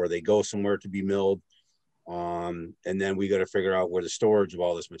spot or they go somewhere to be milled. And then we got to figure out where the storage of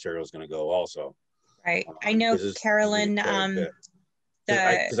all this material is going to go also. Right. I know, Carolyn,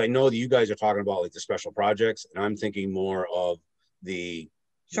 because I know that you guys are talking about like the special projects, and I'm thinking more of the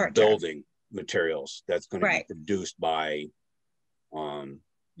building materials that's going to be produced by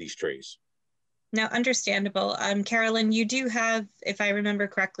these trees. No, understandable. Carolyn, you do have, if I remember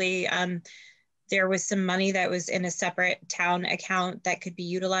correctly, there was some money that was in a separate town account that could be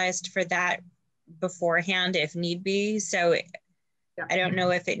utilized for that beforehand if need be. So I don't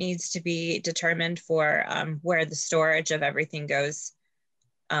know if it needs to be determined for where the storage of everything goes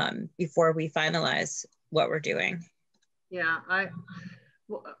before we finalize what we're doing. Yeah, I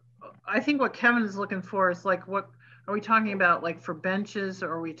think what Kevin is looking for is like, what are we talking about, like for benches,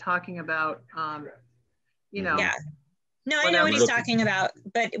 or are we talking about, you know? Yeah, no, I know what he's talking about,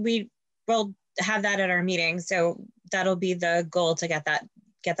 but we will have that at our meeting. So that'll be the goal to get that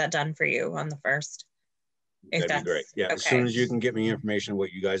done for you on the 1st. That'd be great. Yeah, okay. As soon as you can get me information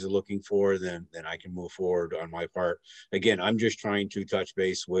what you guys are looking for, then I can move forward on my part. Again, I'm just trying to touch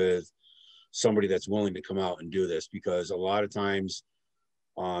base with somebody that's willing to come out and do this, because a lot of times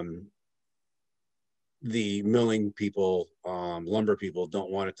the milling people, lumber people don't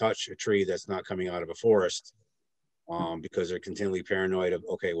want to touch a tree that's not coming out of a forest because they're continually paranoid of,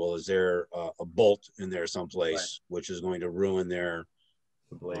 okay, well, is there a bolt in there someplace, which is going to ruin their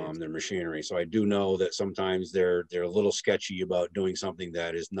machinery. So I do know that sometimes they're a little sketchy about doing something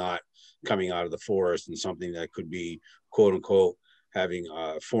that is not coming out of the forest and something that could be quote unquote having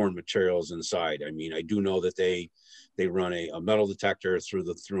foreign materials inside. I mean, I do know that they run a metal detector through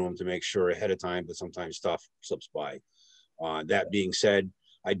them to make sure ahead of time, but sometimes stuff slips by. That being said,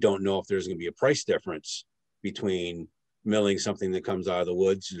 I don't know if there's going to be a price difference between milling something that comes out of the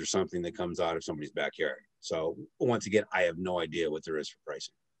woods or something that comes out of somebody's backyard. So once again, I have no idea what there is for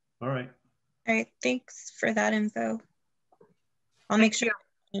pricing. All right. All right. Thanks for that info. I'll make sure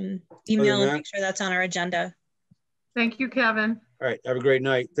email and make sure that's on our agenda. Thank you, Kevin. All right. Have a great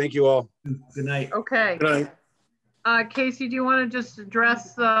night. Thank you all. Good night. Okay. Good night. Casey, do you want to just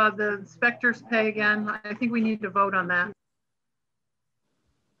address the inspector's pay again? I think we need to vote on that.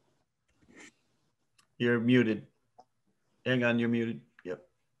 You're muted. Hang on, you're muted. Yep.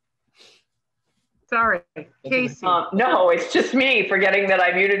 Sorry, Casey. No, it's just me forgetting that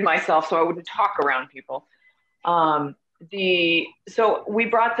I muted myself so I wouldn't talk around people. So we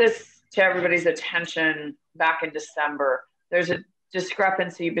brought this to everybody's attention back in December. There's a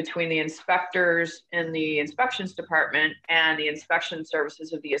discrepancy between the inspectors in the inspections department and the inspection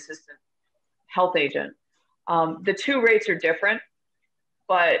services of the assistant health agent. The two rates are different,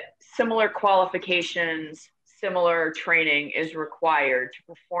 but similar qualifications, similar training is required to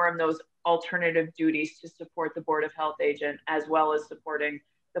perform those alternative duties to support the Board of Health agent, as well as supporting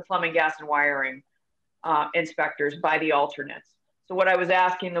the plumbing, gas, and wiring inspectors by the alternates. So what I was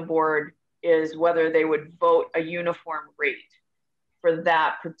asking the board is whether they would vote a uniform rate for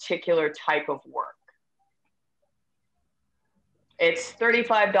that particular type of work. It's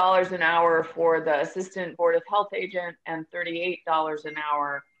 $35 an hour for the assistant board of health agent and $38 an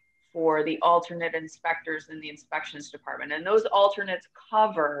hour for the alternate inspectors in the inspections department. And those alternates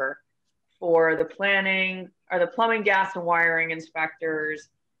cover for the planning or the plumbing, gas, and wiring inspectors.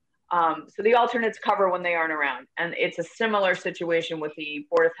 So the alternates cover when they aren't around. And it's a similar situation with the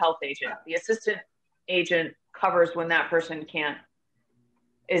board of health agent. The assistant agent covers when that person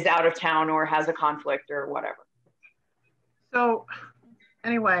is out of town or has a conflict or whatever. So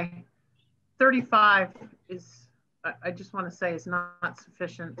anyway, 35 is, I just want to say, is not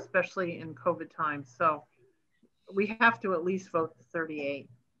sufficient, especially in COVID times. So we have to at least vote the 38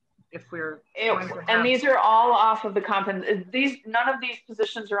 if we're and these are all off of the none of these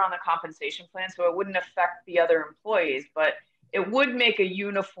positions are on the compensation plan, so it wouldn't affect the other employees, but it would make a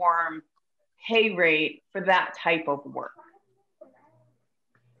uniform pay rate for that type of work.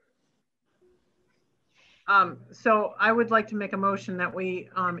 So I would like to make a motion that we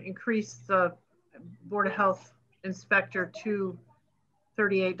increase the Board of Health inspector to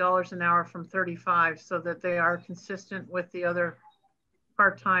 $38 an hour from 35 so that they are consistent with the other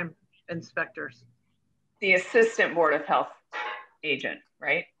part-time inspectors. The assistant board of health agent,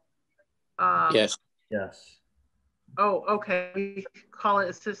 right? Yes. Yes. Oh, okay. We call it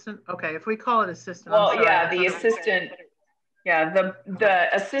assistant. Okay, if we call it assistant. Well, yeah, the assistant. Yeah, the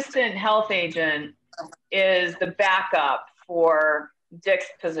assistant health agent is the backup for Dick's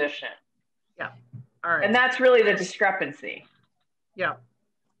position. Yeah. All right. And that's really the discrepancy. Yeah.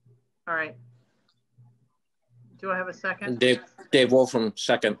 All right. Do I have a second? Dave Wolfram,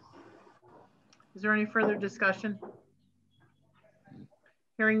 second. Is there any further discussion?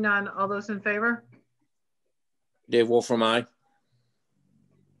 Hearing none. All those in favor? Dave Wolfram, aye.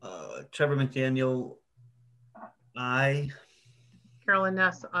 Trevor McDaniel, aye. Carolyn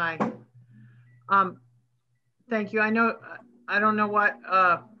Ness, aye. Thank you. I don't know what,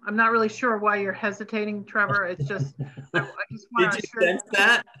 I'm not really sure why you're hesitating, Trevor. It's just, I just want to sense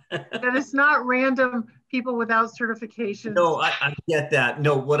that it's not random people without certifications. No, I get that.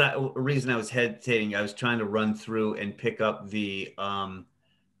 No, reason I was hesitating, I was trying to run through and pick up the, and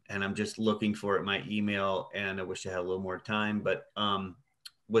I'm just looking for it in my email, and I wish I had a little more time, but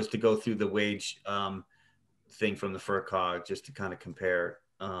was to go through the wage thing from the FERCog just to kind of compare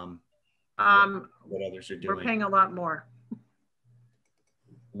what others are doing. We're paying a lot more.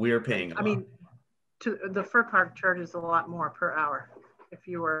 We're paying a lot. I mean, the FERCog charges a lot more per hour if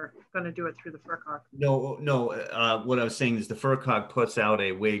you were going to do it through the FERCog. No. What I was saying is the FERCog puts out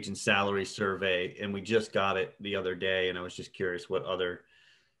a wage and salary survey, and we just got it the other day, and I was just curious what other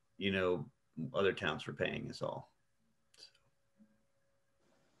towns were paying is all.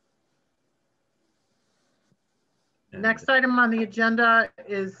 Next item on the agenda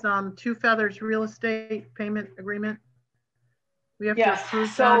is Two Feathers Real Estate Payment Agreement. We have to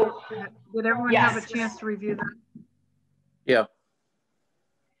approve that. Did everyone have a chance to review that? Yeah.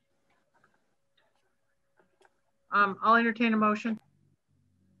 I'll entertain a motion.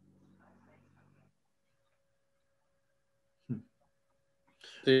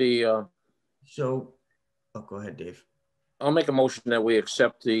 Go ahead, Dave. I'll make a motion that we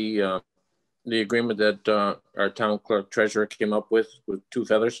accept the agreement that our town clerk treasurer came up with Two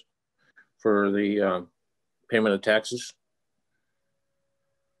Feathers for the payment of taxes.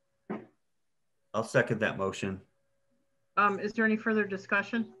 I'll second that motion. Is there any further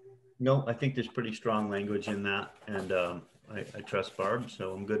discussion? No, I think there's pretty strong language in that, and I trust Barb,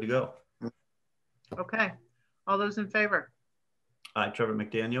 so I'm good to go. Okay. All those in favor? Aye, Trevor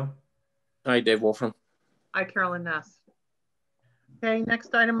McDaniel. Aye, Dave Wolfram. Aye, Carolyn Ness. Okay,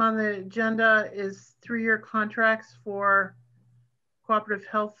 next item on the agenda is 3-year contracts for cooperative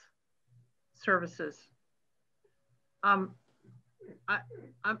health services. I'm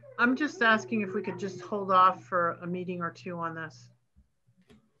just asking if we could just hold off for a meeting or two on this.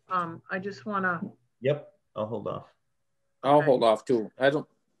 I just want to. Yep, I'll hold off. I'll hold off too. I don't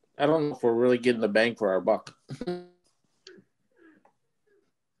know if we're really getting the bang for our buck.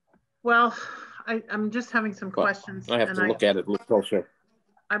 Well, I'm just having some questions. I have to look at it a little closer.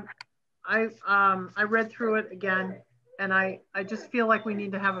 I read through it again, and I just feel like we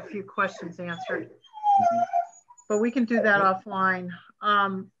need to have a few questions answered. But we can do that offline.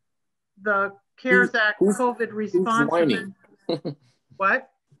 The CARES Act COVID response. What?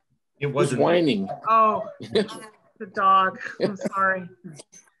 It wasn't whining. Oh, the dog. I'm sorry.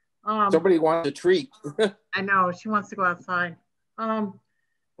 Somebody wants a treat. I know, she wants to go outside.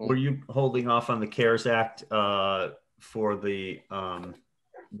 Were you holding off on the CARES Act for the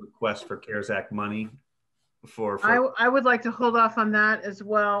request for CARES Act money for I would like to hold off on that as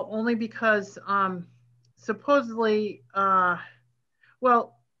well, only because supposedly,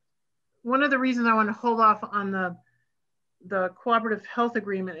 well, one of the reasons I want to hold off on the cooperative health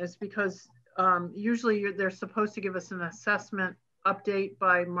agreement is because usually they're supposed to give us an assessment update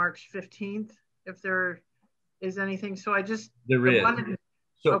by March 15th, if there is anything. So I just, there is.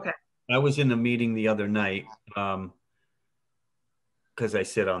 So okay. I was in a meeting the other night, because I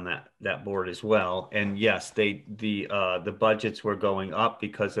sit on that board as well. And yes, the budgets were going up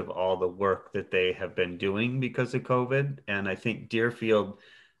because of all the work that they have been doing because of COVID. And I think Deerfield,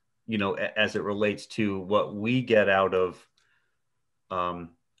 you know, as it relates to what we get out of,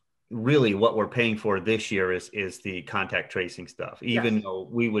 really what we're paying for this year is the contact tracing stuff, even yes. though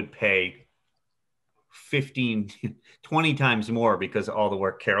we would pay 15, 20 times more because of all the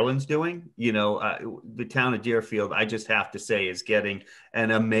work Carolyn's doing. You know, the town of Deerfield, I just have to say, is getting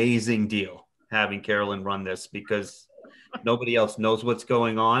an amazing deal having Carolyn run this, because nobody else knows what's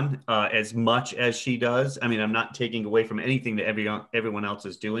going on as much as she does. I mean, I'm not taking away from anything that everyone else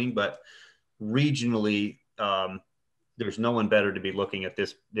is doing, but regionally, there's no one better to be looking at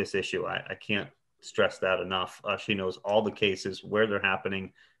this issue. I can't stress that enough. She knows all the cases, where they're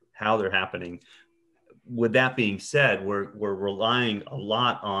happening, how they're happening. With that being said, we're relying a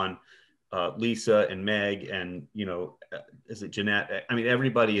lot on Lisa and Meg and, you know, is it Jeanette? I mean,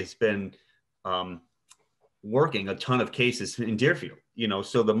 everybody has been working a ton of cases in Deerfield, you know,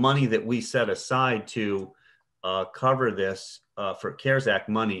 so the money that we set aside to cover this for CARES Act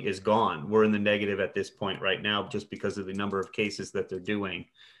money is gone. We're in the negative at this point right now, just because of the number of cases that they're doing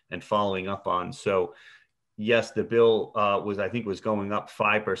and following up on. So yes, the bill I think was going up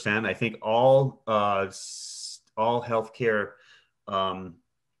 5%. I think all healthcare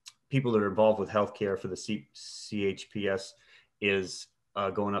people that are involved with healthcare for the CHPS is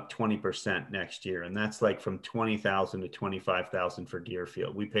going up 20% next year. And that's like from 20,000 to 25,000 for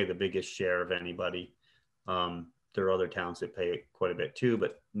Deerfield. We pay the biggest share of anybody. There are other towns that pay quite a bit too,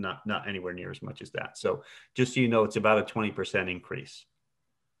 but not anywhere near as much as that. So just so you know, it's about a 20% increase,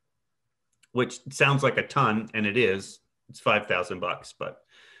 which sounds like a ton, and it is. It's $5,000, but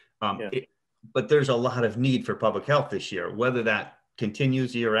but there's a lot of need for public health this year. Whether that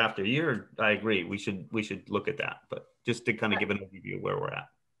continues year after year, I agree. We should look at that. But just to kind of give an overview of where we're at.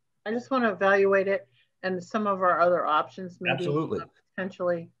 I just want to evaluate it and some of our other options, maybe. Absolutely.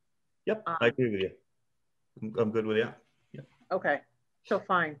 Potentially. Yep, I agree with you. I'm good with that. Yeah. Okay, so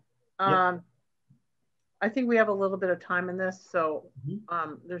fine. Yep. I think we have a little bit of time in this, so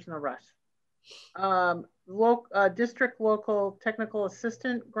there's no rush. District local technical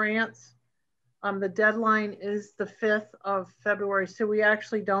assistant grants. The deadline is the 5th of February, so we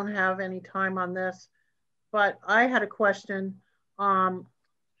actually don't have any time on this. But I had a question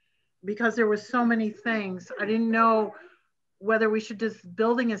because there was so many things. I didn't know whether we should just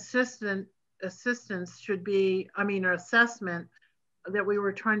building assistance should be, or assessment that we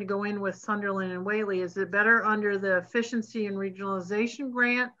were trying to go in with Sunderland and Whaley. Is it better under the efficiency and regionalization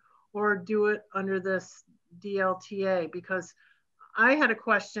grant or do it under this DLTA? Because I had a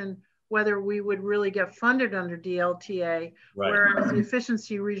question whether we would really get funded under DLTA, right. Whereas the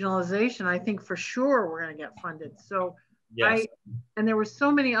efficiency regionalization, I think for sure we're going to get funded. So yes. And there were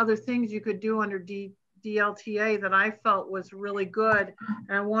so many other things you could do under DLTA that I felt was really good.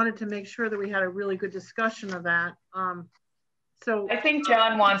 And I wanted to make sure that we had a really good discussion of that. So I think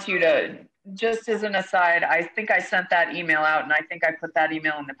John wants you to, just as an aside, I think I sent that email out and I think I put that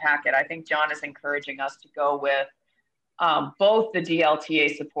email in the packet. I think John is encouraging us to go with both the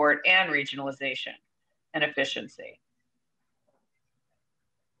DLTA support and regionalization and efficiency.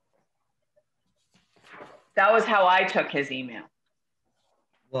 That was how I took his email.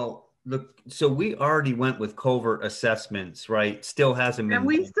 Well, look, so we already went with covert assessments, right? Still hasn't been. And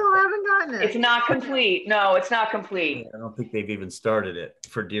we still haven't gotten it. It's not complete. No, it's not complete. I don't think they've even started it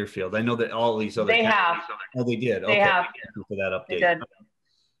for Deerfield. I know that all these other. They have. Oh, they did. They have. Thank you for that update. They did.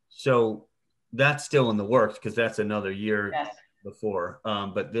 So that's still in the works because that's another year yes. before.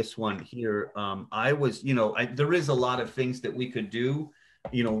 But this one here, I was, there is a lot of things that we could do.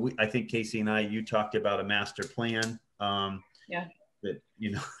 I think Casey and you talked about a master plan. Yeah. That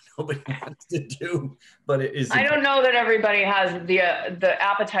nobody wants to do, but it is. I don't know that everybody has the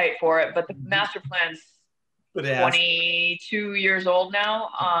appetite for it, but the master plan's 22 years old now.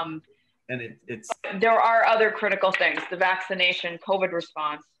 And it's there are other critical things. The vaccination COVID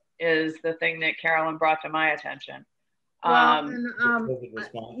response is the thing that Carolyn brought to my attention. Well,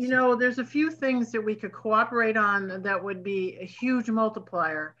 there's a few things that we could cooperate on that would be a huge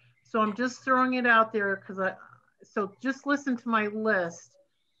multiplier. So I'm just throwing it out there because so just listen to my list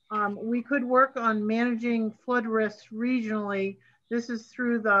We could work on managing flood risks regionally. This is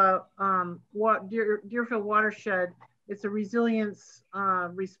through the Deerfield watershed. It's a resilience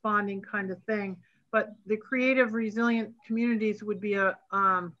responding kind of thing, but the creative resilient communities would be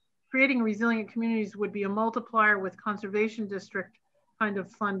creating resilient communities would be a multiplier with conservation district kind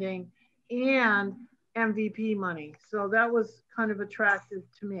of funding and MVP money. So that was kind of attractive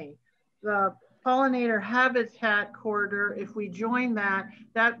to me. The pollinator habitat corridor, if we join that,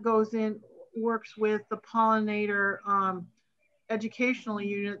 that goes in, works with the pollinator educational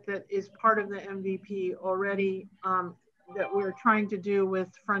unit that is part of the MVP already that we're trying to do with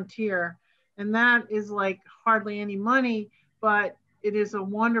Frontier. And that is like hardly any money, but it is a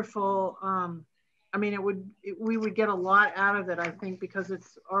wonderful, I mean, we would get a lot out of it, I think, because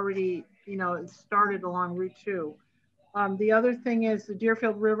it's already, you know, it started along Route 2. The other thing is the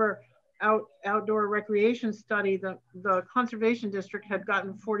Deerfield River outdoor recreation study. The Conservation District had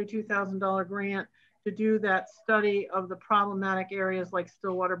gotten $42,000 grant to do that study of the problematic areas like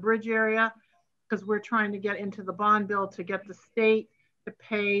Stillwater Bridge area, because we're trying to get into the bond bill to get the state to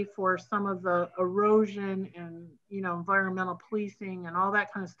pay for some of the erosion and, you know, environmental policing and all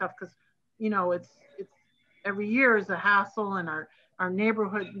that kind of stuff. Because, you know, it's every year is a hassle, and our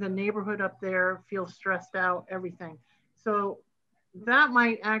neighborhood, the neighborhood up there feels stressed out, everything. So that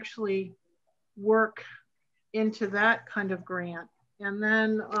might actually work into that kind of grant. And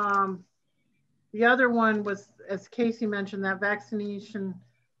then the other one was, as Casey mentioned, that vaccination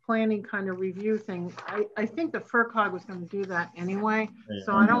planning kind of review thing. I think the FERCOG was going to do that anyway.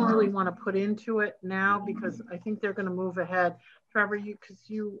 So I don't really want to put into it now because I think they're going to move ahead. Trevor, because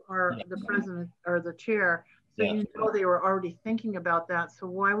you are the president or the chair, so you know they were already thinking about that. So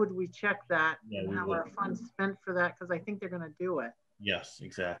why would we check that and have our funds spent for that? Because I think they're going to do it. Yes,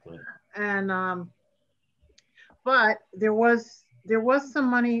 exactly. And but there was some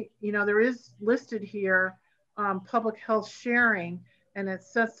money, you know, there is listed here, public health sharing, and it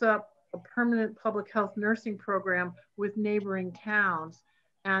sets up a permanent public health nursing program with neighboring towns.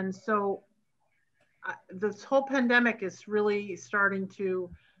 And so this whole pandemic is really starting to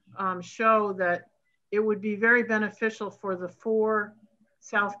show that it would be very beneficial for the 4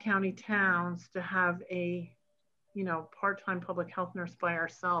 South County towns to have a, you know, part-time public health nurse by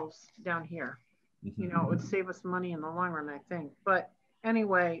ourselves down here. You know, it would save us money in the long run, I think. But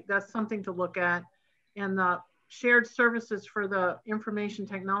anyway, that's something to look at. And the shared services for the information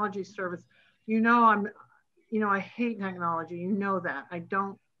technology service, you know, I hate technology, you know that. I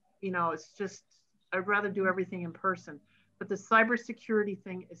don't, you know, it's just, I'd rather do everything in person. But the cybersecurity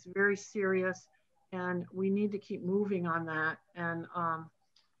thing is very serious, and we need to keep moving on that. And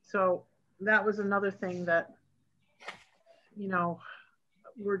so that was another thing that, you know,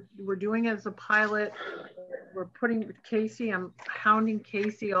 we're doing it as a pilot. We're putting Casey, I'm hounding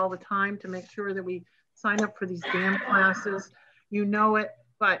Casey all the time to make sure that we sign up for these damn classes. You know it,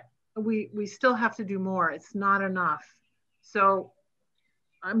 but we still have to do more. It's not enough. So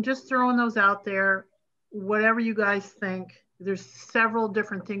I'm just throwing those out there. Whatever you guys think, there's several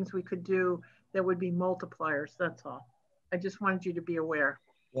different things we could do that would be multipliers. That's all. I just wanted you to be aware.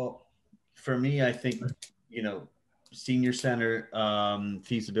 Well, for me, I think, you know, senior center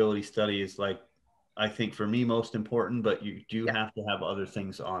feasibility study is like, I think for me, most important, but you do have to have other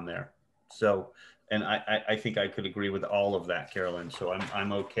things on there. So, and I think I could agree with all of that, Carolyn. So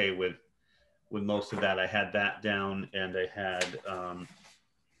I'm okay with most of that. I had that down, and I had,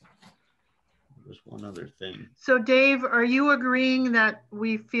 there's one other thing. So Dave, are you agreeing that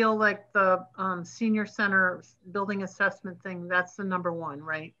we feel like the senior center building assessment thing, that's the #1,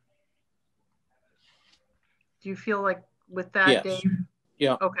 right? Do you feel like with that, yes. Dave?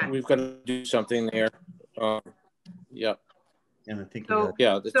 Yeah. Okay. We've got to do something there. Yeah. And I think so.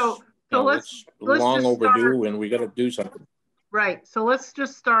 So let's long overdue, start. and we got to do something. Right. So let's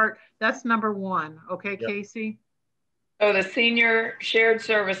just start. That's #1. Okay, yep. Casey. So the senior shared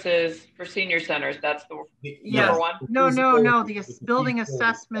services for senior centers. That's the #1. No. The building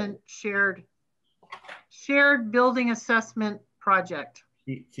assessment shared building assessment project.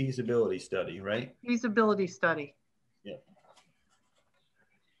 Feasibility study, right? Feasibility study. Yeah.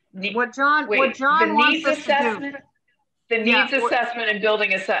 What John wants us to do. The needs assessment and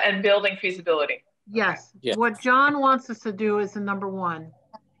building feasibility. Yes. Yeah. What John wants us to do is the #1.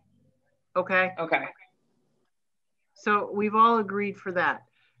 Okay. Okay. So we've all agreed for that.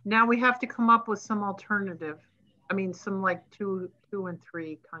 Now we have to come up with some alternative. I mean, some like 2 and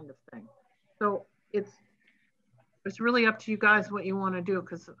 3 kind of thing. So it's really up to you guys what you want to do,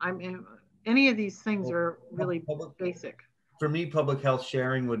 because any of these things are really basic. For me, public health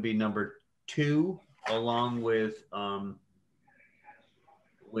sharing would be #2, along with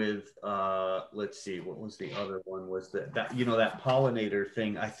with let's see, what was the other one? Was that you know, that pollinator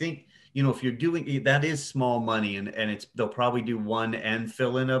thing. I think, you know, if you're doing that, is small money, and they'll probably do one and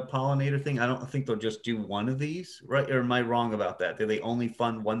fill in a pollinator thing. I don't think they'll just do one of these, right? Or am I wrong about that? Do they only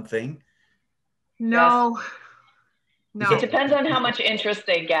fund one thing? No. Yes. No. It depends on how much interest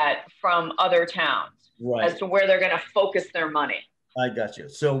they get from other towns, right, as to where they're going to focus their money. I got you.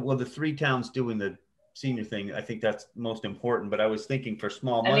 So, well, the 3 towns doing the senior thing, I think that's most important. But I was thinking for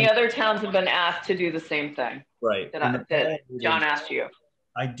small money. And the other towns have been asked to do the same thing. Right. That John asked you.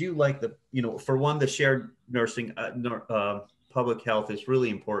 I do like the, you know, for one, the shared nursing, public health is really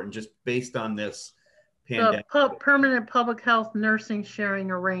important, just based on this pandemic. Permanent public health nursing sharing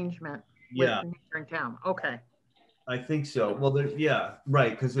arrangement. Yeah. With neighboring town. Okay. I think so. Well, yeah,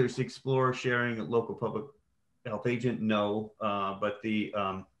 right. Because there's explore sharing a local public health agent. No, but the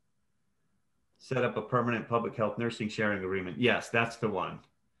set up a permanent public health nursing sharing agreement. Yes, that's the one.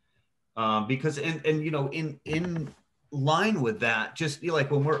 Because and you know, in line with that, just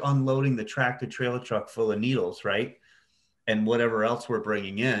like when we're unloading the tractor trailer truck full of needles, right, and whatever else we're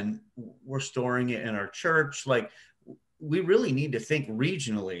bringing in, we're storing it in our church. Like, we really need to think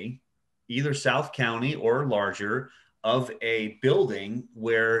regionally, either South County or larger, of a building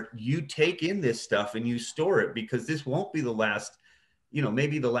where you take in this stuff and you store it, because this won't be the last, you know,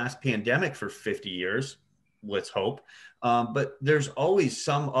 maybe the last pandemic for 50 years, let's hope. But there's always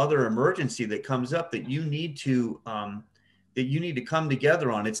some other emergency that comes up that you need to come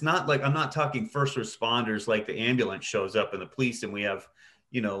together on. It's not like, I'm not talking first responders, like the ambulance shows up and the police, and we have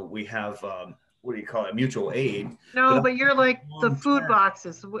what do you call it, mutual aid. No, but you're like the food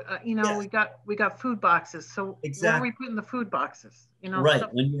boxes. You know, yes. we got food boxes. So exactly. Where are we putting the food boxes? You know, right.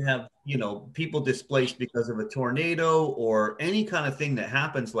 When you have, you know, people displaced because of a tornado or any kind of thing that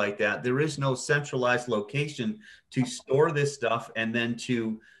happens like that, there is no centralized location to store this stuff and then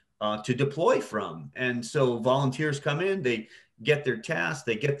to deploy from. And so volunteers come in, they get their tasks,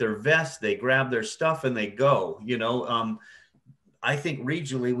 they get their vests, they grab their stuff, and they go. You know, I think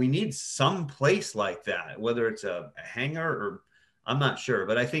regionally we need some place like that, whether it's a hangar or, I'm not sure,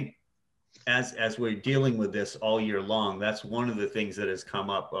 but I think as we're dealing with this all year long, that's one of the things that has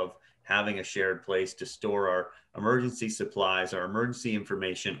come up, of having a shared place to store our emergency supplies, our emergency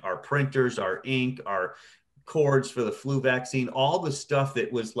information, our printers, our ink, our cords for the flu vaccine, all the stuff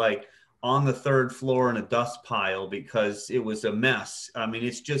that was like on the 3rd floor in a dust pile because it was a mess. I mean,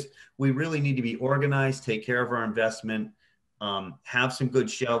 it's just, we really need to be organized, take care of our investment, have some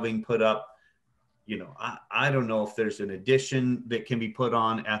good shelving put up. You know, I don't know if there's an addition that can be put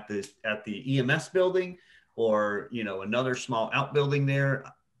on at the EMS building, or, you know, another small outbuilding there.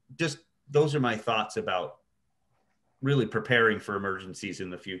 Just, those are my thoughts about really preparing for emergencies in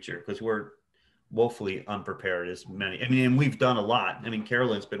the future, because we're woefully unprepared as many. I mean, and we've done a lot. I mean,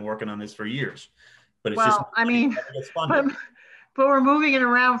 Carolyn's been working on this for years, but it's just, I mean, but we're moving it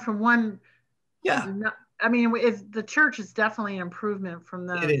around from one. Yeah. I mean, the church is definitely an improvement from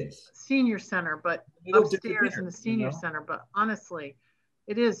the senior center, but upstairs in the senior center. But honestly,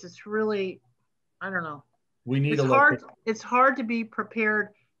 it is. It's really, I don't know. We need it's hard to be prepared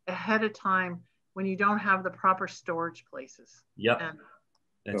ahead of time when you don't have the proper storage places. Yep. And,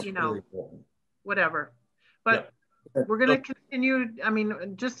 that's you know, really important. Whatever. But we're going to continue. I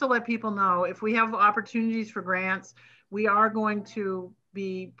mean, just to let people know, if we have opportunities for grants, we are going to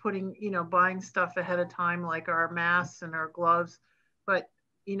be putting, you know, buying stuff ahead of time, like our masks and our gloves. But,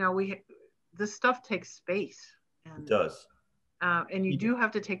 you know, this stuff takes space. And, it does. And you do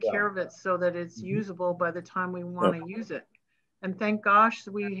have to take care of it so that it's usable by the time we want to use it. And thank gosh,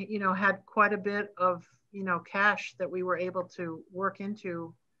 we, you know, had quite a bit of, you know, cash that we were able to work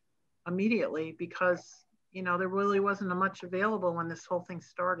into immediately, because, you know, there really wasn't much available when this whole thing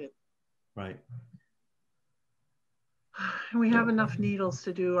started. Right. And we have enough needles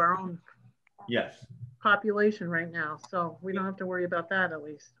to do our own population right now. So we don't have to worry about that, at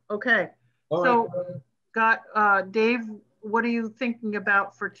least. Okay. All so right. Dave, what are you thinking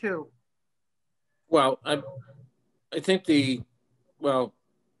about for 2? Well, I think the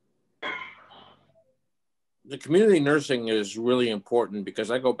community nursing is really important,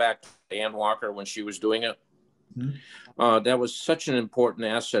 because I go back to Ann Walker when she was doing it. Mm-hmm. That was such an important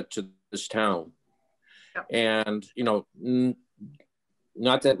asset to this town. Yep. And, you know,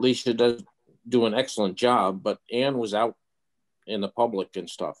 not that Lisa does do an excellent job, but Ann was out in the public and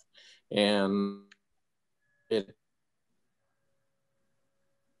stuff. And it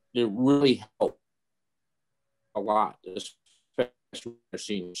really helped a lot, especially for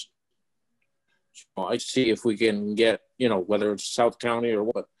seniors. So I see if we can get, you know, whether it's South County or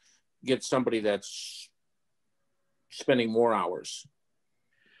what, get somebody that's spending more hours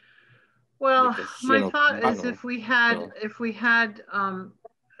Well, because, my thought is know, if we had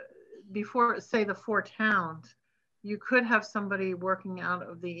before, say, the 4 towns, you could have somebody working out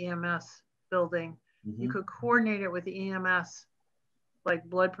of the EMS building. You could coordinate it with the EMS, like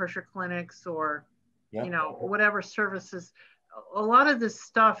blood pressure clinics or, you know, whatever services. A lot of this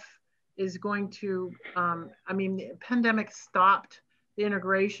stuff is going to, I mean, the pandemic stopped the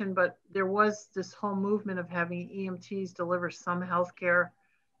integration, but there was this whole movement of having EMTs deliver some healthcare,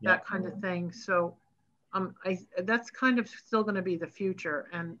 that kind of thing. So that's kind of still going to be the future.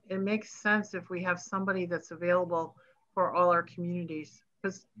 And it makes sense if we have somebody that's available for all our communities,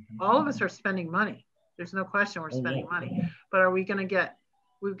 because all of us are spending money. There's no question we're spending money, but are we going to get,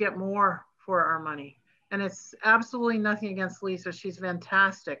 we get more for our money? And it's absolutely nothing against Lisa. She's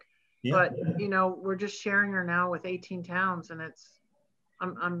fantastic. But, you know, we're just sharing her now with 18 towns, and it's,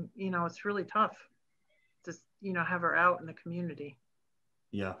 you know, it's really tough to, you know, have her out in the community.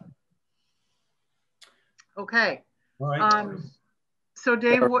 Yeah. Okay. All right. So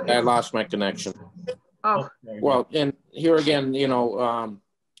Dave, I lost my connection. Oh. Well, and here again, you know,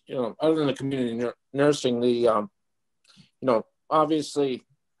 other than the community nursing, the, you know, obviously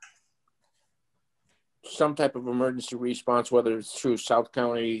some type of emergency response, whether it's through South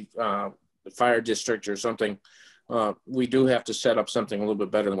County, the fire district or something, we do have to set up something a little bit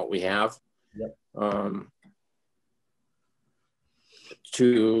better than what we have.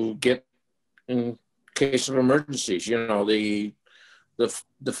 To get in case of emergencies, you know, the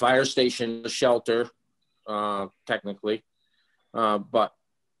fire station, the shelter, technically, but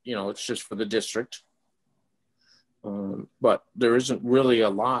you know, it's just for the district. But there isn't really a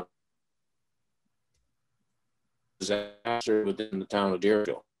lot of disaster within the town of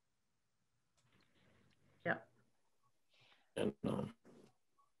Deerfield. Yeah. And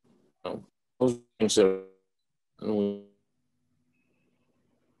those things that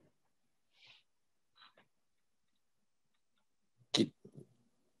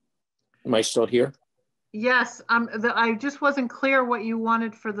am I still here? Yes, I just wasn't clear what you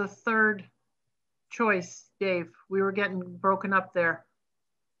wanted for the third choice, Dave. We were getting broken up there.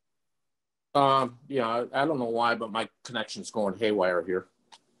 Yeah, I don't know why, but my connection's going haywire here.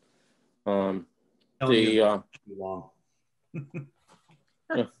 I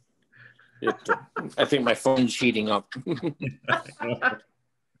think my phone's heating up.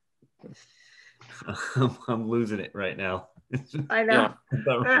 I'm losing it right now. I know.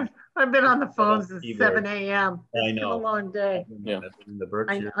 Yeah. I've been on the phone since 7 a.m. I know. It's been a long day. Yeah.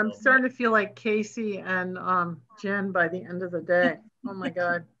 I'm starting to feel like Casey and Jen by the end of the day. Oh my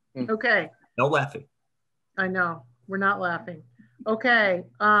God. Okay. No laughing. I know. We're not laughing. Okay.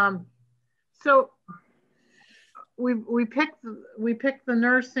 So we picked the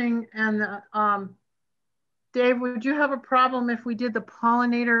nursing and the, Dave, would you have a problem if we did the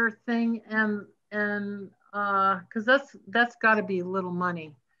pollinator thing and because that's got to be little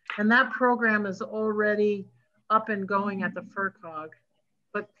money, and that program is already up and going at the FERCOG,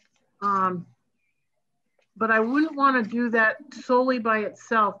 but I wouldn't want to do that solely by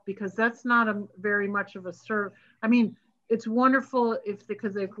itself because that's not a very much of a serve. I mean, it's wonderful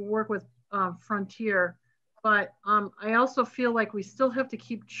because they could work with Frontier, but I also feel like we still have to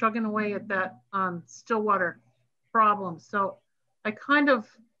keep chugging away at that Stillwater problem. So I kind of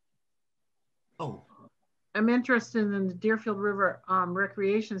I'm interested in the Deerfield River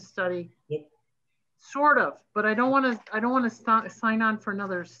recreation study, sort of, but I don't want to sign on for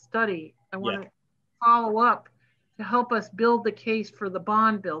another study. I want to follow up to help us build the case for the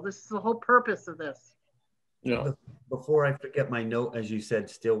bond bill. This is the whole purpose of this. Yeah. Before I forget my note, as you said,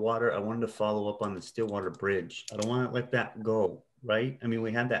 Stillwater, I wanted to follow up on the Stillwater Bridge. I don't want to let that go, right? I mean,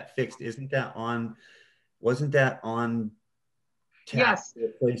 we had that fixed. Wasn't that on Yes,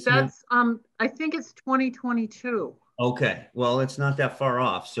 that's I think it's 2022. Okay, well, it's not that far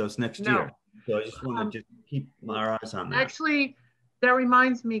off, so it's next year. So I just want to just keep our eyes on that. Actually, that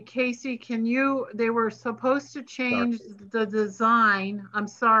reminds me, Casey, they were supposed to change the design. I'm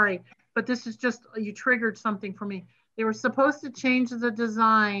sorry, but this is just, you triggered something for me. They were supposed to change the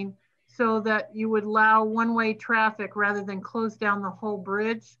design so that you would allow one-way traffic rather than close down the whole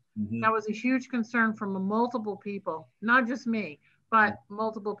bridge. That was a huge concern from multiple people, not just me, but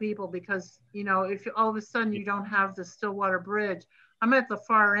multiple people, because, you know, if all of a sudden you don't have the Stillwater Bridge, I'm at the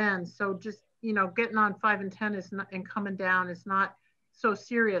far end. So just, you know, getting on 5 and 10 is not, and coming down is not so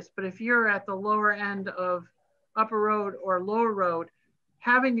serious. But if you're at the lower end of Upper Road or Lower Road,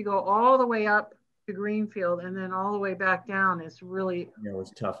 having to go all the way up to Greenfield and then all the way back down is really, it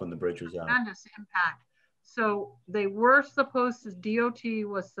was tough when the bridge was out. Tremendous impact. So they were supposed to, DOT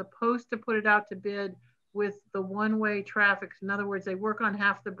was supposed to put it out to bid with the one-way traffic. In other words, they work on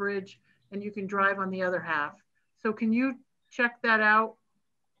half the bridge and you can drive on the other half. So can you check that out?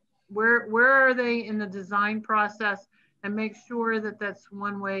 Where are they in the design process, and make sure that that's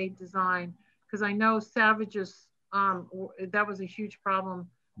one-way design? Because I know Savage's, that was a huge problem.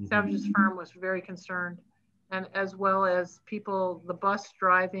 Savage's firm was very concerned, and as well as people, the bus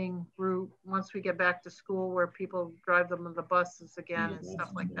driving route, once we get back to school where people drive them on the buses again and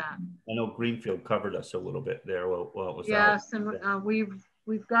stuff like that. I know Greenfield covered us a little bit there. Well, it was yes, and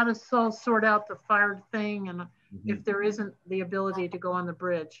we've got to sort out the fire thing, and if there isn't the ability to go on the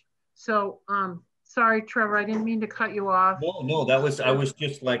bridge. So sorry, Trevor, I didn't mean to cut you off. No, that was, I was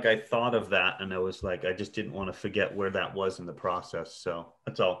just like, I thought of that, and I was like, I just didn't want to forget where that was in the process. So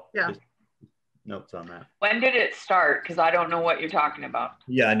that's all. Yeah. Just notes on that. When did it start? Because I don't know what you're talking about.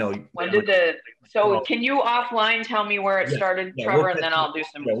 Yeah, I know. When did can you offline tell me where it started, Trevor, and then I'll do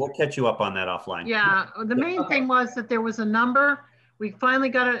some. Yeah, we'll catch you up on that offline. Yeah, the main thing was that there was a number. We finally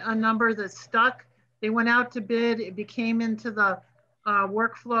got a number that stuck. They went out to bid. It became into the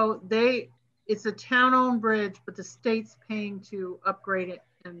workflow. It's a town-owned bridge, but the state's paying to upgrade it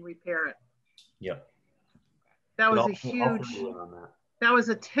and repair it. Yep. That was a huge, that was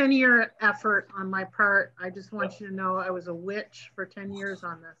a 10-year effort on my part. I just want you to know I was a witch for 10 years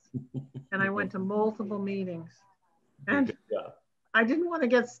on this. And I went to multiple meetings. And I didn't want to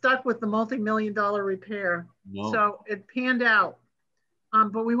get stuck with the multi-million-dollar repair. No. So it panned out.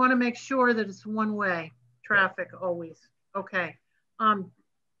 But we want to make sure that it's one-way traffic always. Okay.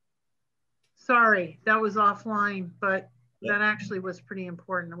 Sorry, that was offline, but that actually was pretty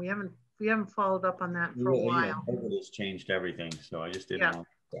important. We haven't followed up on that for a while. Yeah, COVID has changed everything, so I just didn't want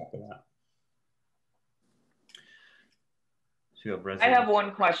to talk about that. I have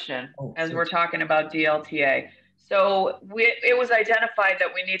one question as we're talking about DLTA. So it was identified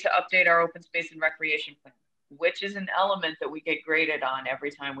that we need to update our open space and recreation plan, which is an element that we get graded on every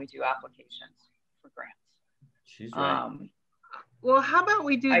time we do applications for grants. She's right. Well, how about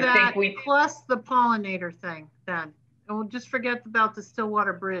we do that plus the pollinator thing then? And we'll just forget about the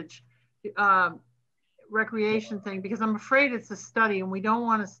Stillwater Bridge recreation thing, because I'm afraid it's a study and we don't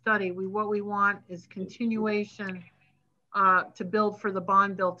want to study. What we want is continuation to build for the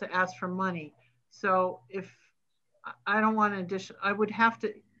bond bill to ask for money. So if I don't want an addition, I would have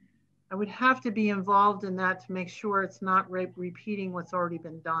to be involved in that to make sure it's not repeating what's already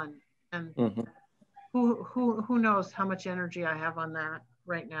been done. And who knows how much energy I have on that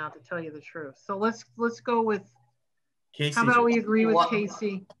right now, to tell you the truth. So let's go with Casey's, how about we agree with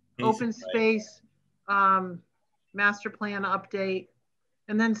Casey? Open space, master plan update,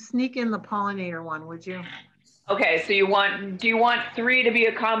 and then sneak in the pollinator one, would you? Okay, so do you want 3 to be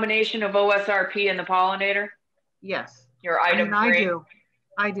a combination of OSRP and the pollinator? Yes. Your item 3?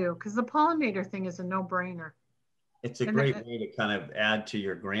 I do, because the pollinator thing is a no-brainer. It's a great way to kind of add to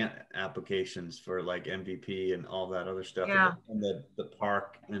your grant applications for like MVP and all that other stuff. Yeah. And the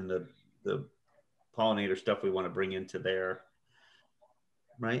park and the pollinator stuff we want to bring into there.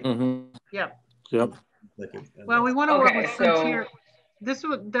 Right? Yep. Yep. Well, we want to work with Frontier.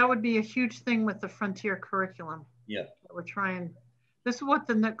 That would be a huge thing with the Frontier curriculum. Yeah. We're trying. This is what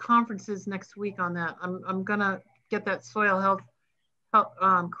the conference is next week on that. I'm gonna get that soil health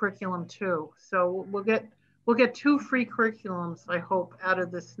curriculum too. So we'll get 2 free curriculums, I hope, out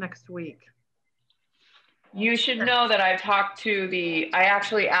of this next week. You should know that I've talked to I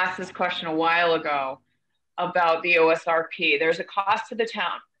actually asked this question a while ago about the OSRP. There's a cost to the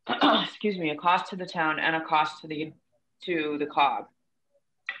town, excuse me, a cost to the town and a cost to the COG.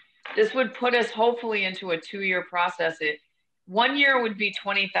 This would put us hopefully into a 2-year process. 1 year would be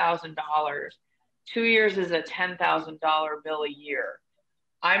 $20,000. 2 years is a $10,000 bill a year.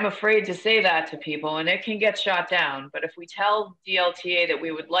 I'm afraid to say that to people, and it can get shot down. But if we tell DLTA that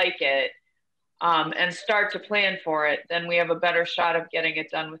we would like it and start to plan for it, then we have a better shot of getting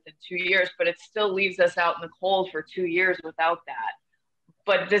it done within 2 years. But it still leaves us out in the cold for 2 years without that.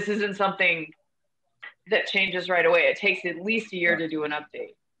 But this isn't something that changes right away. It takes at least a year to do an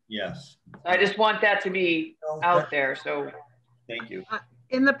update. Yes. So I just want that to be out there. So thank you.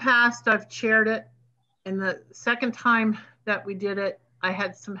 In the past, I've chaired it. And the second time that we did it, I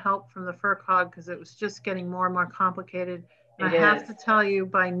had some help from the FERCOG because it was just getting more and more complicated. And I have to tell you,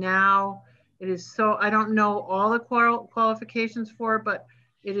 by now, it is so, I don't know all the qualifications for it, but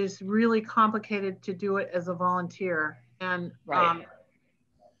it is really complicated to do it as a volunteer. And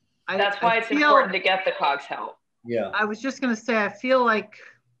that's why it's important to get the COG's help. Yeah. I was just going to say, I feel like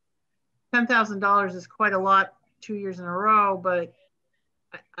 $10,000 is quite a lot 2 years in a row, but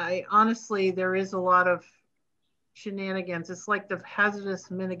I honestly, there is a lot of shenanigans. It's like the hazardous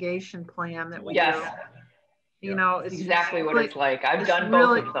mitigation plan that we do. You know, it's exactly what it's like. I've done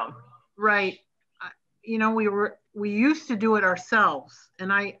both of them. right. You know, we used to do it ourselves,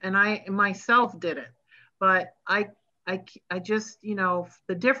 and I myself did it, but I just, you know,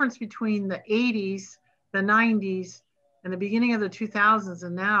 the difference between the 80s, the 90s, and the beginning of the 2000s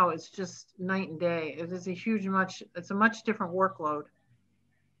and now, it's just night and day. It is it's a much different workload.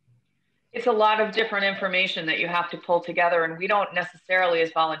 It's a lot of different information that you have to pull together, and we don't necessarily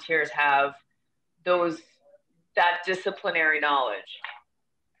as volunteers have that disciplinary knowledge.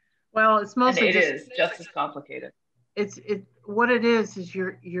 Well, it's mostly and it is just as complicated. What it is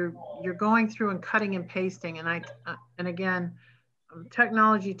you're going through and cutting and pasting, and again,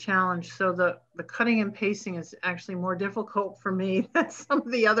 technology challenge. So the cutting and pasting is actually more difficult for me than some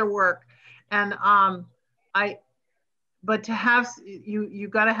of the other work. And but to have, you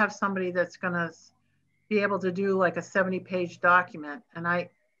got to have somebody that's going to be able to do like a 70-page document. And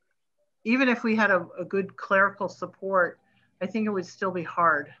even if we had a good clerical support, I think it would still be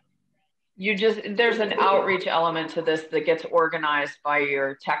hard. There's an outreach element to this that gets organized by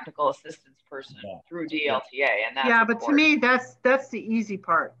your technical assistance person through DLTA, and that's but to me, that's the easy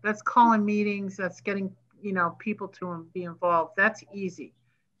part. That's calling meetings. That's getting, you know, people to be involved. That's easy,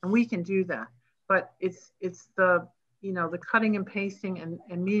 and we can do that. But it's the, you know, the cutting and pasting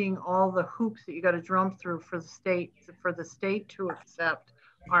and meeting all the hoops that you got to jump through for the state to accept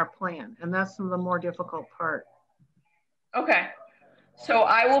our plan, and that's some of the more difficult part. Okay. So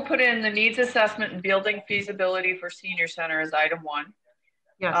I will put in the needs assessment and building feasibility for senior center as item 1.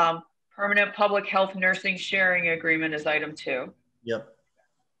 Yes. Permanent public health nursing sharing agreement is item 2. Yep.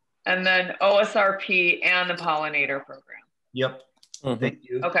 And then OSRP and the pollinator program. Yep. Thank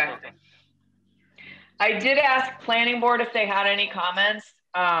you. Okay. I did ask planning board if they had any comments.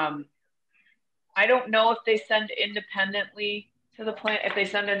 I don't know if they send independently to the plan, if they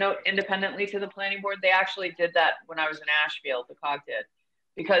send a note independently to the planning board. They actually did that when I was in Ashfield, the COG did,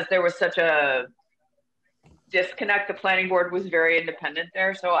 because there was such a disconnect. The planning board was very independent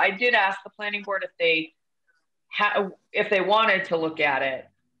there. So I did ask the planning board if they wanted to look at it.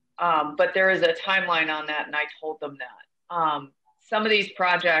 But there is a timeline on that, and I told them that. Some of these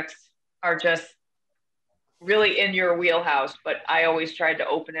projects are just really in your wheelhouse, but I always tried to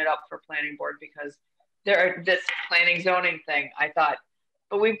open it up for planning board because this planning zoning thing, I thought,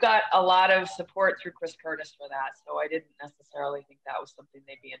 but we've got a lot of support through Chris Curtis for that. So I didn't necessarily think that was something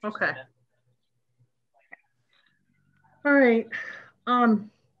they'd be interested in. All right.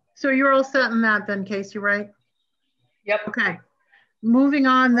 So you're all set in that then, Casey, right? Yep. Okay. Moving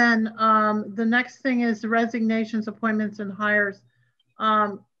on then, the next thing is the resignations, appointments, and hires.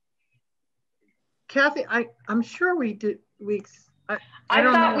 Kathy, I'm sure we did. I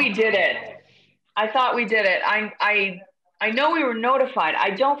thought we did it. I thought we did it. I know we were notified.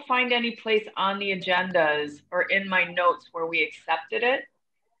 I don't find any place on the agendas or in my notes where we accepted it.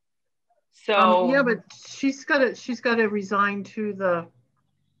 So yeah, but she's got to resign to the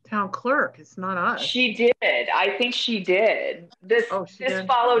town clerk. It's not us. She did. I think she did. This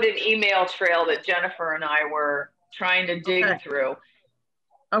followed an email trail that Jennifer and I were trying to dig through.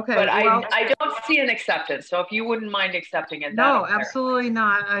 Okay. But well, I don't see an acceptance. So if you wouldn't mind accepting it. No, absolutely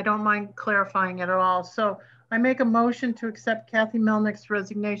not. I don't mind clarifying it at all. So I make a motion to accept Kathy Melnick's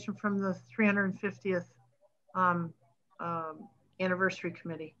resignation from the 350th anniversary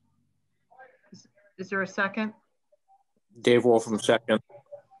committee. Is there a second? Dave Wolfram, second.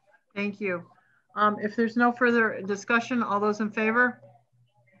 Thank you. If there's no further discussion, all those in favor?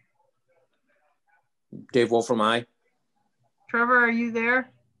 Dave Wolfram, aye. Trevor, are you there?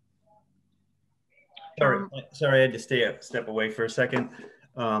 Sorry, I had to step away for a second.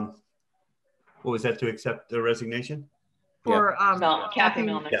 What was that, to accept the resignation? For Kathy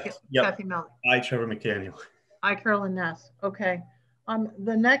Melnick. Yes. Yep. Kathy Melnick. Aye, Trevor McDaniel. Aye, Carolyn Ness. Okay.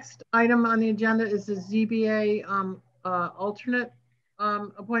 The next item on the agenda is the ZBA alternate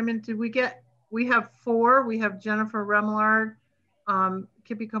appointment. We have 4. We have Jennifer Remillard,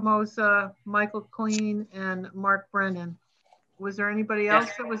 Kippy Camosa, Michael Clean, and Mark Brennan. Was there anybody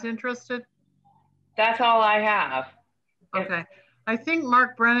else that was interested? That's all I have. Okay. I think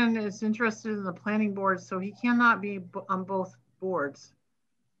Mark Brennan is interested in the planning board, so he cannot be on both boards.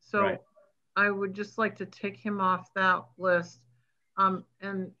 So right. I would just like to take him off that list. And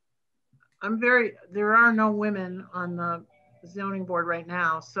there are no women on the zoning board right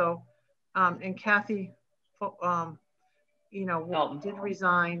now. So, and Kathy, Felton did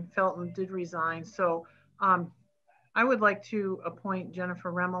resign. So I would like to appoint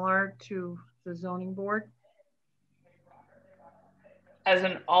Jennifer Remillard to the zoning board. As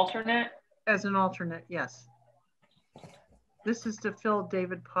an alternate? As an alternate, yes. This is to fill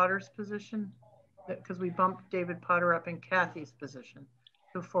David Potter's position, because we bumped David Potter up in Kathy's position.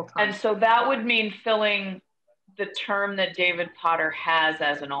 to full-time. And so that would mean filling the term that David Potter has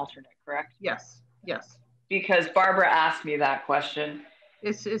as an alternate, correct? Yes, yes. Because Barbara asked me that question.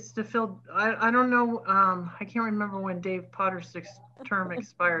 It's to fill, I don't know, I can't remember when Dave Potter's term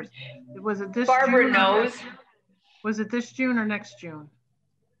expires. Was it this Barbara June? knows. Was it this June or next June?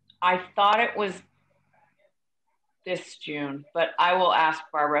 I thought it was this June, but I will ask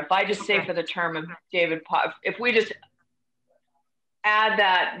Barbara. If I just say for the term of David Potter, if we just add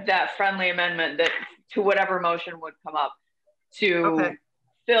that friendly amendment that to whatever motion would come up to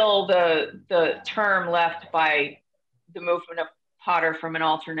fill the term left by the movement of Potter from an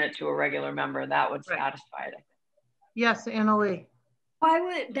alternate to a regular member, that would satisfy it. Yes, Annalee. Why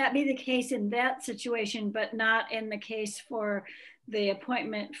would that be the case in that situation, but not in the case for the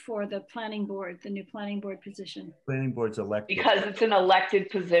appointment for the planning board, the new planning board position? Planning board's elected. Because it's an elected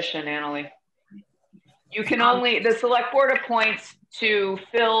position, Annalee. You can only, the select board appoints to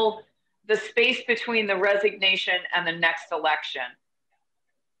fill the space between the resignation and the next election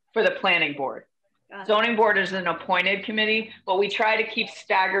for the planning board. Zoning board is an appointed committee, but we try to keep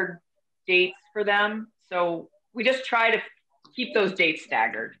staggered dates for them. So we just try to keep those dates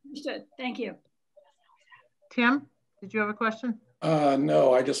staggered. Understood. Thank you. Tim, did you have a question?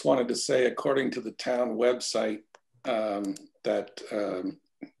 No, I just wanted to say, according to the town website, that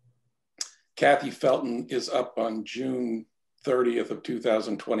Kathy Felton is up on June 30th of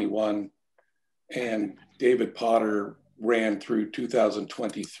 2021, and David Potter ran through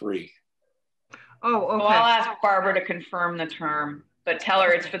 2023. Oh, okay. Well, I'll ask Barbara to confirm the term, but tell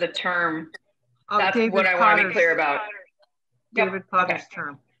her it's for the term. That's David what I want to be clear about. David Potter's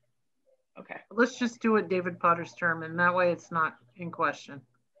term. Okay. Let's just do it David Potter's term, and that way it's not in question.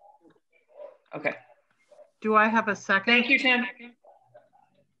 Okay. Do I have a second? Thank you, Tim.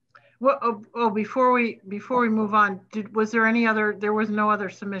 Well, before we move on, was there any other? There was no other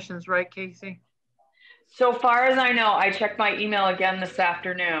submissions, right, Casey? So far as I know, I checked my email again this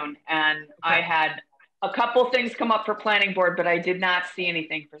afternoon, and I had a couple things come up for planning board, but I did not see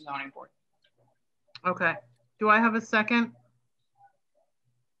anything for zoning board. Okay. Do I have a second?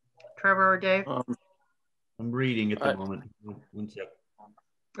 Trevor or Dave? I'm reading at the moment. One sec.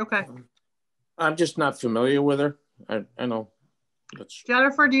 Okay. I'm just not familiar with her. I know.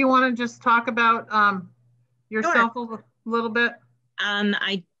 Jennifer, do you want to just talk about yourself a little bit?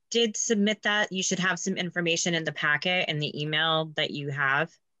 I did submit that. You should have some information in the packet in the email that you have.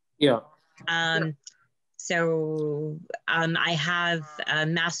 Yeah. So I have a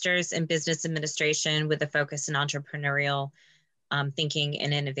master's in business administration with a focus in entrepreneurial thinking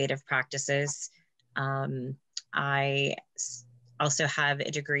and innovative practices. I also have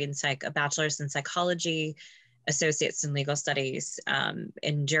a degree in a bachelor's in psychology, associates in legal studies.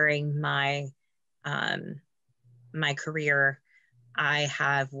 And during my my career, I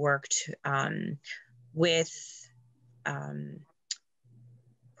have worked with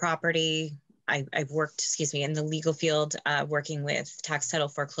property. I've worked, in the legal field, working with tax title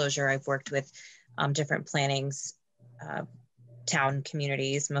foreclosure. I've worked with different plannings, town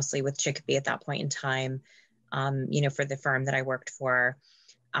communities, mostly with Chicopee at that point in time, for the firm that I worked for.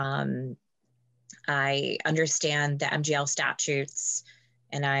 I understand the MGL statutes,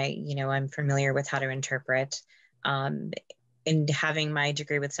 and I'm familiar with how to interpret. In having my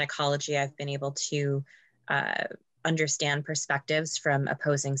degree with psychology, I've been able to understand perspectives from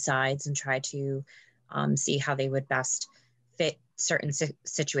opposing sides and try to see how they would best fit certain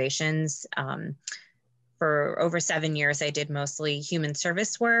situations. For over 7 years, I did mostly human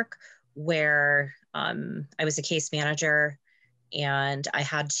service work where I was a case manager and I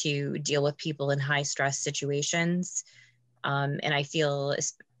had to deal with people in high stress situations. And I feel,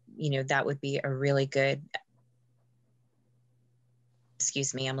 that would be a really good,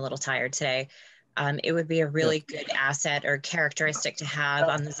 excuse me, I'm a little tired today. It would be a really good asset or characteristic to have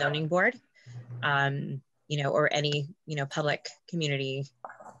on the zoning board, or any, public community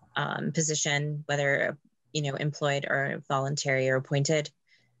position, whether, employed or voluntary or appointed.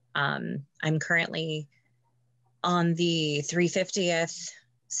 I'm currently on the 350th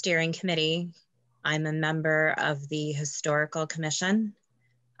steering committee. I'm a member of the historical commission.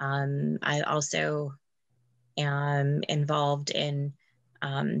 I also am involved in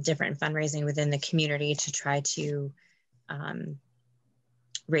different fundraising within the community to try to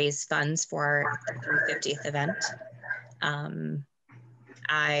raise funds for the 350th event.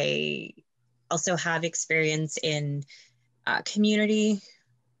 I also have experience in community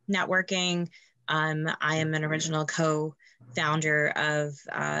networking. I am an original co-founder of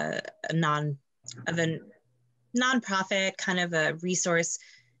a nonprofit, kind of a resource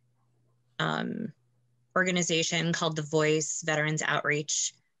organization called The Voice Veterans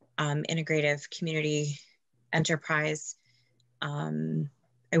Outreach Integrative Community Enterprise.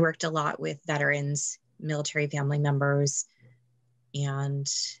 I worked a lot with veterans, military family members, and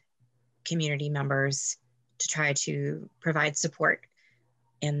community members to try to provide support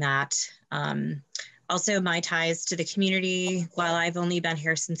in that. Also, my ties to the community, while I've only been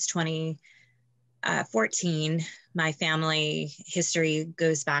here since 2014, my family history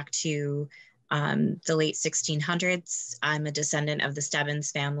goes back to the late 1600s. I'm a descendant of the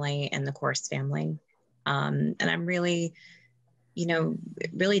Stebbins family and the Corse family. And I'm really,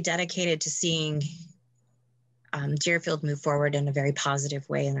 really dedicated to seeing Deerfield move forward in a very positive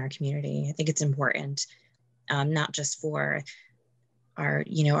way in our community. I think it's important, not just for our,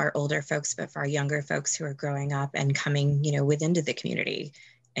 our older folks, but for our younger folks who are growing up and coming, within to the community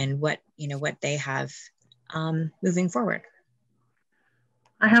and what they have moving forward.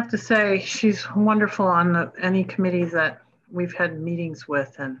 I have to say she's wonderful on any committees that we've had meetings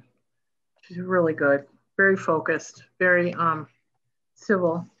with, and she's really good, very focused, very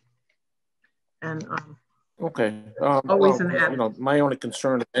civil, and okay. always well, an ad. My only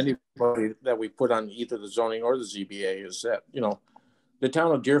concern with anybody that we put on either the zoning or the ZBA is that, the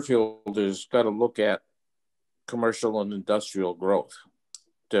town of Deerfield has got to look at commercial and industrial growth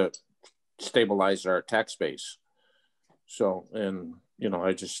to stabilize our tax base. So, and,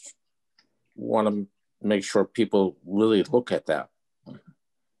 I just want to make sure people really look at that.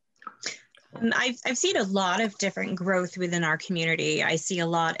 I've seen a lot of different growth within our community. I see a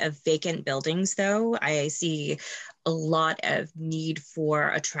lot of vacant buildings, though. I see a lot of need for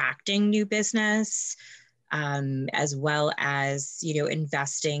attracting new business, as well as,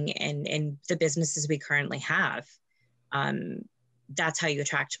 investing in the businesses we currently have. That's how you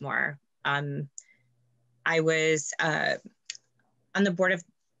attract more. I was on the board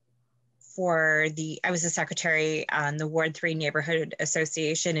I was a secretary on the Ward 3 Neighborhood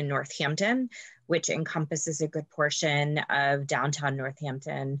Association in Northampton, which encompasses a good portion of downtown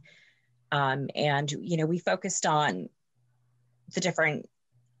Northampton. And, we focused on the different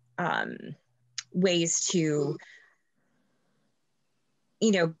ways to,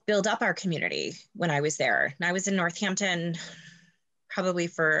 build up our community when I was there. And I was in Northampton probably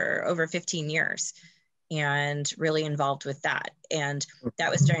for over 15 years. And really involved with that. And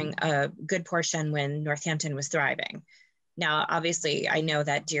that was during a good portion when Northampton was thriving. Now, obviously, I know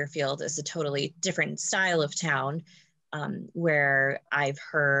that Deerfield is a totally different style of town, where I've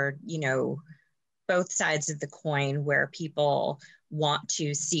heard, both sides of the coin, where people want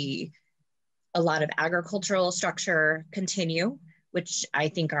to see a lot of agricultural structure continue, which I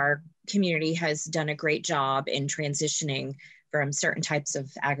think our community has done a great job in transitioning from certain types of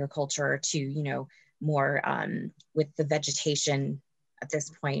agriculture to, more with the vegetation at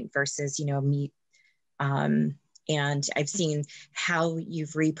this point versus, meat. And I've seen how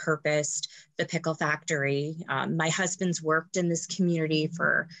you've repurposed the pickle factory. My husband's worked in this community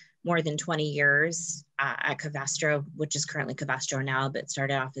for more than 20 years at Covestro, which is currently Covestro now, but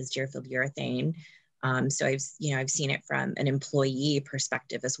started off as Deerfield Urethane. So I've seen it from an employee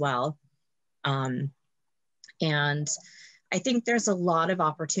perspective as well. And I think there's a lot of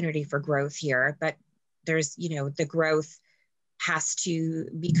opportunity for growth here, but there's, the growth has to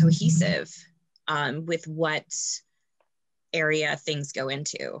be cohesive with what area things go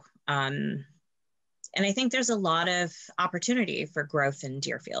into. And I think there's a lot of opportunity for growth in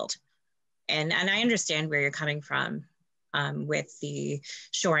Deerfield. And I understand where you're coming from with the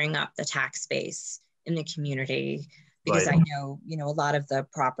shoring up the tax base in the community, because right. I know, a lot of the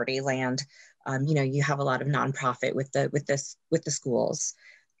property land, you have a lot of nonprofit with the schools.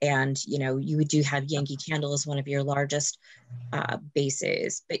 And, you do have Yankee Candle as one of your largest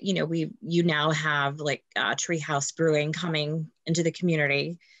bases, but, you now have like Treehouse Brewing coming into the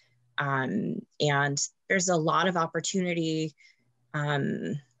community. And there's a lot of opportunity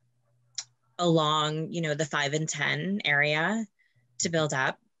along, the 5 and 10 area to build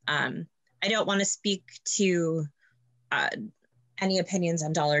up. I don't want to speak to any opinions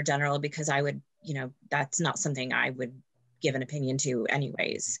on Dollar General, because I would, that's not something I would give an opinion to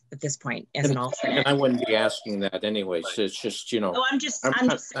anyways at this point as an alternate. And I wouldn't be asking that anyways. It's just, Oh, I'm just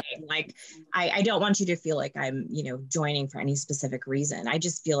saying, like, I don't want you to feel like I'm, joining for any specific reason. I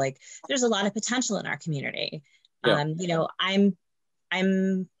just feel like there's a lot of potential in our community. Yeah. I'm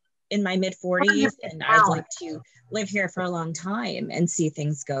in my mid 40s and I'd like to live here for a long time and see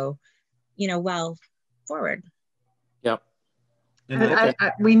things go, well forward. Yep. And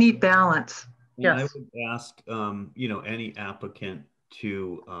we need balance. And yes. I would ask, any applicant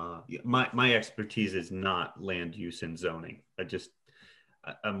to, my expertise is not land use and zoning.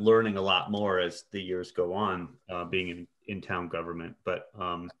 I'm learning a lot more as the years go on, being in town government. But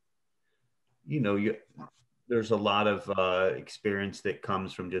you know, there's a lot of experience that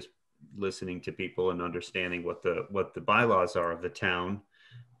comes from just listening to people and understanding what the bylaws are of the town.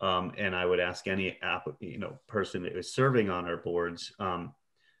 And I would ask any person that is serving on our boards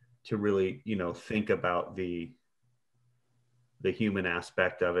to really, think about the human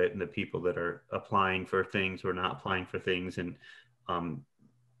aspect of it and the people that are applying for things or not applying for things, and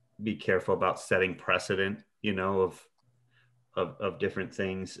be careful about setting precedent, of different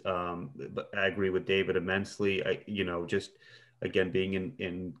things. But I agree with David immensely. Just again, being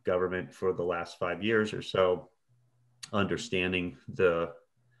in government for the last 5 years or so, understanding the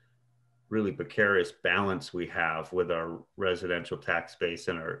really precarious balance we have with our residential tax base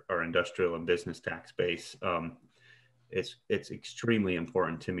and our industrial and business tax base. It's extremely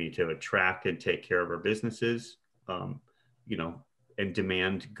important to me to attract and take care of our businesses, and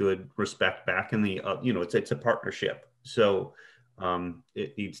demand good respect back in the, it's a partnership. So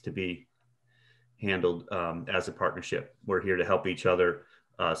it needs to be handled as a partnership. We're here to help each other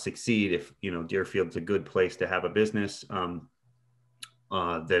succeed. If, Deerfield's a good place to have a business, then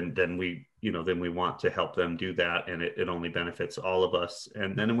we want to help them do that. And it only benefits all of us.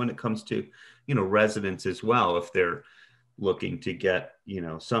 And then when it comes to, residents as well, if they're looking to get,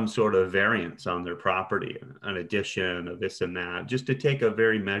 some sort of variance on their property, an addition of this and that, just to take a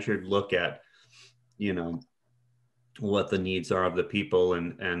very measured look at, what the needs are of the people,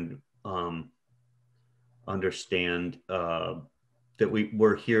 and understand that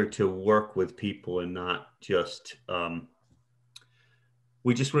we're here to work with people and not just,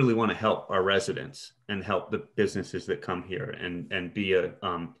 we just really want to help our residents and help the businesses that come here, and be an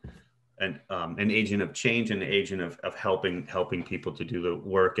agent of change, and an agent of helping people to do the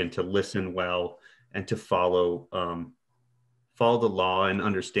work, and to listen well, and to follow the law, and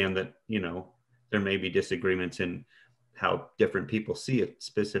understand that, there may be disagreements in how different people see a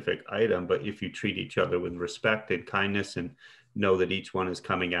specific item, but if you treat each other with respect and kindness, and know that each one is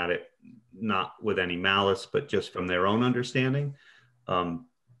coming at it not with any malice, but just from their own understanding,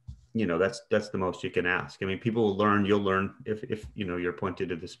 that's the most you can ask. I mean, people will learn. You'll learn if you're appointed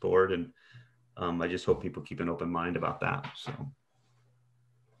to this board, and I just hope people keep an open mind about that. So,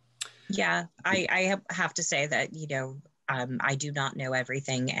 yeah, I have to say that I do not know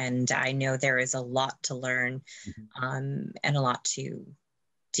everything, and I know there is a lot to learn, and a lot to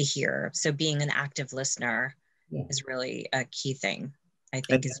hear. So being an active listener is really a key thing. I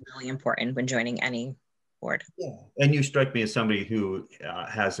think is really important when joining any board. Yeah, and you strike me as somebody who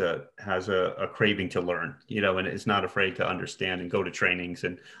has a craving to learn, and is not afraid to understand and go to trainings.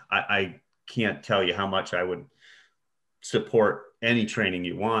 And I can't tell you how much I would support any training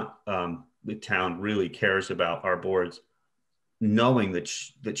you want. The town really cares about our boards knowing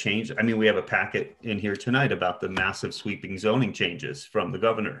the change. I mean, we have a packet in here tonight about the massive sweeping zoning changes from the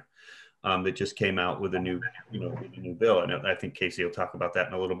governor that just came out with a new bill. And I think Casey will talk about that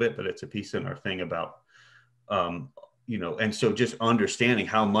in a little bit, but it's a piece in our thing about, and so just understanding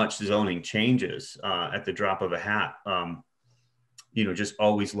how much zoning changes at the drop of a hat, just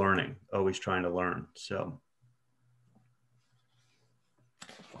always learning, always trying to learn. So,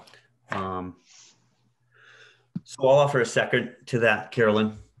 so I'll offer a second to that,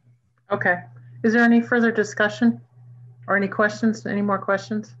 Carolyn. Okay. Is there any further discussion or any questions? Any more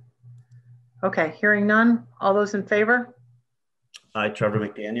questions? Okay, hearing none. All those in favor? Aye, Trevor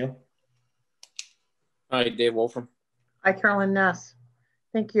McDaniel. Aye, Dave Wolfram. Aye, Carolyn Ness.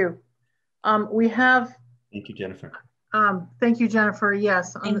 Thank you. We have. Thank you, Jennifer. Thank you, Jennifer.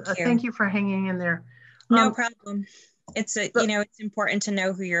 Yes. Thank you for hanging in there. No problem. It's it's important to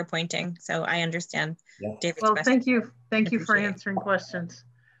know who you're appointing. So I understand. Yeah. David's well, question. thank you for answering questions.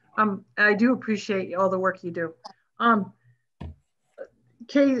 I do appreciate all the work you do.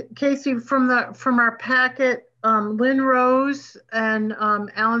 Casey, from our packet, Lynn Rose and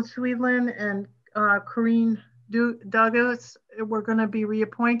Alan Sweedlin and Corrine Douglas were going to be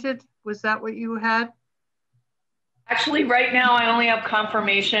reappointed. Was that what you had? Actually, right now, I only have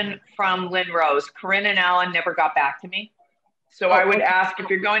confirmation from Lynn Rose. Corinne and Alan never got back to me. So I would ask if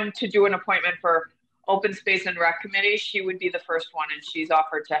you're going to do an appointment for Open Space and Rec Committee, she would be the first one, and she's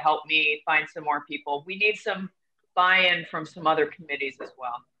offered to help me find some more people. We need some buy-in from some other committees as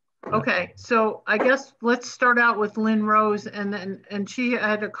well. Okay, so I guess let's start out with Lynn Rose, and she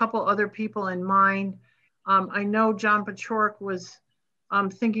had a couple other people in mind. I know John Pachork was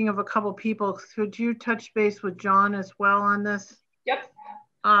thinking of a couple people. Could you touch base with John as well on this? Yep.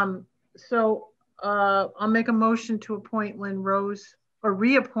 So I'll make a motion to appoint Lynn Rose, or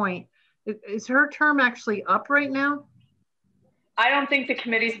reappoint. Is her term actually up right now? I don't think the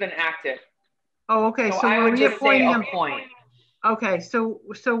committee's been active. Oh, okay. So I we're would just say reappointing appoint. Okay, so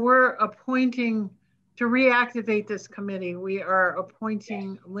we're appointing to reactivate this committee. We are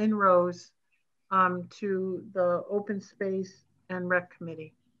appointing Lynn Rose to the Open Space and Rec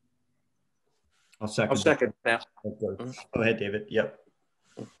Committee. I'll second that. Go ahead, David. Yep.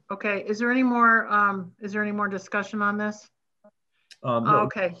 Okay. Is there any more discussion on this? No.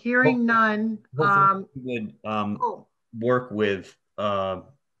 Okay. Hearing none. We would work with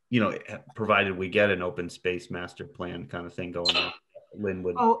provided we get an open space master plan kind of thing going on. Lynn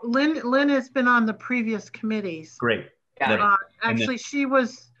would. Oh, Lynn has been on the previous committees. Great. Actually, she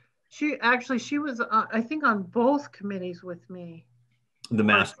was I think on both committees with me. The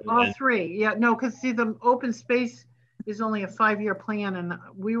master. All three. Yeah, no, because see, the open space is only a 5-year plan, and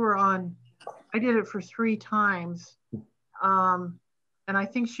I did it for 3 times. And I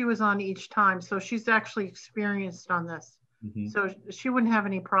think she was on each time. So she's actually experienced on this. Mm-hmm. So she wouldn't have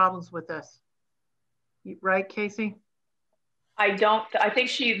any problems with this. Right, Casey? I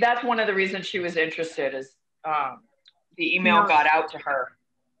think that's one of the reasons she was interested is the email got out to her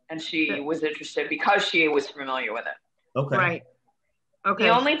and she was interested because she was familiar with it. Okay. Right. Okay. The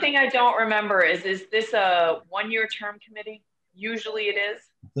only thing I don't remember is this a 1-year term committee? Usually it is.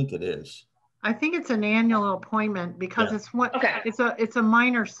 I think it is. I think it's an annual appointment because it's a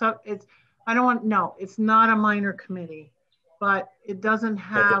minor it's not a minor committee, but it doesn't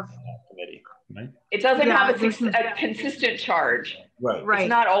have committee, right? It doesn't have a consistent charge. Right. It's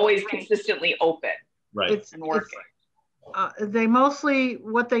not always consistently open. Right. And working. They mostly,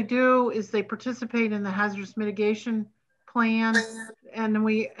 what they do is they participate in the hazardous mitigation plan and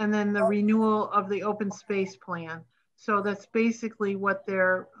then the renewal of the open space plan. So that's basically what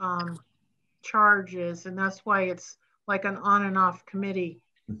their charge is. And that's why it's like an on and off committee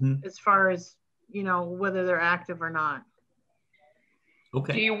as far as, whether they're active or not.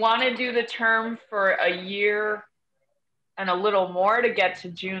 Okay. Do you want to do the term for a year and a little more to get to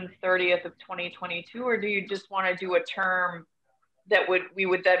June 30th of 2022, or do you just want to do a term that we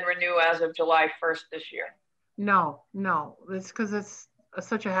would then renew as of July 1st this year? No, it's because it's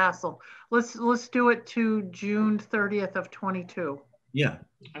such a hassle. Let's do it to June 30th of 22. Yeah.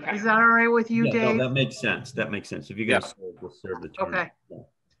 Okay. Is that all right with you, Dave? No, that makes sense. If you guys will serve the term. Okay.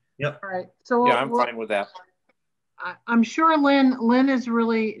 Yep. All right. So I'm fine with that. I'm sure Lynn is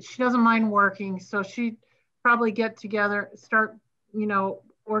she doesn't mind working, so she probably get together, start,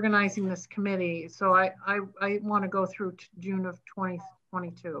 organizing this committee. So I want to go through June of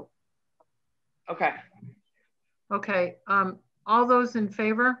 2022. Okay. Okay. All those in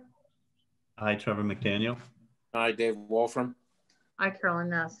favor? Aye, Trevor McDaniel. Aye, Dave Wolfram. Aye, Carolyn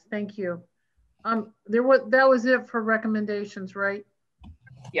Ness. Thank you. That was it for recommendations, right?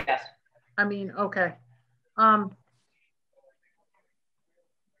 Yes. Okay.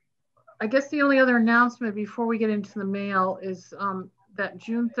 I guess the only other announcement before we get into the mail is that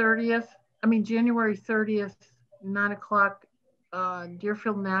January 30th, 9 o'clock,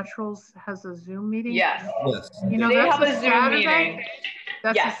 Deerfield Naturals has a Zoom meeting. Yes. They have a Zoom meeting.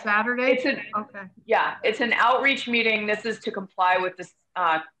 That's a Saturday? It's an outreach meeting. This is to comply with the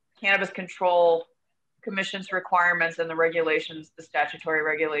Cannabis Control Commission's requirements and the regulations, the statutory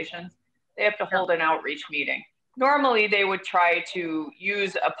regulations. They have to hold an outreach meeting. Normally they would try to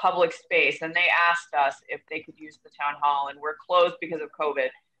use a public space, and they asked us if they could use the town hall, and we're closed because of COVID.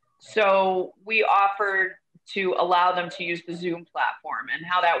 So we offered to allow them to use the Zoom platform. And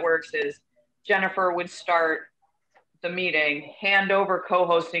how that works is Jennifer would start the meeting, hand over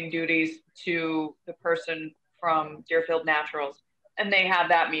co-hosting duties to the person from Deerfield Naturals, and they have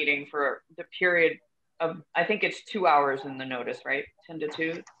that meeting for the period of, I think it's 2 hours in the notice, right? 10 to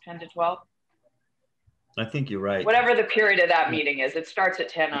 12? I think you're right. Whatever the period of that meeting is, it starts at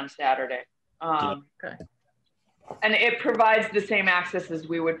 10 on Saturday. Okay. And it provides the same access as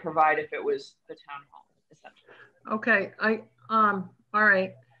we would provide if it was the town hall, essentially. Okay. All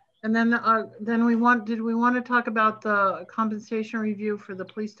right. And then did we want to talk about the compensation review for the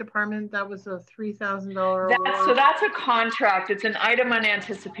police department? That was a $3,000. So that's a contract. It's an item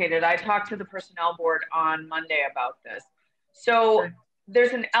unanticipated. I talked to the personnel board on Monday about this. So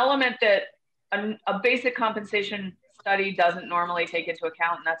there's an element that a basic compensation study doesn't normally take into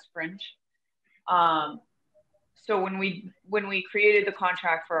account, and that's fringe. So when we created the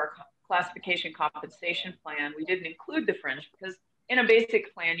contract for our classification compensation plan, we didn't include the fringe because in a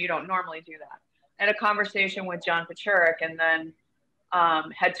basic plan, you don't normally do that. I had a conversation with John Pachurik and then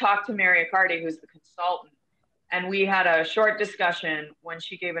had talked to Mary Accardi, who's the consultant. And we had a short discussion when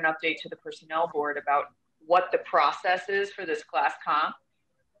she gave an update to the personnel board about what the process is for this class comp.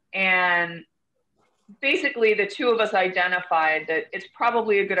 And basically the two of us identified that it's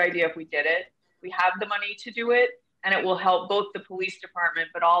probably a good idea if we did it. We have the money to do it, and it will help both the police department,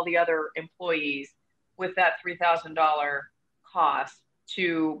 but all the other employees with that $3,000 cost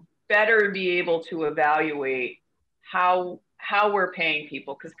to better be able to evaluate how we're paying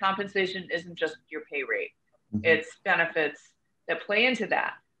people, because compensation isn't just your pay rate. Mm-hmm. It's benefits that play into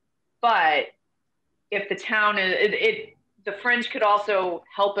that. But if the town the fringe could also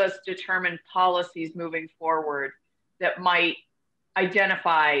help us determine policies moving forward that might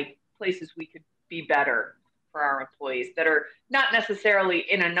identify places we could be better for our employees that are not necessarily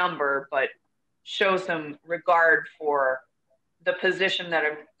in a number, but show some regard for the position that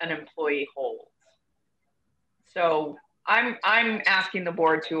an employee holds. So I'm asking the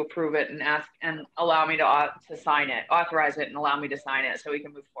board to approve it and allow me to sign it, authorize it and allow me to sign it so we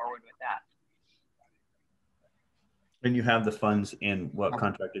can move forward with that. And you have the funds in what,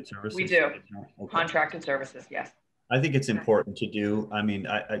 contracted services? We do. Okay. Contracted services, yes. I think it's important to do. I mean,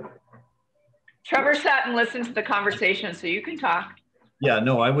 Trevor sat and listened to the conversation, so you can talk. Yeah,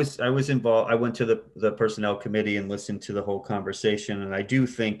 no, I was involved. I went to the personnel committee and listened to the whole conversation. And I do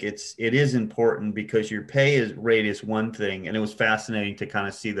think it is important because your rate is one thing. And it was fascinating to kind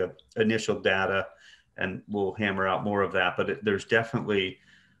of see the initial data, and we'll hammer out more of that. But there's definitely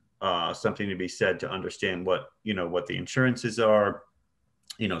something to be said to understand what the insurances are.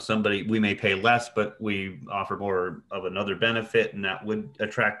 We may pay less, but we offer more of another benefit, and that would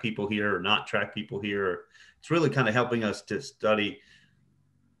attract people here or not attract people here. It's really kind of helping us to study,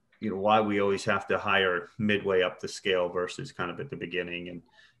 why we always have to hire midway up the scale versus kind of at the beginning, and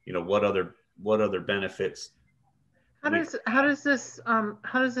what other benefits. How does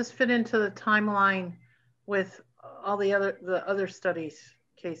this fit into the timeline with all the other studies,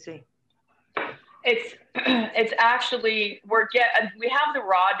 Casey? It's actually, we have the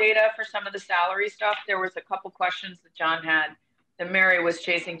raw data for some of the salary stuff. There was a couple questions that John had that Mary was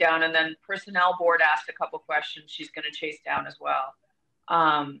chasing down, and then personnel board asked a couple questions she's going to chase down as well.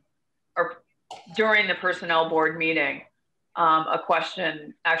 Or during the personnel board meeting, a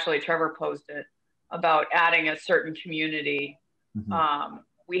question, actually Trevor posed it, about adding a certain community. Mm-hmm.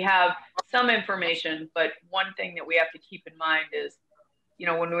 We have some information, but one thing that we have to keep in mind is,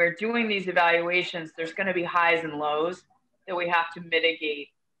 when we're doing these evaluations, there's going to be highs and lows that we have to mitigate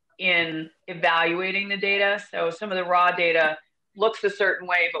in evaluating the data. So some of the raw data looks a certain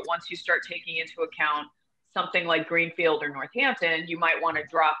way, but once you start taking into account something like Greenfield or Northampton, you might want to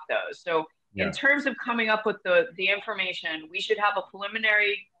drop those. So in terms of coming up with the information, we should have a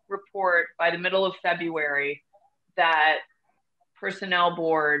preliminary report by the middle of February that personnel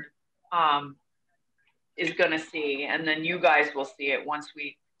board is going to see, and then you guys will see it once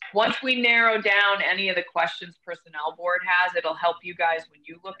we narrow down any of the questions personnel board has. It'll help you guys when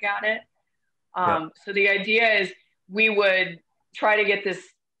you look at it. So the idea is we would try to get this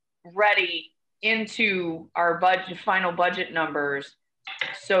ready into our final budget numbers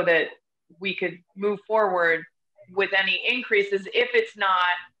so that we could move forward with any increases if it's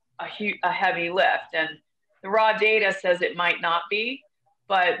not a heavy lift. And the raw data says it might not be,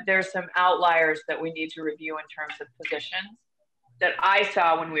 but there's some outliers that we need to review in terms of positions that I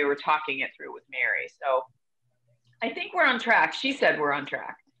saw when we were talking it through with Mary. So I think we're on track. She said we're on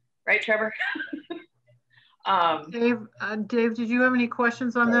track. Right, Trevor? Dave, did you have any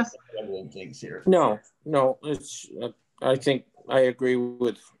questions on this? No. It's. I think I agree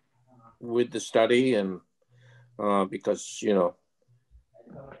with the study, and because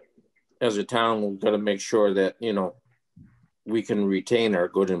as a town, we've got to make sure that we can retain our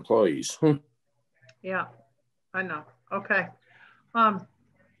good employees. Yeah, I know. Okay.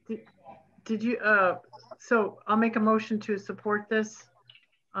 Did you? So I'll make a motion to support this.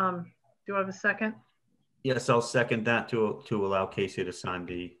 Do I have a second? Yes, I'll second that to allow Casey to sign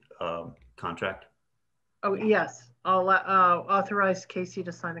the contract. Oh, yes. I'll authorize Casey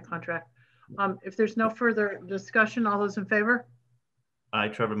to sign the contract. If there's no further discussion, all those in favor? Aye,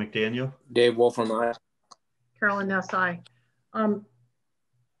 Trevor McDaniel. Dave Wolfram, aye. Carolyn Ness, aye.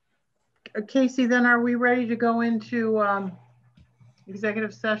 Casey, then are we ready to go into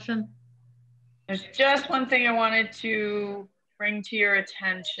executive session? There's just one thing I wanted to bring to your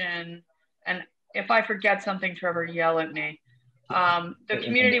attention, and if I forget something, Trevor, yell at me. The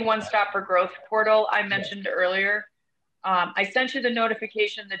Community One Stop for Growth portal I mentioned earlier. I sent you the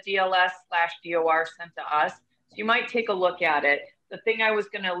notification the DLS/DOR sent to us. So you might take a look at it. The thing I was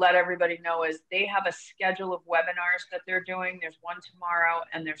going to let everybody know is they have a schedule of webinars that they're doing. There's one tomorrow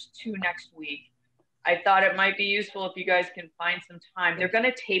and there's 2 next week. I thought it might be useful if you guys can find some time. They're going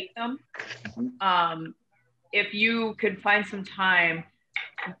to tape them. If you could find some time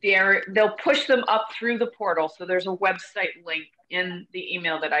they'll push them up through the portal. So there's a website link in the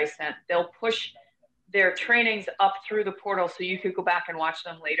email that I sent. They'll push their trainings up through the portal so you could go back and watch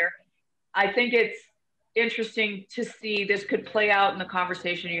them later. I think it's interesting to see this could play out in the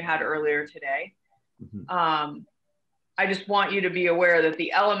conversation you had earlier today. I just want you to be aware that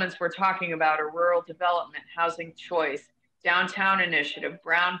the elements we're talking about are rural development, housing choice, downtown initiative,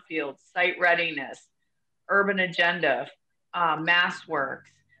 brownfield, site readiness, urban agenda, mass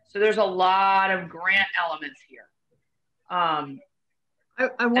works. So there's a lot of grant elements here. I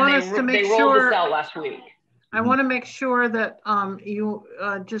want us to make sure. They rolled this out last week. I want to make sure that you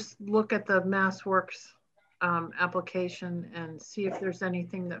just look at the Mass Works application and see if there's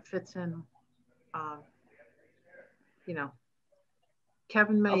anything that fits in. You know,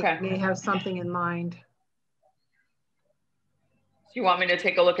 Kevin may have something in mind. Do you want me to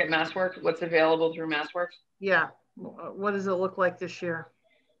take a look at MassWorks? What's available through MassWorks? Yeah. What does it look like this year?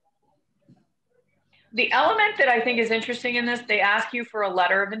 The element that I think is interesting in this, they ask you for a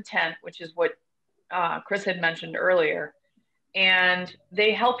letter of intent, which is what Chris had mentioned earlier. And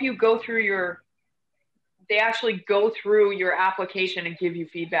they help you go through they actually go through your application and give you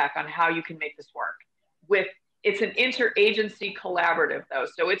feedback on how you can make this work. It's an interagency collaborative though.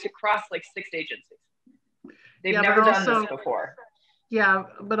 So it's across like 6 agencies. They've never done this before. Yeah,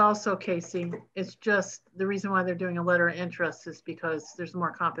 but also Casey, it's just the reason why they're doing a letter of interest is because there's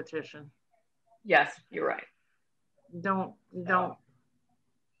more competition. Yes, you're right. Don't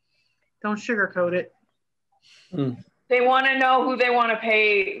sugarcoat it. They want to know who they want to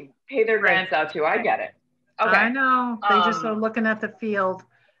pay their grants out to. I get it. Okay. I know. They just are looking at the field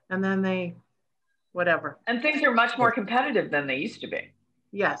and then they, whatever. And things are much more competitive than they used to be.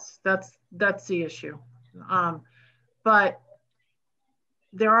 Yes, that's the issue. But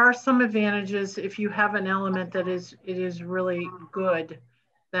there are some advantages if you have an element that is really good,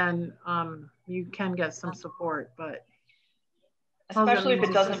 then you can get some support, but especially if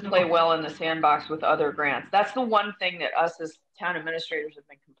it doesn't play well in the sandbox with other grants. That's the one thing that us as town administrators have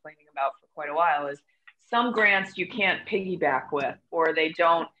been complaining about for quite a while is some grants you can't piggyback with, or they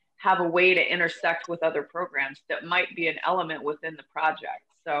don't have a way to intersect with other programs that might be an element within the project.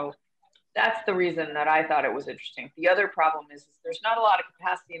 So that's the reason that I thought it was interesting. The other problem is there's not a lot of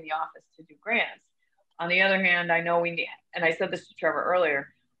capacity in the office to do grants. On the other hand, I know we need, and I said this to Trevor earlier,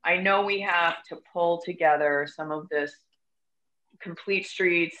 I know we have to pull together some of this complete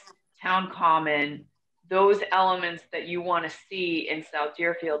streets, town common, those elements that you want to see in South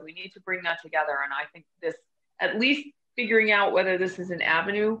Deerfield. We need to bring that together. And I think this, at least figuring out whether this is an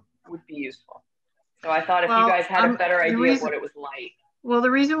avenue would be useful. So I thought if you guys had a better idea of what it was like. Well,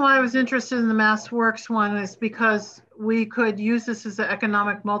 the reason why I was interested in the Mass Works one is because we could use this as an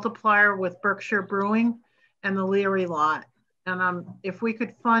economic multiplier with Berkshire Brewing and the Leary lot. And if we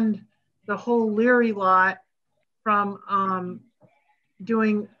could fund the whole Leary lot from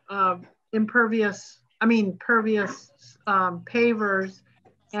doing pervious pavers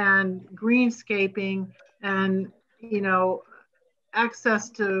and greenscaping and, you know, access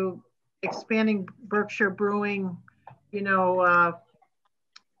to expanding Berkshire Brewing,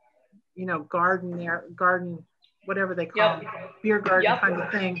 garden, whatever they call it, beer garden kind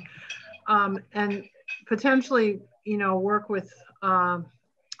of thing. And potentially, work with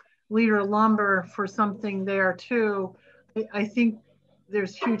Leader Lumber for something there too. I think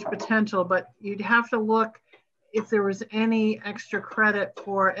there's huge potential, but you'd have to look if there was any extra credit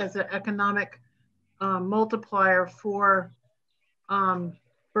as an economic multiplier for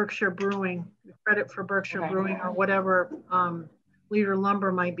Berkshire Brewing, credit for Berkshire Brewing or whatever Leader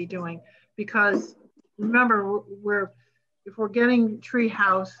Lumber might be doing. Because remember, if we're getting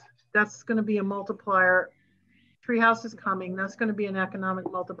Treehouse, that's going to be a multiplier. Treehouse is coming. That's going to be an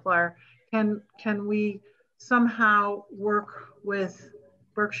economic multiplier. Can we somehow work with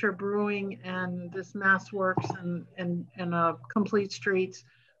Berkshire Brewing and this Mass Works and Complete Streets,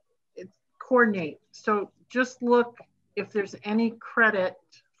 coordinate? So just look if there's any credit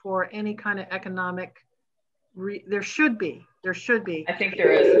for any kind of economic. There should be. I think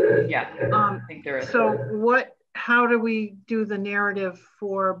there is. Yeah. I think there is. So how do we do the narrative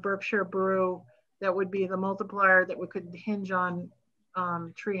for Berkshire Brew that would be the multiplier that we could hinge on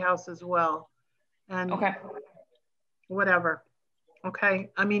Treehouse as well? And whatever. Okay.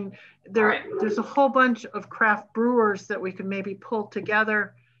 I mean, there's a whole bunch of craft brewers that we could maybe pull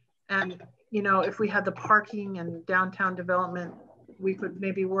together. And, if we had the parking and downtown development, we could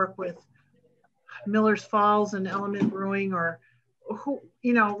maybe work with Miller's Falls and Element Brewing, or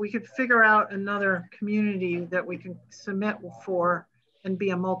we could figure out another community that we can submit for and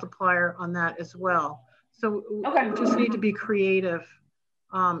be a multiplier on that as well. So we just need to be creative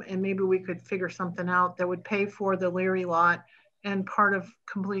And maybe we could figure something out that would pay for the Leary lot and part of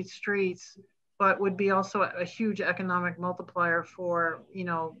Complete Streets, but would be also a huge economic multiplier for, you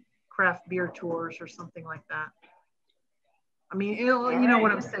know, craft beer tours or something like that. I mean, you know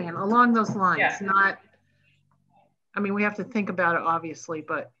what I'm saying, along those lines. Not, I mean, we have to think about it obviously,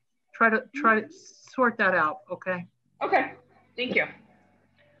 but try to sort that out. Okay. Okay. Thank you.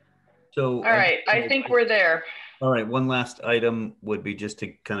 So, all right, I think we're there. All right, one last item would be just to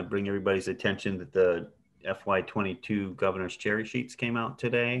kind of bring everybody's attention that the FY22 governor's cherry sheets came out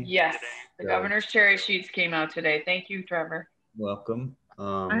today. Yes, the governor's cherry sheets came out today. Thank you, Trevor. Welcome.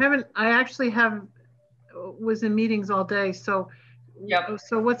 I actually was in meetings all day. So,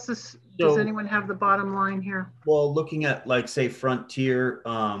 so what's this, does anyone have the bottom line here? Well, looking at like, say, Frontier,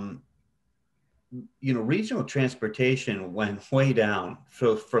 you know, regional transportation went way down.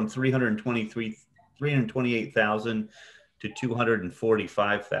 So from 328,000 to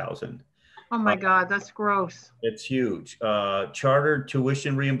 245,000. Oh my God, that's gross. It's huge. Charter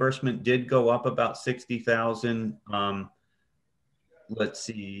tuition reimbursement did go up about 60,000. Let's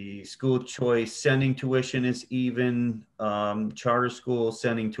see, school choice sending tuition is even. Charter school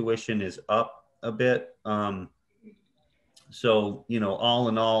sending tuition is up a bit. So, you know, all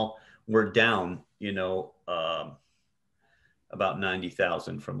in all, we're down, you know, about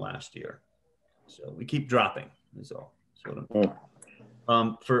 90,000 from last year. So we keep dropping is all. For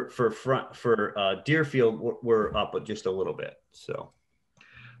Deerfield, we're up just a little bit. So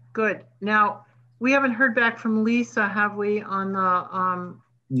good. Now we haven't heard back from Lisa, have we, on the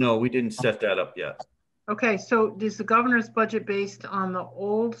No, we didn't set that up yet. Okay, so is the governor's budget based on the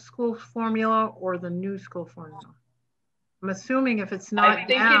old school formula or the new school formula? I'm assuming if it's not I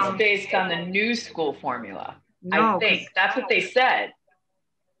think it's based on the new school formula. No, I think that's what they said.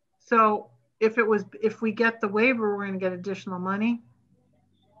 So if we get the waiver, we're going to get additional money?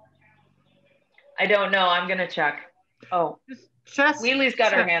 I don't know. I'm going to check. Oh, Lily's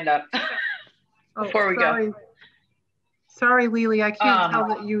got her hand up before we go. Sorry, Lily, I can't tell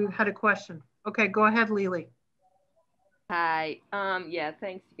that you had a question. Okay, go ahead, Lily. Hi. Yeah,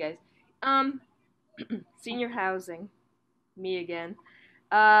 thanks, you guys. Senior housing. Me again.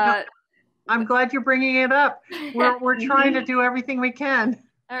 No, I'm glad you're bringing it up. We're trying to do everything we can.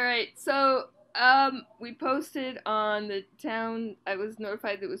 All right. So we posted on the town. I was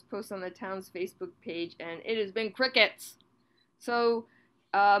notified that it was posted on the town's Facebook page, and it has been crickets. So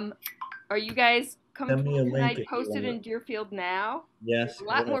are you guys comfortable? Can I post it in Deerfield now? Yes. A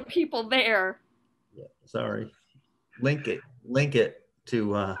lot more people there. Yeah, sorry. Link it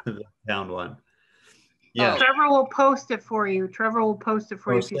to the town one. Yeah. Trevor will post it for you. Trevor will post it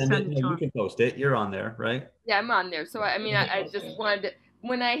for you if you send it to him. You can post it. You're on there, right? Yeah, I'm on there. So I mean, I just wanted to,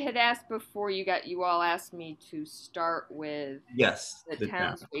 when I had asked before, you all asked me to start with the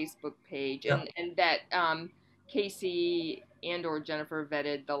town's Facebook page, and that Casey and or Jennifer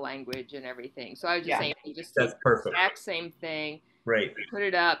vetted the language and everything. So I was just saying, just that's perfect. The exact same thing. Right. Put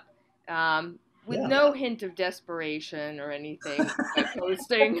it up with no hint of desperation or anything by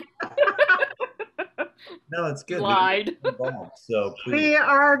posting. No, it's good. Lied. So please. We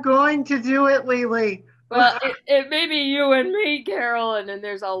are going to do it, Lily. Well, it may be you and me, Carol, and then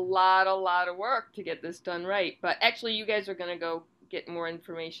there's a lot of work to get this done right. But actually, you guys are going to go get more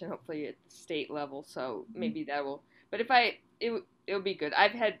information, hopefully at the state level. So maybe that will. But it'll be good.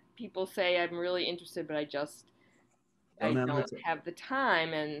 I've had people say I'm really interested, but I don't have the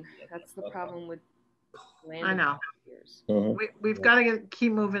time, and that's the problem with land. I know. We've got to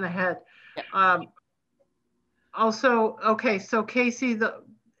keep moving ahead. Yeah. Also, okay, so Casey,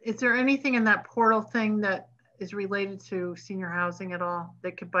 is there anything in that portal thing that is related to senior housing at all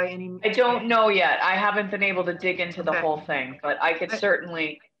that could by any? I don't know yet. I haven't been able to dig into the whole thing, but I could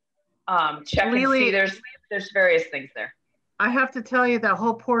certainly check and see. There's various things there. I have to tell you that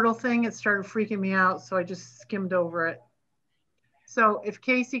whole portal thing, it started freaking me out, so I just skimmed over it. So if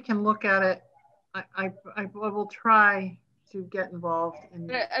Casey can look at it, I will try to get involved.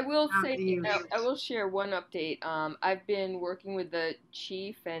 But I will say, I will share one update. I've been working with the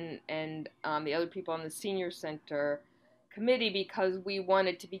chief and the other people on the senior center committee because we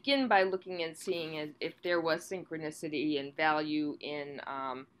wanted to begin by looking and seeing if there was synchronicity and value in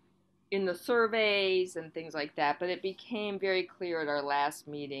the surveys and things like that. But it became very clear at our last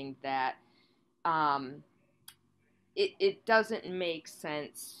meeting that it doesn't make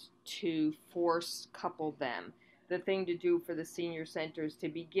sense to force couple them. The thing to do for the senior center is to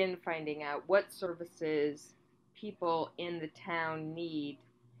begin finding out what services people in the town need,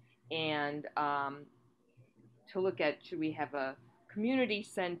 and to look at, should we have a community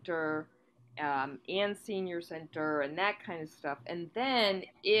center and senior center and that kind of stuff. And then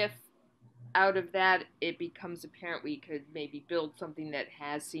if out of that it becomes apparent we could maybe build something that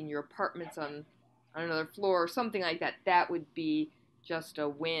has senior apartments on another floor or something like that, that would be just a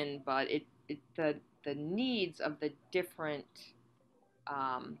win. But the needs of the different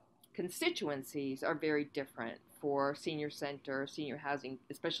constituencies are very different for senior center, senior housing,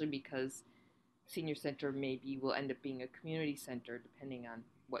 especially because senior center maybe will end up being a community center depending on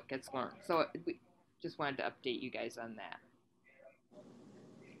what gets learned. So we just wanted to update you guys on that.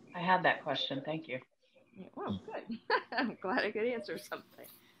 I had that question. Thank you. Well, good. I'm glad I could answer something.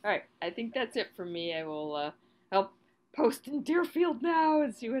 All right. I think that's it for me. I will help post in Deerfield now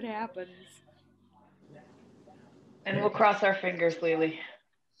and see what happens. And we'll cross our fingers, Lily.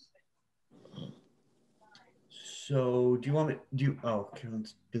 So do you want me, oh,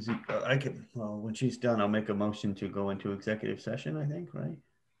 Carolyn's busy. I can, well, when she's done, I'll make a motion to go into executive session, I think, right?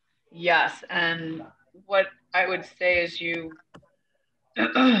 Yes, and what I would say is you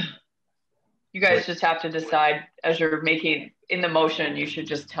guys just have to decide as you're making, in the motion, you should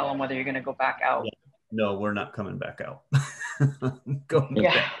just tell them whether you're gonna go back out. Yeah. No, we're not coming back out.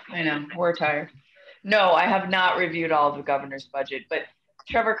 Yeah, I know, we're tired. No, I have not reviewed all of the governor's budget, but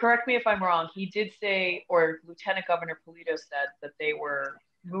Trevor, correct me if I'm wrong. He did say, or Lieutenant Governor Polito said that they were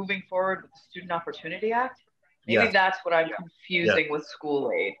moving forward with the Student Opportunity Act. Maybe that's what I'm confusing with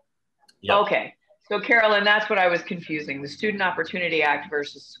school aid. Yep. Okay, so Carolyn, that's what I was confusing, the Student Opportunity Act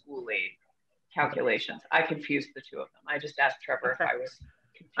versus school aid calculations. I confused the two of them. I just asked Trevor if I was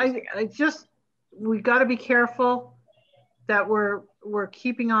confusing we got to be careful that we're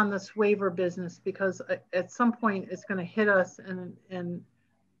keeping on this waiver business, because at some point it's going to hit us, and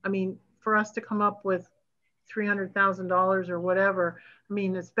I mean, for us to come up with $300,000 or whatever, I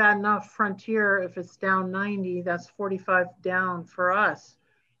mean, it's bad enough Frontier, if it's down 90, that's 45 down for us.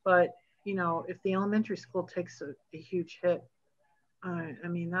 But, you know, if the elementary school takes a huge hit, I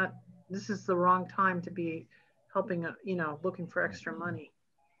mean, this is the wrong time to be helping, you know, looking for extra money.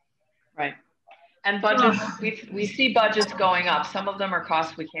 Right. And budgets, we see budgets going up. Some of them are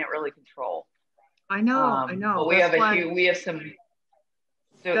costs we can't really control. I know. But we have some,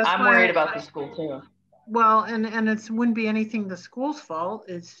 so I'm worried about the school too. Well, and it wouldn't be anything the school's fault.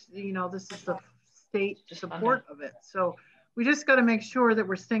 It's, you know, this is the state support of it. So we just got to make sure that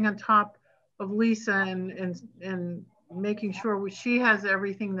we're staying on top of Lisa and making sure she has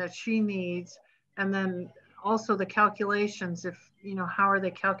everything that she needs. And then also the calculations, if, you know, how are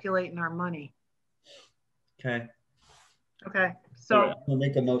they calculating our money? Okay. Okay. So we'll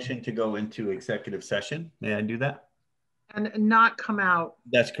make a motion to go into executive session. May I do that? And not come out.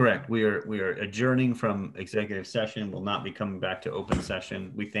 That's correct. We are adjourning from executive session. We'll not be coming back to open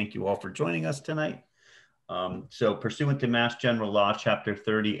session. We thank you all for joining us tonight. So pursuant to Mass General Law, Chapter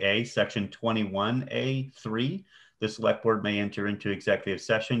 30A, Section 21A3, the Select Board may enter into executive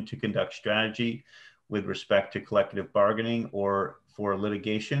session to conduct strategy with respect to collective bargaining or for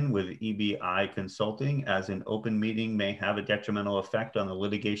litigation with EBI Consulting, as an open meeting may have a detrimental effect on the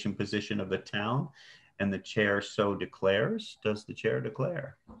litigation position of the town, and the chair so declares. Does the chair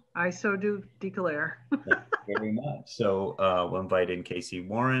declare? I so do declare. Very much. So we'll invite in Casey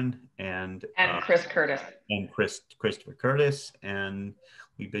Warren and Chris Curtis. And Christopher Curtis, and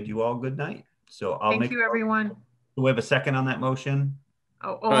we bid you all good night. So Thank you, everyone. Do we have a second on that motion?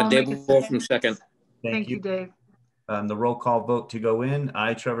 Dave Wolfram, second. Thank you, Dave. The roll call vote to go in.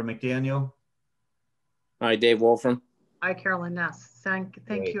 I, Trevor McDaniel. Hi, Dave Wolfram. Hi, Carolyn Ness. Thank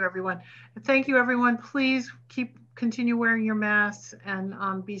you, everyone. Thank you, everyone. Please continue wearing your masks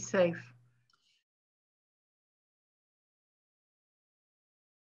and be safe.